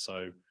look at.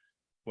 So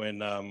when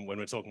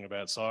we're talking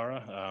about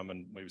Syrah,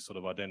 and we've sort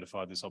of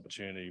identified this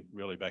opportunity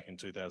really back in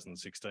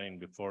 2016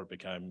 before it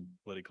became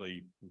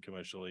politically and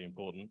commercially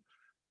important,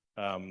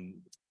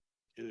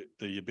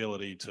 the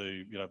ability to,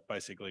 you know,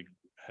 basically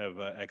have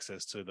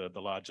access to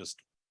the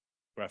largest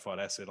graphite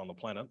asset on the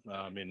planet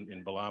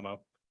in Balama,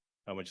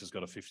 which has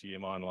got a 50-year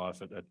mine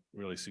life at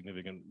really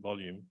significant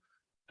volume,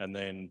 and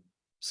then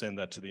send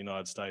that to the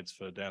United States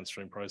for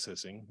downstream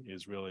processing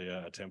is really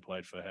a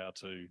template for how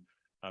to,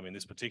 in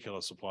this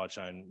particular supply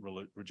chain,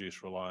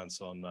 reduce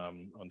reliance on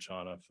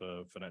China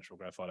for natural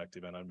graphite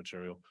active anode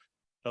material.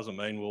 Doesn't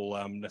mean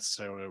we'll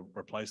necessarily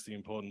replace the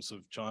importance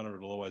of China.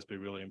 It'll always be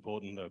really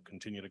important. They'll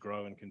continue to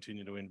grow and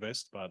continue to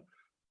invest, but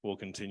we'll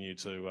continue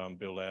to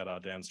build out our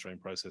downstream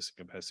processing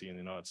capacity in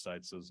the United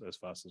States as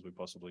fast as we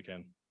possibly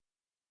can.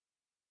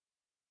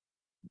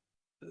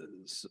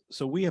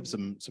 So we have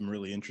some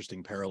really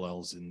interesting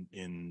parallels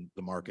in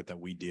the market that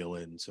we deal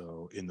in.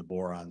 So in the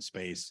boron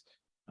space,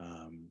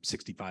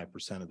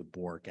 65% of the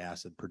boric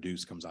acid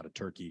produced comes out of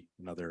Turkey.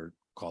 Another,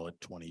 call it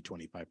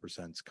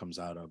 20-25% comes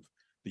out of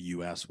the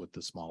US with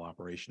the small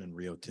operation in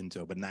Rio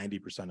Tinto, but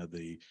 90% of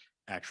the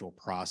actual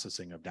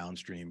processing of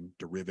downstream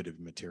derivative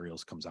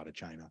materials comes out of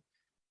China.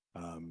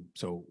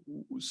 So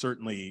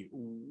certainly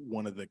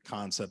one of the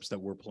concepts that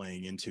we're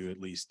playing into, at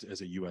least as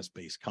a US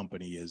based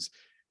company, is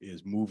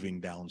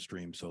moving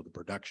downstream. So the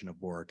production of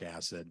boric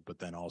acid, but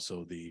then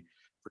also the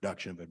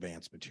production of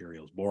advanced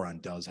materials. Boron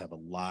does have a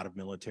lot of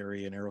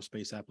military and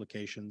aerospace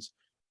applications.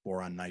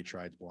 Boron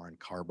nitrides, boron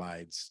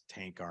carbides,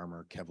 tank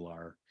armor,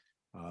 Kevlar,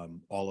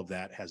 all of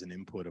that has an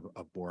input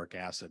of boric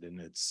acid. And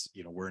it's,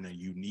 you know, we're in a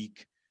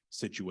unique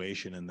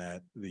situation in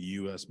that the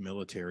US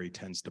military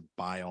tends to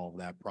buy all of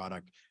that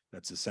product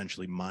that's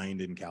essentially mined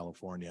in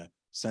California,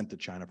 sent to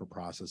China for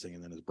processing,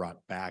 and then is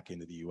brought back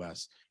into the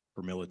US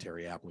for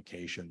military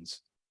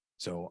applications.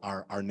 So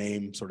our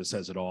name sort of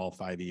says it all,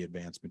 5E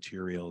Advanced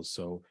Materials.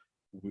 So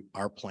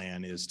our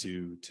plan is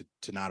to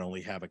not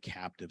only have a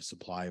captive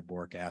supply of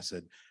boric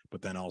acid,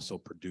 but then also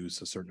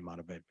produce a certain amount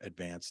of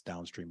advanced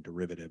downstream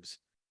derivatives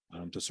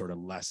to sort of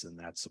lessen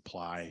that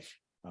supply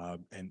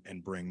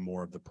and bring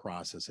more of the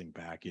processing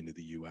back into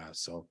the US.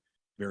 So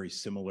very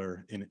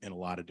similar in a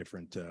lot of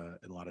different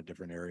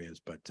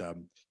areas, but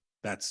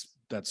that's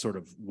sort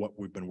of what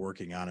we've been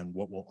working on and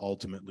what we'll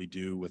ultimately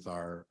do with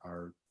our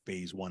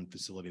phase one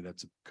facility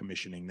that's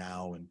commissioning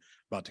now and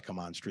about to come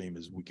on stream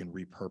is we can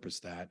repurpose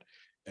that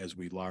as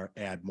we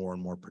add more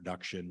and more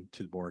production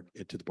to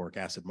the boric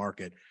acid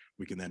market.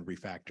 We can then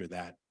refactor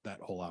that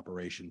whole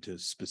operation to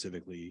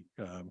specifically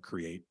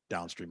create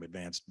downstream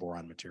advanced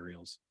boron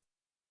materials.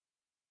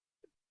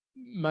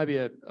 Maybe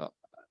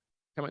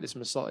come at this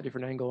from a slightly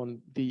different angle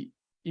on the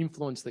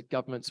influence that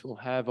governments will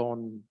have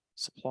on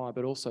supply,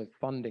 but also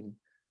funding.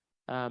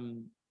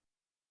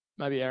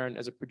 Maybe Aaron,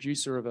 as a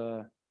producer of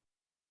a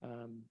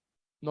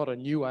not a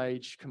new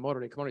age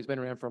commodity's been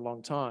around for a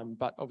long time,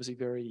 but obviously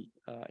very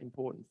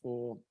important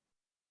for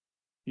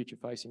future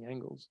facing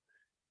angles.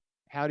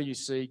 How do you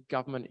see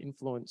government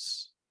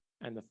influence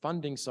and the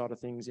funding side of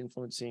things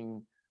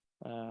influencing,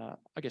 I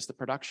guess, the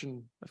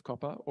production of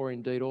copper, or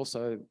indeed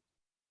also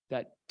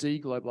that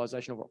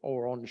deglobalization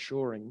or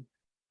onshoring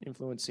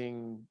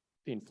influencing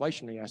the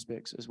inflationary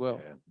aspects as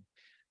well? Yeah.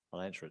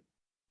 I'll answer it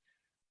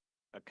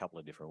a couple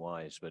of different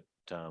ways, but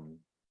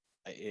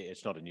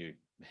it's not a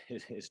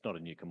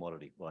new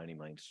commodity by any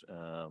means.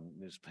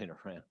 It's been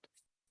around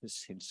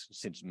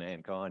since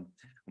mankind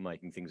were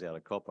making things out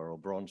of copper or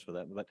bronze for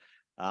that. But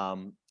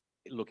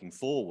looking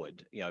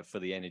forward, for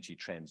the energy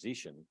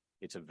transition,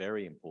 it's a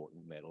very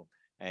important metal.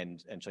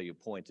 And so your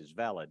point is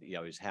valid.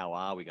 Is how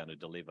are we going to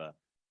deliver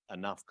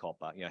enough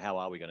copper? How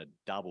are we going to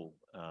double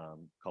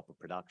copper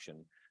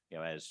production?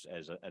 As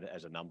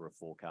a number of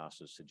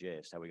forecasters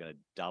suggest, how are we going to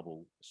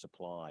double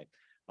supply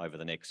over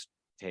the next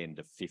 10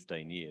 to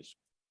 15 years?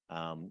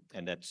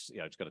 And that's,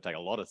 it's going to take a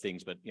lot of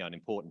things, but, an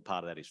important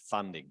part of that is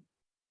funding.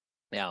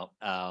 Now,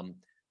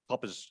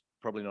 copper's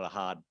probably not a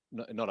hard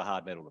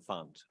metal to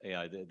fund.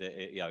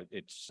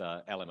 It's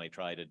LME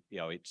traded,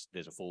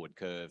 there's a forward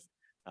curve,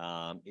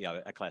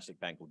 a classic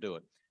bank will do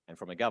it. And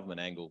from a government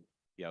angle,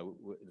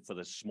 for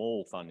the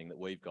small funding that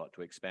we've got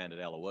to expand at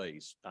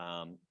LOEs,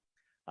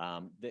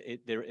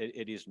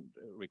 it isn't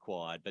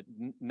required, but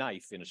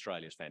NAIF in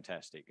Australia is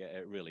fantastic.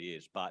 It really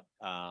is. But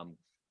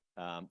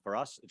for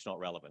us, it's not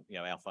relevant.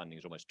 Our funding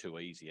is almost too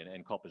easy,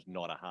 and copper's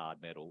not a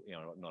hard metal,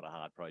 not a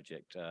hard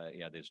project.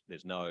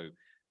 There's no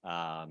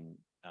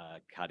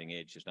cutting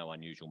edge, there's no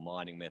unusual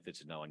mining methods,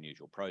 there's no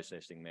unusual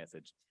processing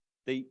methods.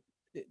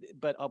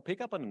 But I'll pick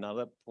up on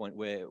another point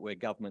where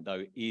government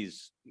though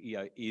is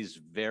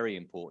very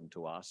important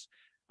to us.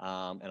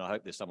 And I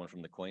hope there's someone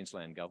from the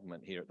Queensland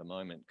government here at the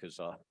moment, because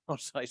I'll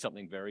say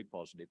something very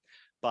positive.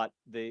 But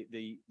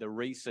the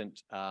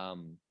recent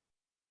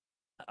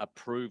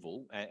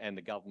approval and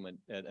the government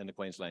and the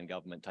Queensland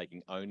government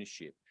taking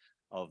ownership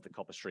of the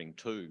Copper String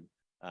 2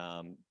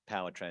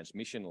 power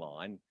transmission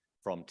line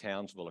from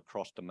Townsville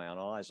across to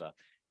Mount Isa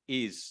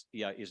is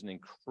an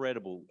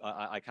incredible,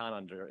 I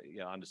can't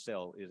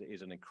undersell,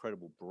 is an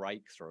incredible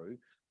breakthrough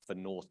for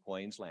North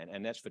Queensland,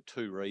 and that's for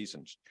two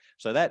reasons.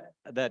 So that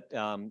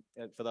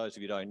for those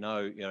of you who don't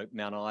know,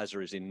 Mount Isa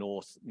is in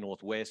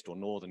northwest or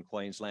northern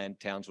Queensland.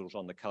 Townsville's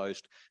on the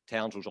coast.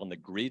 Townsville's on the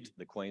grid,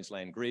 the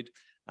Queensland grid.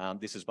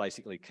 This is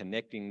basically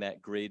connecting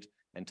that grid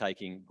and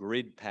taking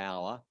grid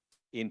power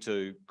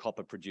into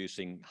copper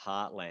producing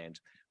heartland.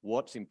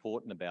 What's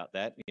important about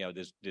that?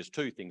 There's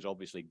two things.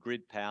 Obviously,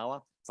 grid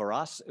power for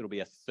us, it'll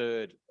be a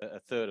third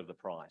of the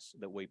price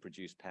that we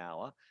produce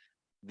power.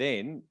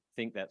 Then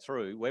think that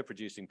through. We're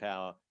producing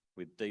power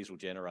with diesel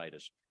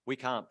generators. We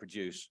can't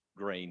produce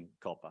green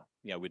copper,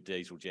 with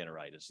diesel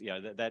generators.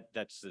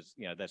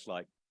 That's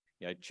like,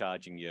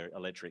 charging your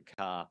electric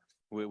car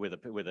with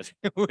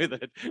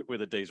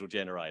a diesel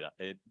generator.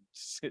 It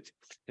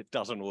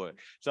doesn't work.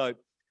 So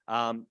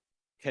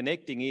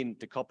connecting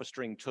into Copper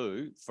String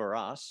 2 for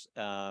us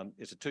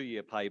is a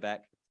 2-year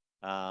payback.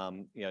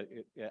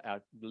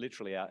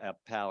 Literally our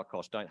power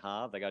costs don't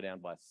halve; they go down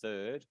by a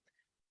third.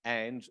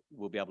 And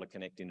we'll be able to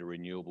connect into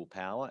renewable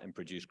power and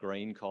produce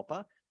green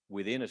copper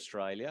within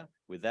Australia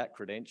with that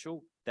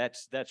credential.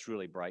 That's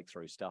really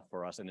breakthrough stuff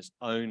for us, and it's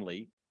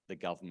only the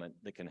government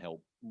that can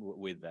help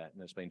with that.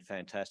 And it's been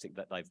fantastic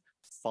that they've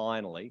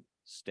finally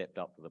stepped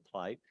up to the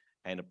plate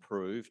and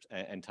approved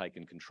and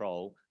taken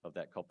control of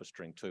that Copper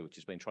String 2, which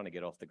has been trying to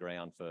get off the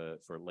ground for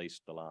at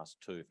least the last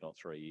 2, if not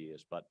 3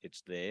 years. But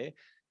it's there.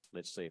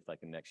 Let's see if they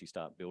can actually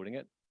start building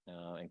it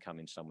and come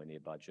in somewhere near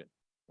budget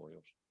for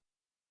yours.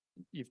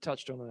 You've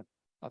touched on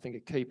I think a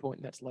key point,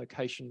 and that's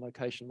location,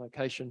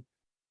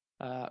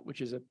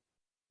 which is a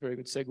very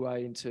good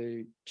segue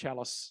into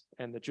Chalice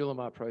and the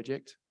Julimar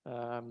project.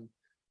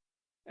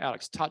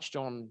 Alex touched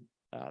on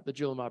the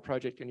Julimar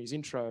project in his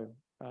intro.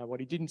 What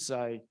he didn't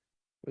say,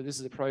 well, this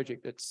is a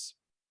project that's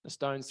a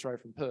stone's throw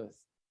from Perth.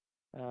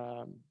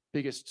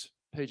 Biggest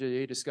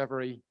PGE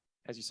discovery,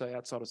 as you say,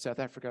 outside of South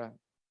Africa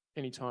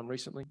anytime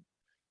recently.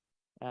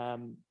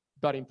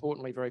 But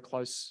importantly, very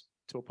close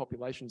to a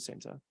population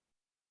centre.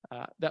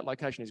 That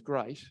location is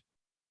great.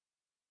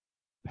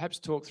 Perhaps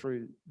talk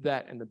through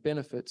that and the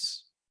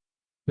benefits,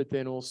 but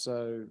then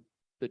also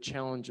the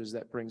challenges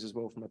that brings as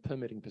well from a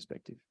permitting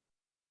perspective.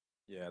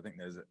 Yeah, I think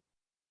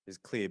there's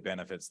clear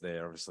benefits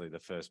there. Obviously, the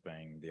first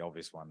being the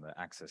obvious one, the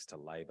access to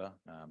labour.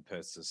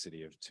 Perth's a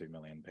city of 2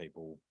 million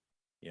people.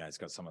 it's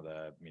got some of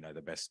the,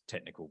 the best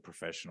technical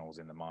professionals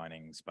in the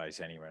mining space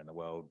anywhere in the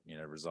world,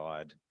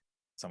 reside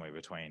somewhere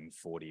between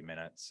 40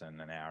 minutes and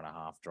an hour and a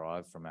half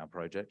drive from our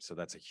project. So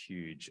that's a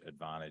huge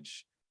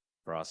advantage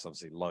for us.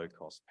 Obviously, low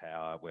cost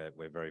power.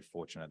 We're very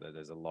fortunate that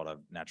there's a lot of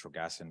natural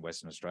gas in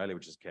Western Australia,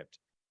 which has kept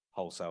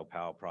wholesale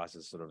power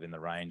prices sort of in the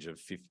range of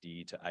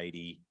 $50 to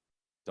 $80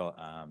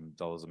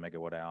 a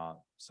megawatt hour.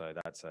 So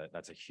that's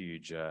a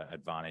huge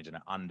advantage, and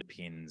it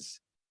underpins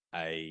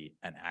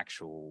an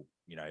actual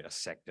a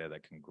sector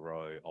that can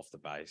grow off the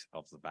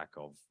back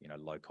of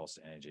low cost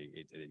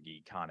energy.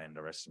 You can't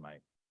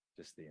underestimate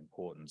just the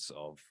importance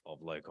of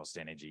low cost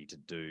energy to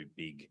do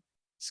big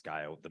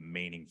scale, the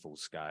meaningful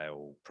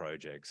scale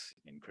projects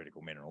in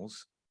critical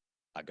minerals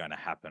are going to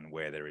happen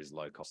where there is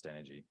low cost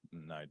energy.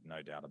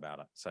 No doubt about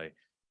it. So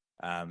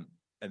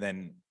and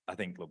then I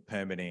think, look,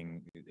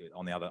 permitting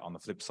on the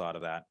flip side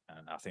of that,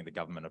 and I think the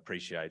government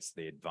appreciates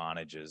the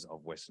advantages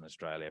of Western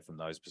Australia from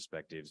those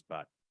perspectives.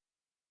 But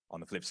on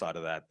the flip side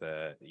of that,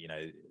 the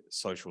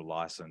social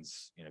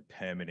license,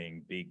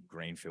 permitting big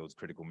greenfields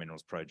critical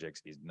minerals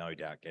projects is no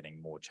doubt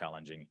getting more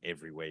challenging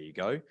everywhere you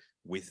go,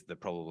 with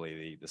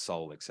probably the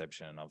sole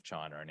exception of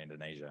China and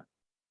Indonesia.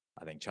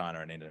 I think China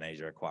and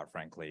Indonesia are, quite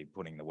frankly,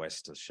 putting the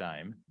West to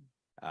shame.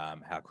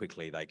 How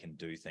quickly they can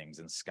do things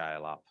and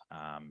scale up.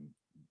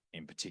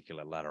 In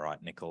particular,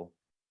 laterite nickel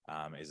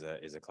is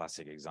a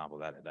classic example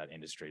that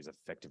industry has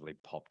effectively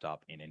popped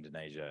up in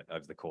Indonesia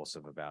over the course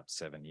of about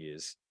 7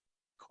 years.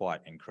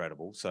 Quite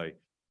incredible. So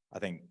I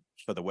think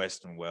for the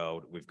Western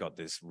world, we've got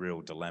this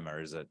real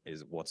dilemma: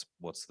 is what's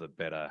the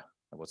better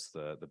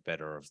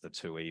of the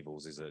two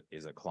evils? Is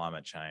it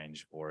climate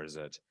change, or is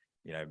it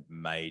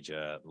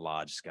major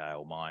large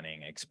scale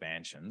mining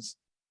expansions?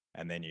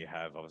 And then you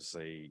have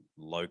obviously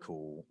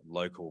local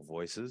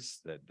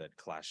voices that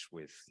clash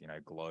with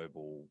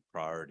global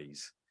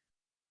priorities.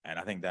 And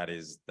I think that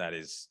is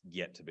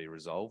yet to be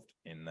resolved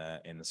in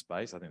the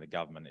space. I think the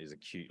government is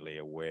acutely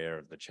aware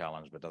of the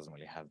challenge, but doesn't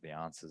really have the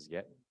answers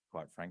yet,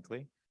 quite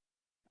frankly.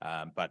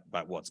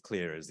 But what's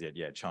clear is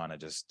that China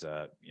just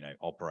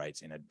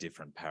operates in a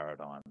different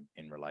paradigm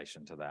in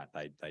relation to that.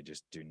 They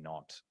just do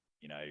not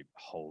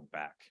hold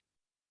back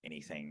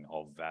anything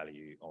of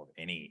value of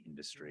any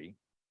industry.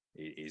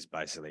 It is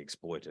basically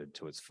exploited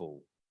to its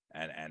full.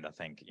 And I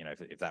think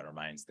if that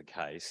remains the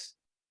case,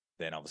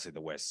 then obviously the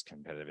West's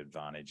competitive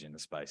advantage in the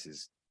space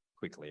is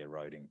quickly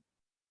eroding.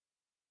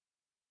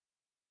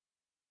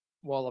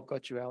 While I've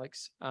got you,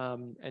 Alex,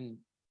 and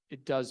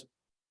it does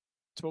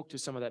talk to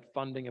some of that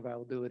funding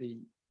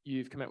availability,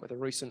 you've come out with a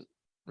recent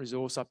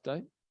resource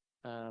update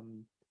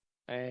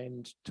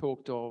and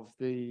talked of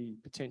the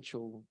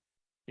potential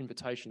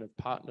invitation of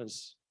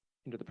partners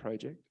into the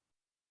project.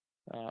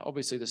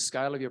 Obviously, the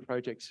scale of your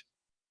project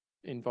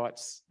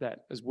invites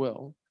that as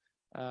well.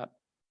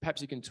 Perhaps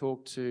you can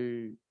talk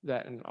to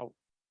that, and I'll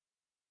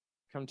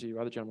come to you,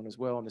 other gentlemen, as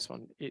well on this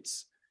one.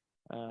 It's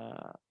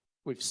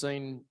we've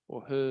seen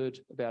or heard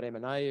about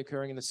M&A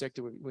occurring in the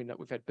sector.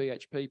 We've had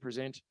BHP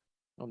present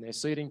on their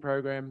seeding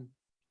program.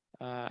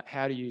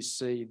 How do you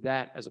see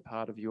that as a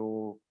part of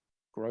your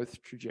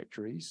growth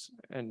trajectories?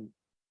 And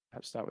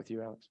perhaps start with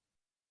you, Alex.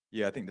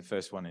 Yeah, I think the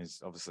first one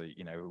is obviously,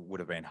 it would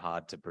have been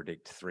hard to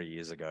predict 3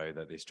 years ago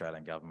that the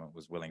Australian government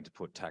was willing to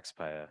put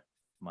taxpayer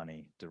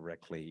money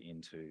directly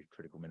into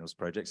critical minerals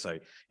projects. So,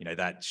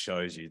 that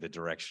shows you the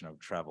direction of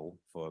travel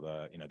for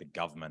the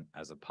government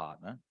as a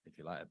partner, if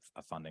you like,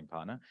 a funding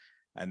partner.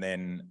 And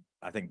then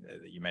I think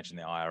you mentioned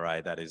the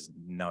IRA. That is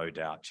no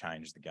doubt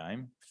changed the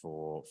game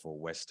for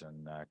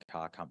Western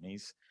car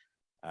companies.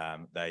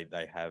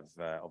 They have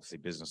obviously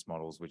business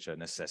models which are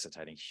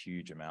necessitating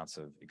huge amounts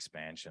of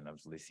expansion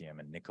of lithium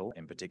and nickel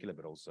in particular,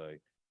 but also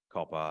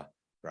copper,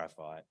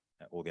 graphite,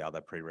 all the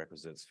other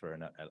prerequisites for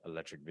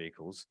electric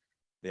vehicles.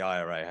 The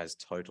IRA has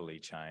totally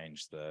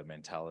changed the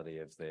mentality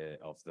of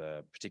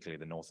particularly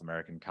the North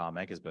American car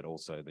makers, but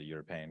also the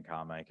European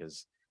car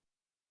makers.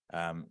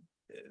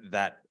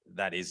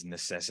 That is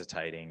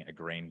necessitating a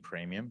green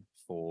premium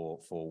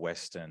for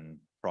Western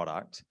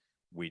product,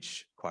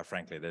 which, quite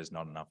frankly, there's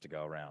not enough to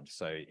go around.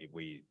 So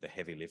the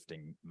heavy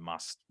lifting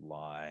must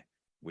lie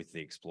with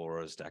the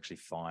explorers to actually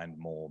find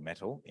more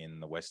metal in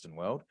the Western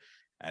world,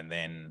 and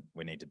then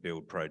we need to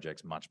build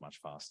projects much, much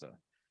faster.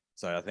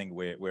 So I think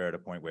we're at a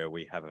point where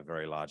we have a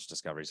very large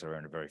discovery, so we're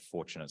in a very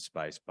fortunate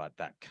space, but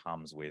that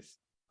comes with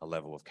a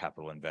level of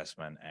capital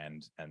investment,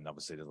 and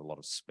obviously there's a lot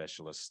of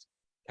specialist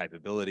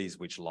capabilities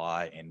which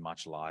lie in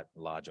much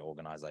larger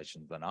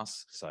organizations than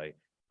us. So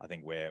I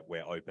think we're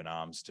open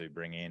arms to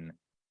bring in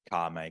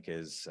car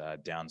makers,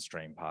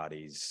 downstream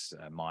parties,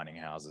 mining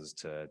houses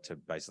to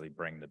basically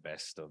bring the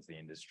best of the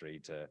industry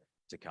to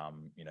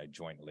come,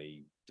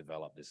 jointly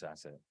develop this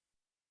asset.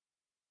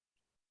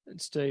 And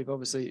Steve,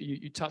 obviously,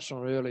 you touched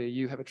on it earlier.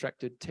 You have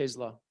attracted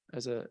Tesla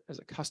as a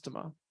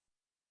customer.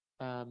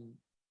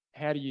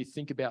 How do you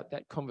think about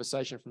that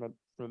conversation from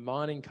a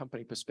mining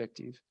company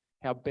perspective?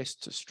 How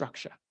best to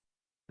structure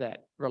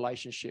that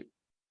relationship,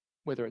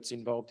 whether it's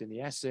involved in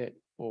the asset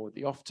or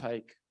the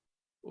offtake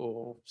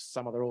or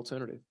some other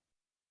alternative?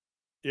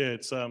 Yeah,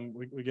 it's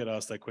we get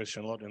asked that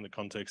question a lot in the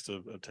context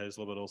of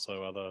Tesla, but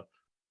also other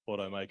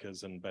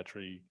automakers and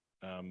battery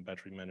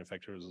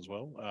manufacturers as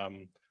well.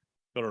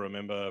 Got to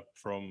remember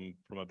from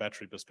a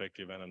battery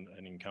perspective and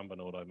an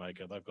incumbent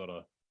automaker, they've got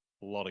a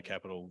lot of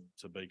capital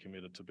to be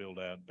committed to build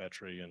out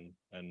battery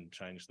and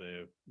change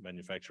their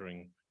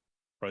manufacturing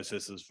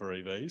processes for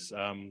EVs.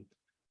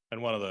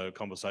 And one of the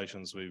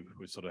conversations we've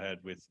sort of had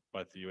with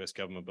both the US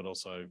government, but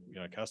also, you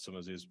know,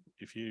 customers is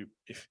if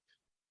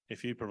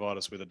you provide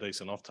us with a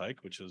decent offtake,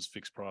 which is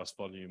fixed price,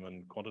 volume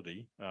and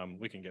quantity,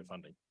 we can get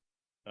funding.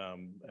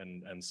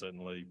 And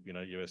certainly, you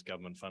know, US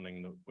government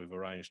funding that we've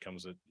arranged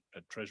comes at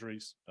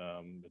treasuries.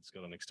 It's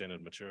got an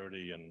extended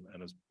maturity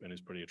and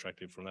is pretty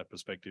attractive from that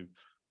perspective.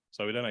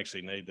 So we don't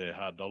actually need their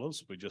hard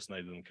dollars. We just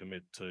need them to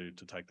commit to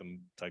take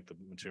the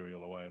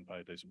material away and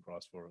pay a decent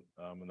price for it.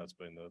 And that's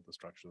been the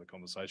structure of the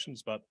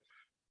conversations. But,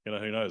 you know,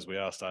 who knows? We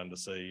are starting to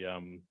see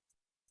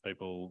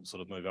people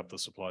sort of move up the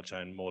supply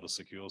chain more to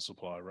secure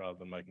supply rather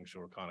than making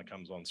sure it kind of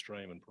comes on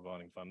stream and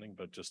providing funding,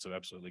 but just to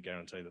absolutely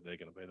guarantee that they're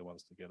going to be the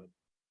ones to get it.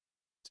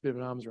 It's a bit of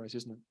an arms race,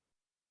 isn't it?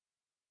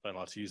 Don't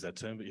like to use that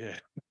term, but yeah,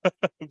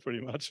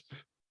 pretty much.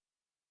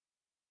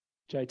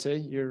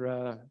 JT,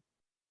 you're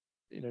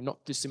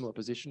not dissimilar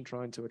position,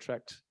 trying to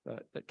attract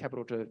that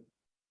capital to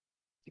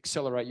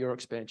accelerate your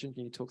expansion.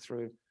 Can you talk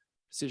through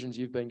decisions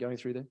you've been going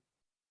through there?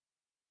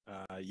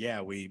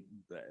 Yeah, we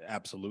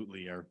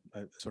absolutely are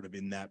sort of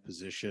in that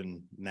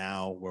position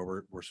now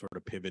where we're sort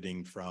of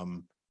pivoting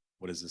from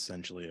what is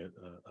essentially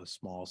a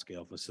small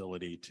scale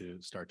facility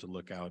to start to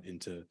look out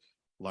into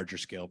larger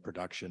scale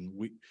production.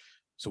 We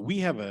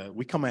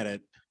come at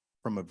it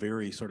from a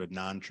very sort of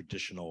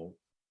non-traditional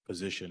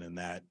position in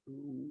that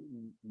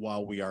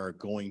while we are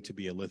going to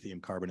be a lithium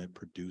carbonate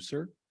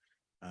producer,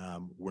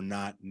 we're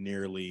not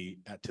nearly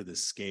to the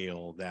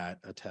scale that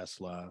a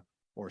Tesla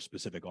or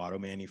specific auto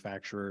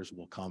manufacturers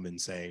will come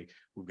and say,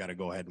 we've got to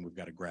go ahead and we've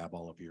got to grab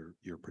all of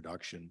your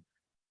production.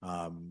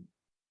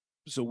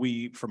 So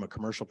we, from a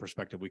commercial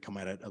perspective, we come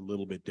at it a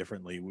little bit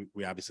differently.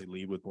 We obviously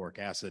lead with boric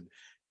acid.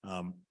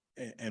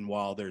 And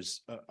while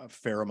there's a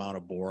fair amount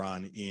of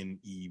boron in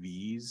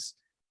EVs,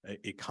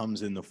 it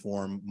comes in the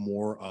form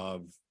more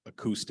of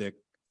acoustic,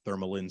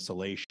 thermal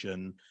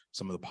insulation,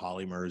 some of the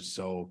polymers.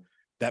 So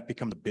that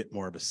becomes a bit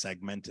more of a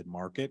segmented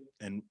market,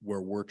 and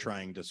where we're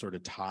trying to sort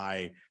of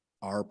tie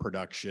our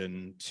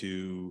production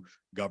to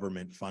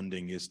government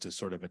funding is to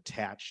sort of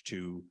attach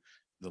to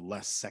the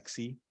less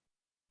sexy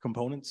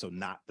components. So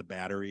not the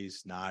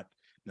batteries, not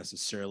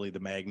necessarily the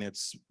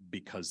magnets,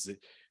 because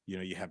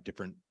you have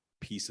different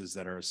pieces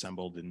that are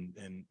assembled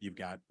and you've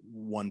got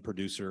one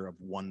producer of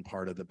one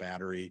part of the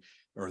battery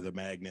or the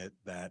magnet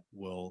that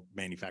will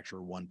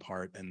manufacture one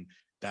part, and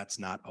that's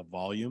not a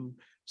volume.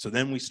 So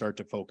then we start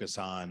to focus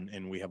on,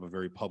 and we have a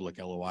very public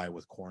LOI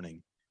with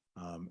Corning,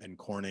 and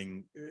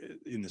Corning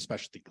in the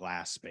specialty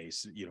glass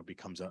space,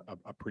 becomes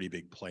a pretty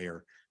big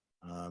player.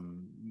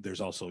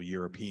 There's also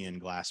European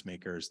glass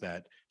makers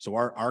so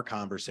our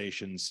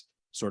conversations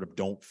sort of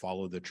don't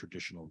follow the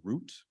traditional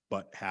route,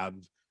 but have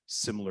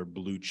similar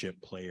blue chip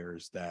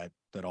players that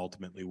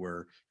ultimately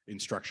we're in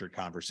structured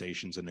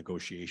conversations and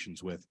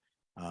negotiations with.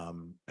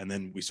 And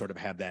then we sort of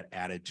have that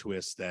added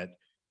twist that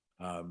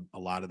a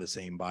lot of the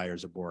same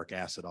buyers of boric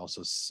acid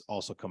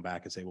also come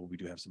back and say, well, we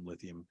do have some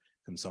lithium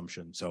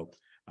consumption. So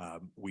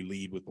we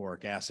lead with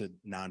boric acid,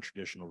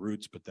 non-traditional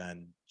routes, but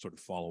then sort of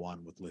follow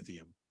on with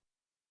lithium.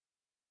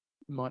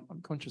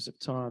 I'm conscious of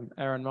time.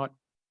 Aaron, might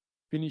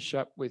finish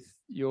up with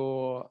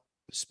your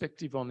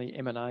perspective on the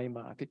M&A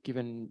market,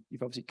 given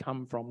you've obviously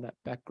come from that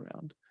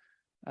background.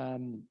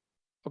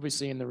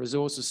 Obviously, in the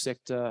resources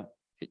sector,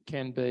 it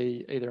can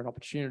be either an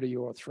opportunity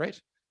or a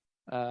threat.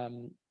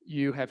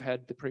 You have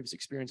had the previous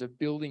experience of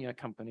building a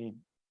company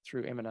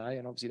through M&A,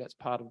 and obviously that's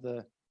part of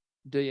the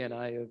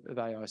DNA of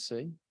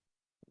AIC.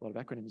 A lot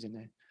of acronyms in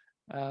there.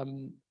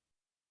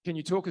 Can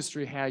you talk us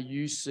through how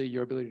you see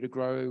your ability to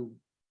grow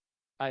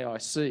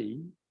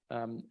AIC,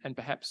 and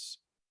perhaps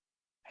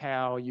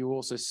how you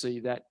also see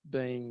that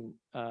being,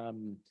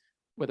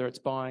 whether it's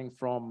buying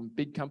from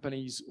big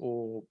companies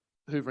or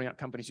hoovering up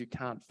companies who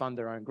can't fund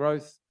their own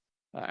growth,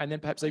 and then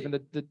perhaps even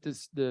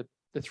the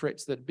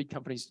threats that big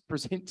companies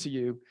present to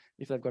you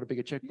if they've got a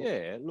bigger checkbook?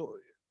 Yeah,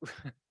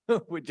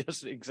 look, we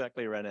just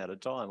exactly ran out of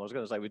time. I was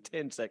going to say with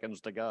 10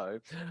 seconds to go,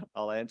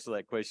 I'll answer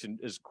that question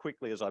as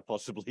quickly as I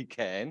possibly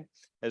can.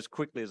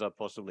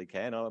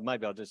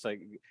 Maybe I'll just say,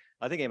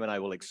 I think M&A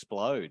will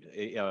explode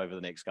over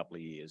the next couple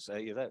of years.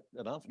 Is that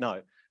enough?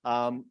 No.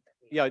 And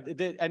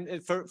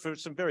for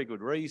some very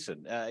good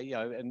reason.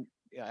 And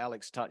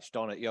Alex touched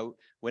on it.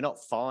 We're not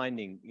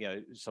finding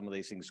some of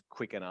these things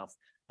quick enough.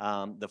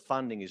 The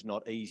funding is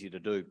not easy to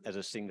do as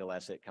a single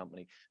asset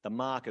company. The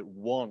market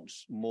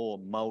wants more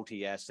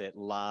multi-asset,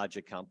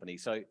 larger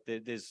companies. So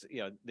there's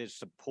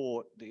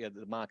support. The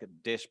market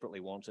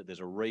desperately wants it. There's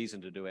a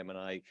reason to do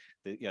M&A.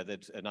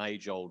 That's an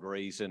age-old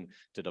reason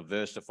to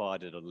diversify,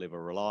 to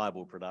deliver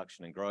reliable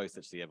production and growth.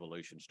 It's the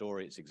evolution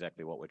story. It's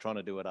exactly what we're trying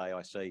to do at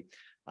AIC.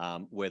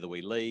 Whether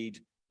we lead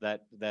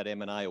that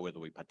M&A, or whether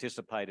we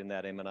participate in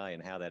that M&A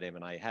and how that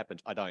M&A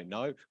happens. I don't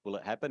know. Will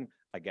it happen?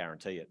 I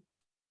guarantee it.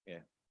 Yeah.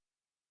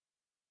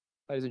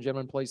 Ladies and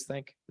gentlemen, please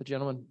thank the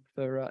gentleman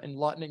for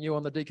enlightening you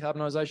on the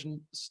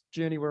decarbonisation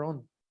journey we're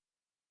on.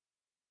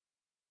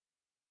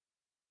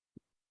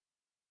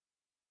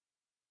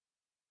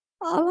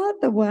 I like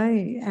the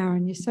way,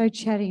 Aaron, you're so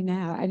chatty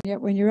now, and yet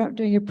when you're up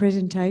doing your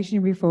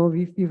presentation before,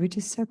 you were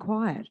just so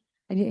quiet,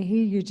 and yet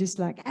here you're just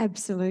like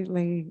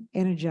absolutely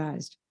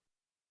energized.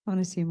 I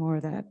want to see more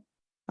of that.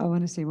 I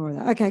want to see more of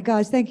that. Okay,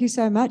 guys, thank you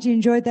so much. You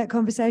enjoyed that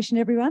conversation,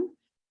 everyone?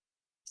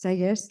 Say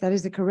yes, that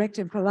is the correct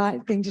and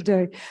polite thing to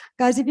do.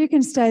 Guys, if you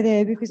can stay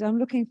there, because I'm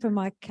looking for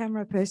my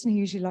camera person. He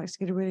usually likes to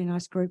get a really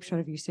nice group shot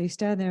of you. So you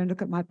stay there and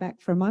look at my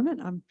back for a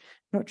moment. I'm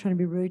not trying to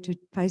be rude to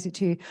face it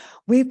to you.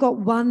 We've got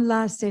one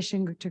last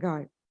session to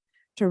go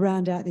to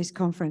round out this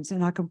conference.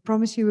 And I can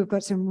promise you we've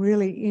got some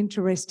really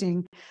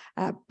interesting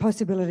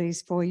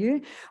possibilities for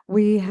you.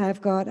 We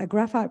have got a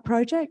graphite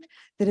project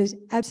that is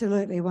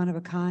absolutely one of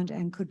a kind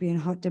and could be in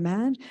hot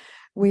demand.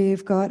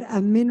 We've got a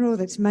mineral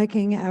that's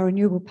making our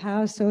renewable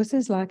power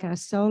sources like our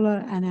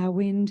solar and our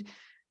wind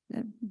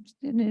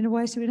in a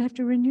way so we don't have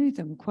to renew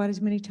them quite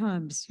as many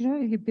times. You know,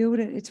 you build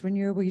it, it's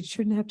renewable, you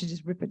shouldn't have to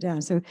just rip it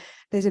down. So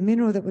there's a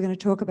mineral that we're going to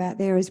talk about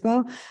there as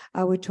well.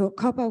 We'll talk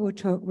copper, we'll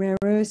talk rare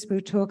earths, we'll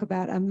talk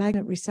about a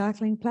magnet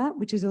recycling plant,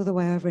 which is all the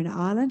way over in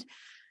Ireland.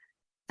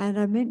 And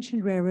I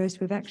mentioned rare earths,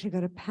 we've actually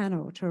got a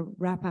panel to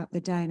wrap up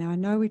the day. Now, I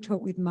know we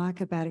talked with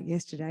Mike about it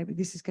yesterday, but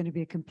this is going to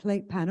be a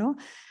complete panel,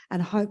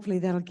 and hopefully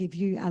that'll give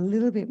you a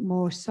little bit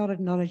more solid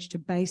knowledge to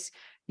base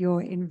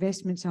your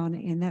investments on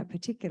in that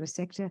particular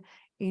sector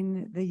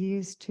in the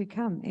years to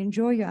come.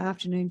 Enjoy your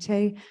afternoon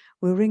tea.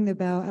 We'll ring the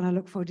bell, and I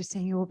look forward to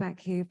seeing you all back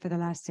here for the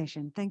last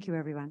session. Thank you,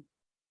 everyone.